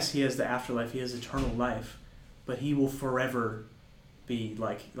 he has the afterlife, he has eternal life, but he will forever be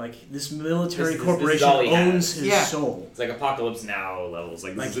like this military corporation owns his soul. It's like Apocalypse Now levels.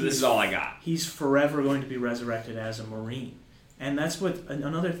 Like this is all I got. He's forever going to be resurrected as a Marine, and that's what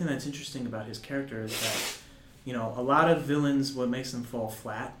another thing that's interesting about his character is that, you know, a lot of villains, what makes them fall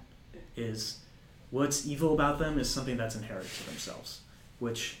flat is what's evil about them is something that's inherent to themselves,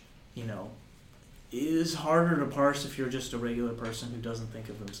 which, you know, is harder to parse if you're just a regular person who doesn't think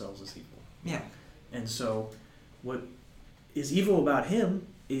of themselves as evil. Yeah. And so what is evil about him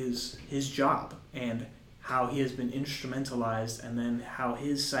is his job and how he has been instrumentalized, and then how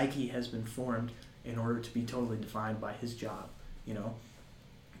his psyche has been formed in order to be totally defined by his job, you know?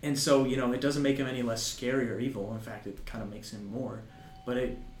 And so, you know, it doesn't make him any less scary or evil. In fact, it kind of makes him more.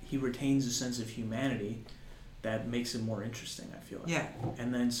 But he retains a sense of humanity that makes him more interesting, I feel like. Yeah.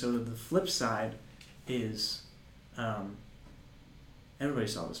 And then sort of the flip side is... everybody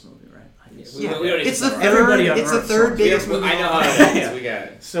saw this movie, right? We don't need it's to the third biggest movie. I know how it is. We got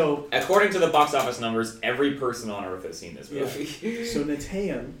it. So, according to the box office numbers, every person on Earth has seen this movie. Yeah. So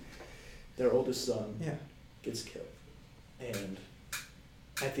Nataeum, their oldest son, Yeah. gets killed. And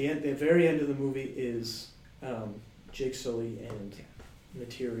at the very end of the movie is Jake Sully and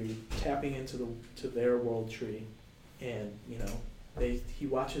Neytiri tapping into their world tree, and, you know, he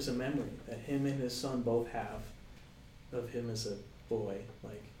watches a memory that him and his son both have of him as a boy.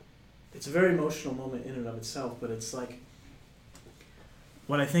 Like, it's a very emotional moment in and of itself, but it's like,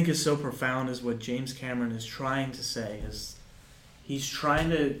 what I think is so profound is what James Cameron is trying to say is he's trying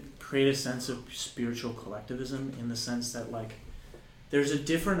to create a sense of spiritual collectivism, in the sense that, like, there's a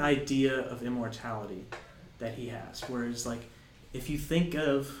different idea of immortality that he has, whereas, like, a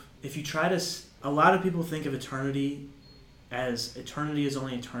lot of people think of eternity as eternity is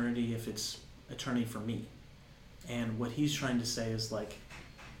only eternity if it's eternity for me. And what he's trying to say is, like,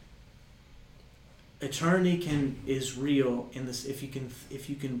 eternity is real in this if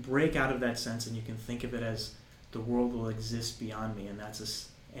you can break out of that sense, and you can think of it as the world will exist beyond me, and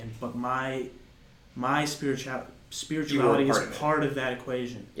but my spirituality is part of that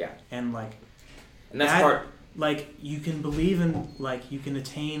equation. Yeah. And that's part. Like, you can believe in, like, you can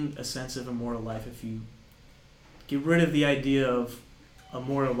attain a sense of immortal life if you get rid of the idea of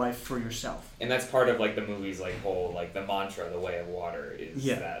immortal life for yourself. And that's part of, like, the movie's, like, whole, like, the mantra, the way of water, is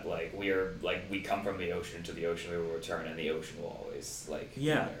that, like, we come from the ocean, to the ocean we will return, and the ocean will always, like, be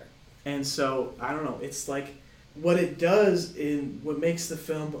there. And so, I don't know, it's like, what it does what makes the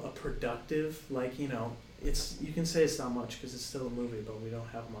film a productive, like, you know, you can say it's not much because it's still a movie, but we don't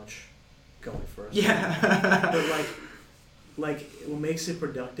have much going for us. Yeah. But like what makes it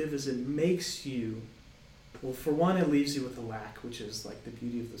productive is it makes you, well, for one, it leaves you with a lack, which is like the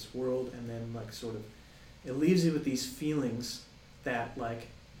beauty of this world, and then, like, sort of it leaves you with these feelings that, like,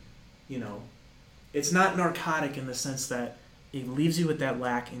 you know, it's not narcotic in the sense that it leaves you with that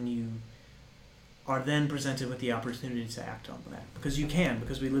lack, and you are then presented with the opportunity to act on that, because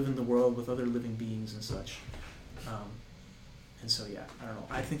we live in the world with other living beings and such. so yeah, I don't know.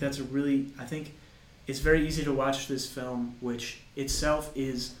 I think it's very easy to watch this film, which itself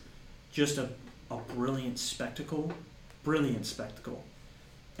is just a brilliant spectacle,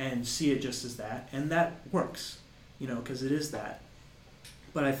 and see it just as that, and that works, because it is that.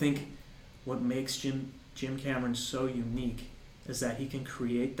 But I think what makes Jim Cameron so unique is that he can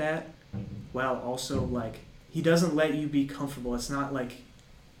create that while also, like, he doesn't let you be comfortable. It's not like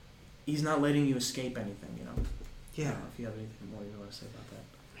he's not letting you escape anything, Yeah. I don't know if you have anything more you want to say about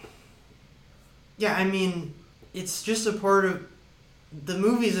that. Yeah, I mean, it's just a part of the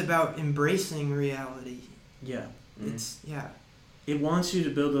movie's about embracing reality. Yeah. It's It wants you to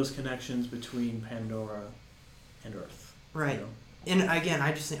build those connections between Pandora and Earth. right. And again,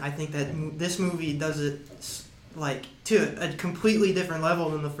 I think that this movie does it like to a completely different level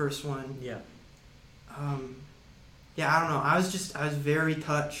than the first one. Yeah. Yeah, I don't know. I was very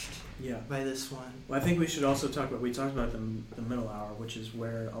touched Yeah. by this one. Well, I think we should also we talked about the middle hour, which is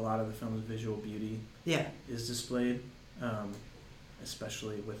where a lot of the film's visual beauty Yeah. is displayed,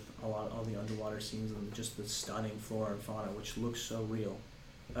 especially with all the underwater scenes and just the stunning flora and fauna, which looks so real.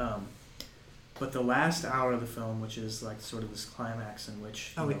 But the last hour of the film, which is like sort of this climax in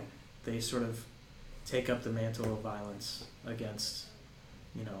which they sort of take up the mantle of violence against,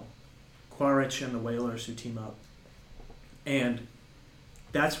 Quaritch and the Whalers who team up, and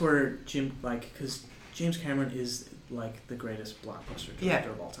that's where because James Cameron is like the greatest blockbuster director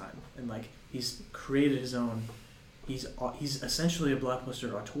of all time, and like he's created his own. He's essentially a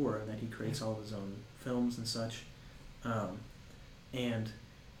blockbuster auteur in that he creates all of his own films and such, and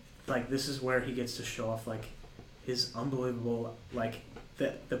like this is where he gets to show off like his unbelievable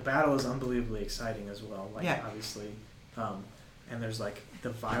the battle is unbelievably exciting as well. Obviously, and there's like the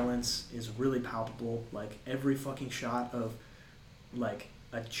violence is really palpable. Like every fucking shot of like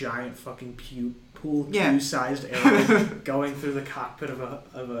a giant fucking pool cue-sized arrow going through the cockpit of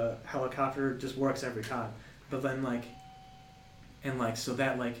a helicopter just works every time. But then so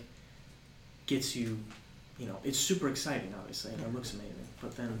that gets you, it's super exciting obviously and it looks amazing.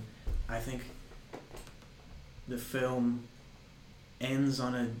 But then I think the film ends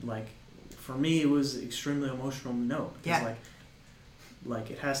on a for me it was extremely emotional note. Because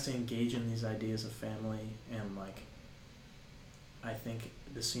it has to engage in these ideas of family and I think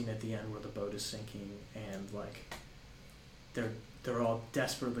the scene at the end where the boat is sinking and they're all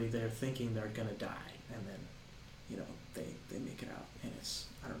desperately thinking they're gonna die and then they make it out and it's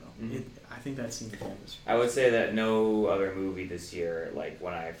I don't know. Mm-hmm. I think that scene again was. I would say that no other movie this year,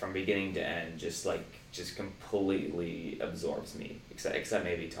 from beginning to end, just completely absorbs me, except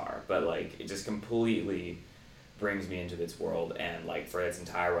maybe Tar, but it just completely brings me into this world and for its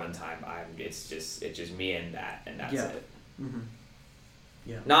entire runtime, it's just me and that's it. Mm-hmm.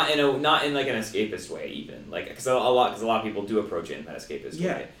 Yeah. Not in an escapist way even because a lot of people do approach it in that escapist way.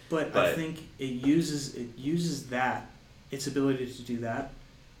 Yeah, but I think it uses that its ability to do that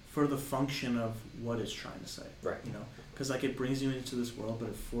for the function of what it's trying to say. Right. Because it brings you into this world, but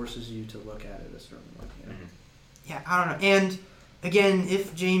it forces you to look at it a certain way. Mm-hmm. Yeah, I don't know. And again,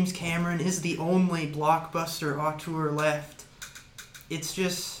 if James Cameron is the only blockbuster auteur left, it's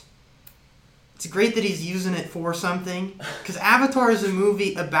great that he's using it for something. Because Avatar is a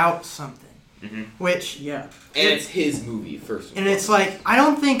movie about something. Mm-hmm. Which... Yeah. And it's his movie, first of all. And it's I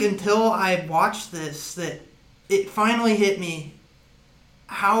don't think until I watched this that it finally hit me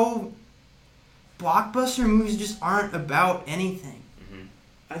how blockbuster movies just aren't about anything. Mm-hmm.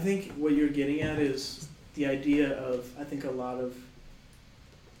 I think what you're getting at is the idea of, I think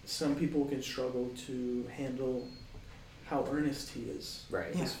some people can struggle to handle how earnest he is.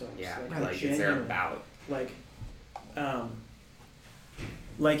 Right. His films. Yeah. Genuine. They're about.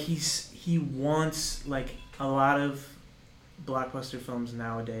 He wants, a lot of blockbuster films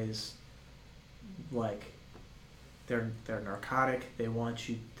nowadays, they're narcotic, they want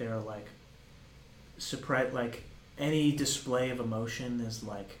you, they're any display of emotion is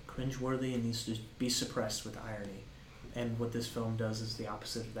cringeworthy and needs to be suppressed with irony. And what this film does is the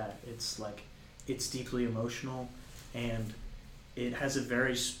opposite of that. It's deeply emotional and it has a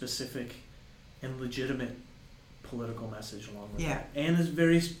very specific and legitimate political message along with that. And a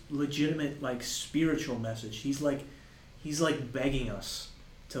very legitimate spiritual message. He's begging us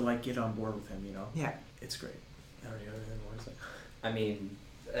to get on board with him, Yeah. It's great. I don't know anything more to say. I mean,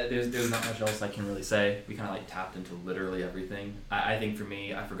 there's not much else I can really say. We kind of tapped into literally everything. I think for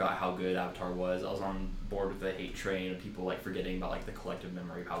me, I forgot how good Avatar was. I was on board with the hate train of people forgetting about the collective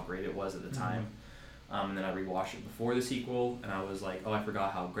memory of how great it was at the time. And then I rewatched it before the sequel, and I was oh, I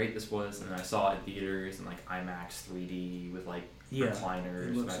forgot how great this was. And then I saw it in theaters and IMAX 3D with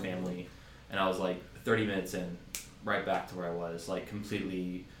recliners with my family, and I was 30 minutes in, right back to where I was, like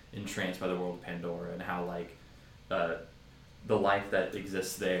completely entranced by the world of Pandora and how like the life that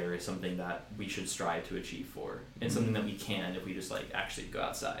exists there is something that we should strive to achieve for, and something that we can if we just like actually go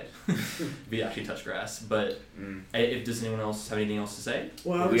outside, if we actually touch grass. But if does anyone else have anything else to say?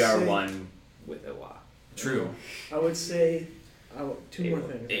 Well, We are one with Iwa. True. I would say two more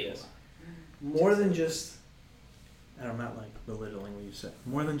things. I guess. More than just, and I'm not like belittling what you said,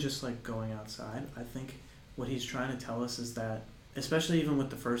 more than just like going outside, I think what he's trying to tell us is that, especially even with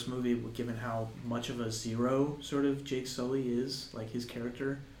the first movie, given how much of a zero sort of Jake Sully is, like his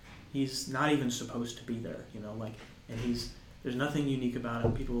character, he's not even supposed to be there, you know, like, and there's nothing unique about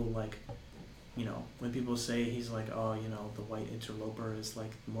him. People like, you know, when people say he's like, oh, you know, the white interloper is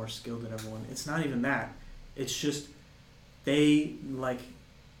like more skilled than everyone, it's not even that. It's just they like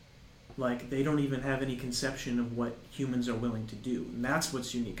they don't even have any conception of what humans are willing to do. And that's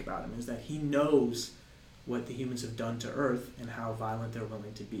what's unique about him, is that he knows what the humans have done to Earth and how violent they're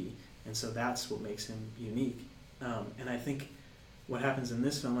willing to be. And so that's what makes him unique. And I think what happens in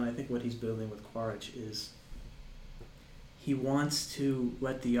this film, and I think what he's building with Quaritch, is he wants to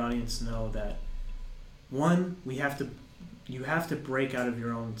let the audience know that, one, you have to break out of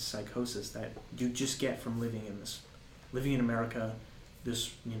your own psychosis that you just get from living in America.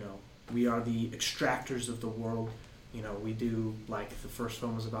 This, you know, we are the extractors of the world. You know, we do, like, the first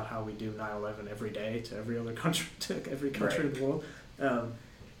film was about how we do 9/11 every day to every other country, to every country in the world.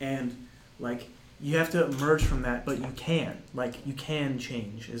 And, like, you have to emerge from that, but you can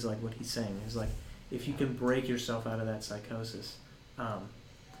change, is, like, what he's saying. Is, like, if you can break yourself out of that psychosis.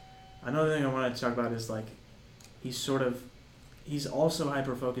 Another thing I wanted to talk about is, like, he's also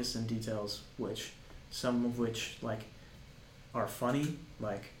hyper-focused in details, some of which, like, are funny,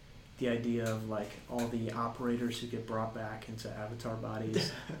 like, the idea of like all the operators who get brought back into Avatar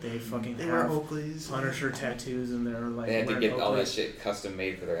bodies, they fucking have Punisher tattoos and they're like they had to get all that shit custom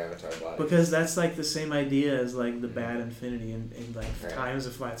made for their Avatar bodies. Because that's like the same idea as like the bad infinity and like time is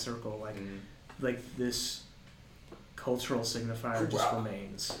a flat circle. Like like this cultural signifier just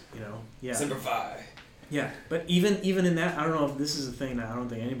remains, you know. Yeah. Simplify. Yeah, but even in that, I don't know if this is a thing that I don't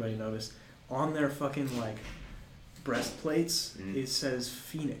think anybody noticed. On their fucking like breastplates, it says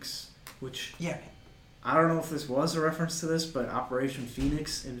Phoenix. Which, I don't know if this was a reference to this, but Operation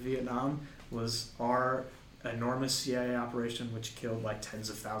Phoenix in Vietnam was our enormous CIA operation which killed like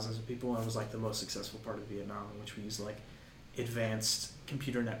tens of thousands of people and was like the most successful part of Vietnam, in which we used like advanced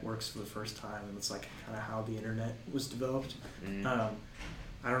computer networks for the first time, and it's like kind of how the internet was developed. I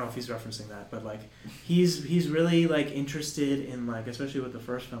don't know if he's referencing that, but like he's really like interested in, like, especially with the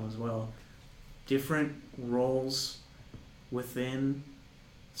first film as well, different roles within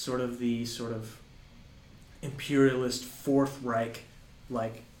sort of imperialist Fourth Reich,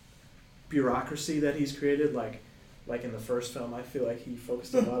 like, bureaucracy that he's created. Like in the first film, I feel like he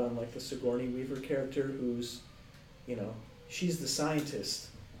focused a lot on like the Sigourney Weaver character, who's, you know, she's the scientist,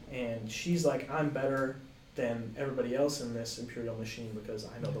 and she's like, I'm better than everybody else in this imperial machine because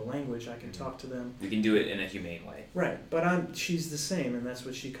I know the language, I can talk to them. We can do it in a humane way. Right, but she's the same, and that's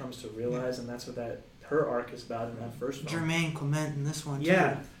what she comes to realize, and that's what her arc is about in that first film. Jermaine Clement in this one, too.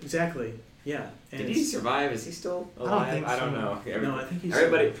 Yeah, exactly. Yeah. And did he survive? Is he still alive? I don't know. No, I think he's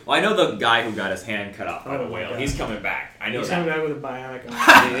everybody. Well, I know the guy who got his hand cut off by the whale. God. He's coming back. I know he's that. coming back with a bionic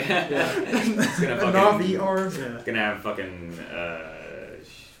arm. He's gonna a Navi arm. Yeah. Gonna have fucking.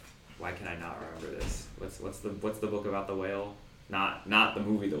 Why can I not remember this? What's the book about the whale? Not the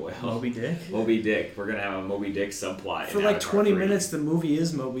movie The Whale. Moby Dick. Moby Dick. We're gonna have a Moby Dick subplot. For like 20 minutes, the movie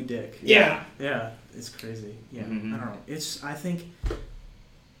is Moby Dick. Yeah. Yeah, it's crazy. Yeah, I don't know. I think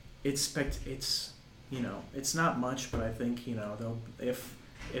it's you know, it's not much, but I think, you know, if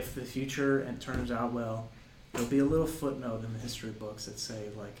the future and turns out well, there'll be a little footnote in the history books that say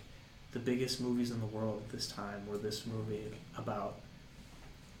like the biggest movies in the world at this time were this movie about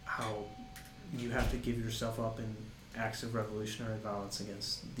how you have to give yourself up in acts of revolutionary violence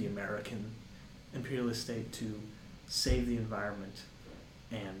against the American imperialist state to save the environment.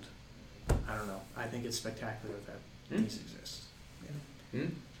 And I don't know, I think it's spectacular that these exist.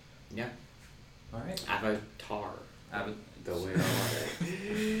 Yeah. All right. Avatar. The way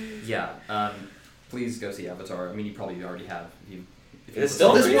Yeah. Please go see Avatar. I mean, you probably already have. It's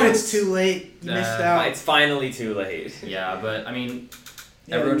still At this point, it's too late. You missed out. It's finally too late. Yeah, but I mean,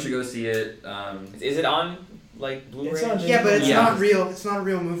 everyone should go see it. Is it on like Blu-ray? It's on, yeah, but it's Yeah. not real. It's not a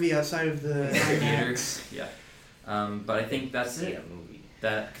real movie outside of the theaters. Yeah. But I think that's it. Movie.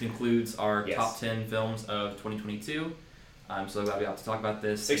 That concludes our Yes. top 10 films of 2022. I'm so glad we got to talk about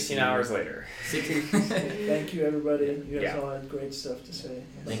this. 16 hours later. 16. Thank you, everybody. You guys Yeah. all had great stuff to say.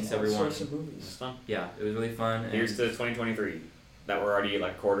 Thanks, All everyone. sorts of movies. It's fun. Yeah, it was really fun. And Here's to 2023. That we're already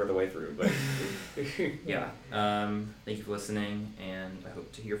like a quarter of the way through, but yeah. Thank you for listening, and I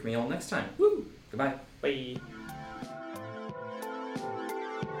hope to hear from you all next time. Woo! Goodbye. bye.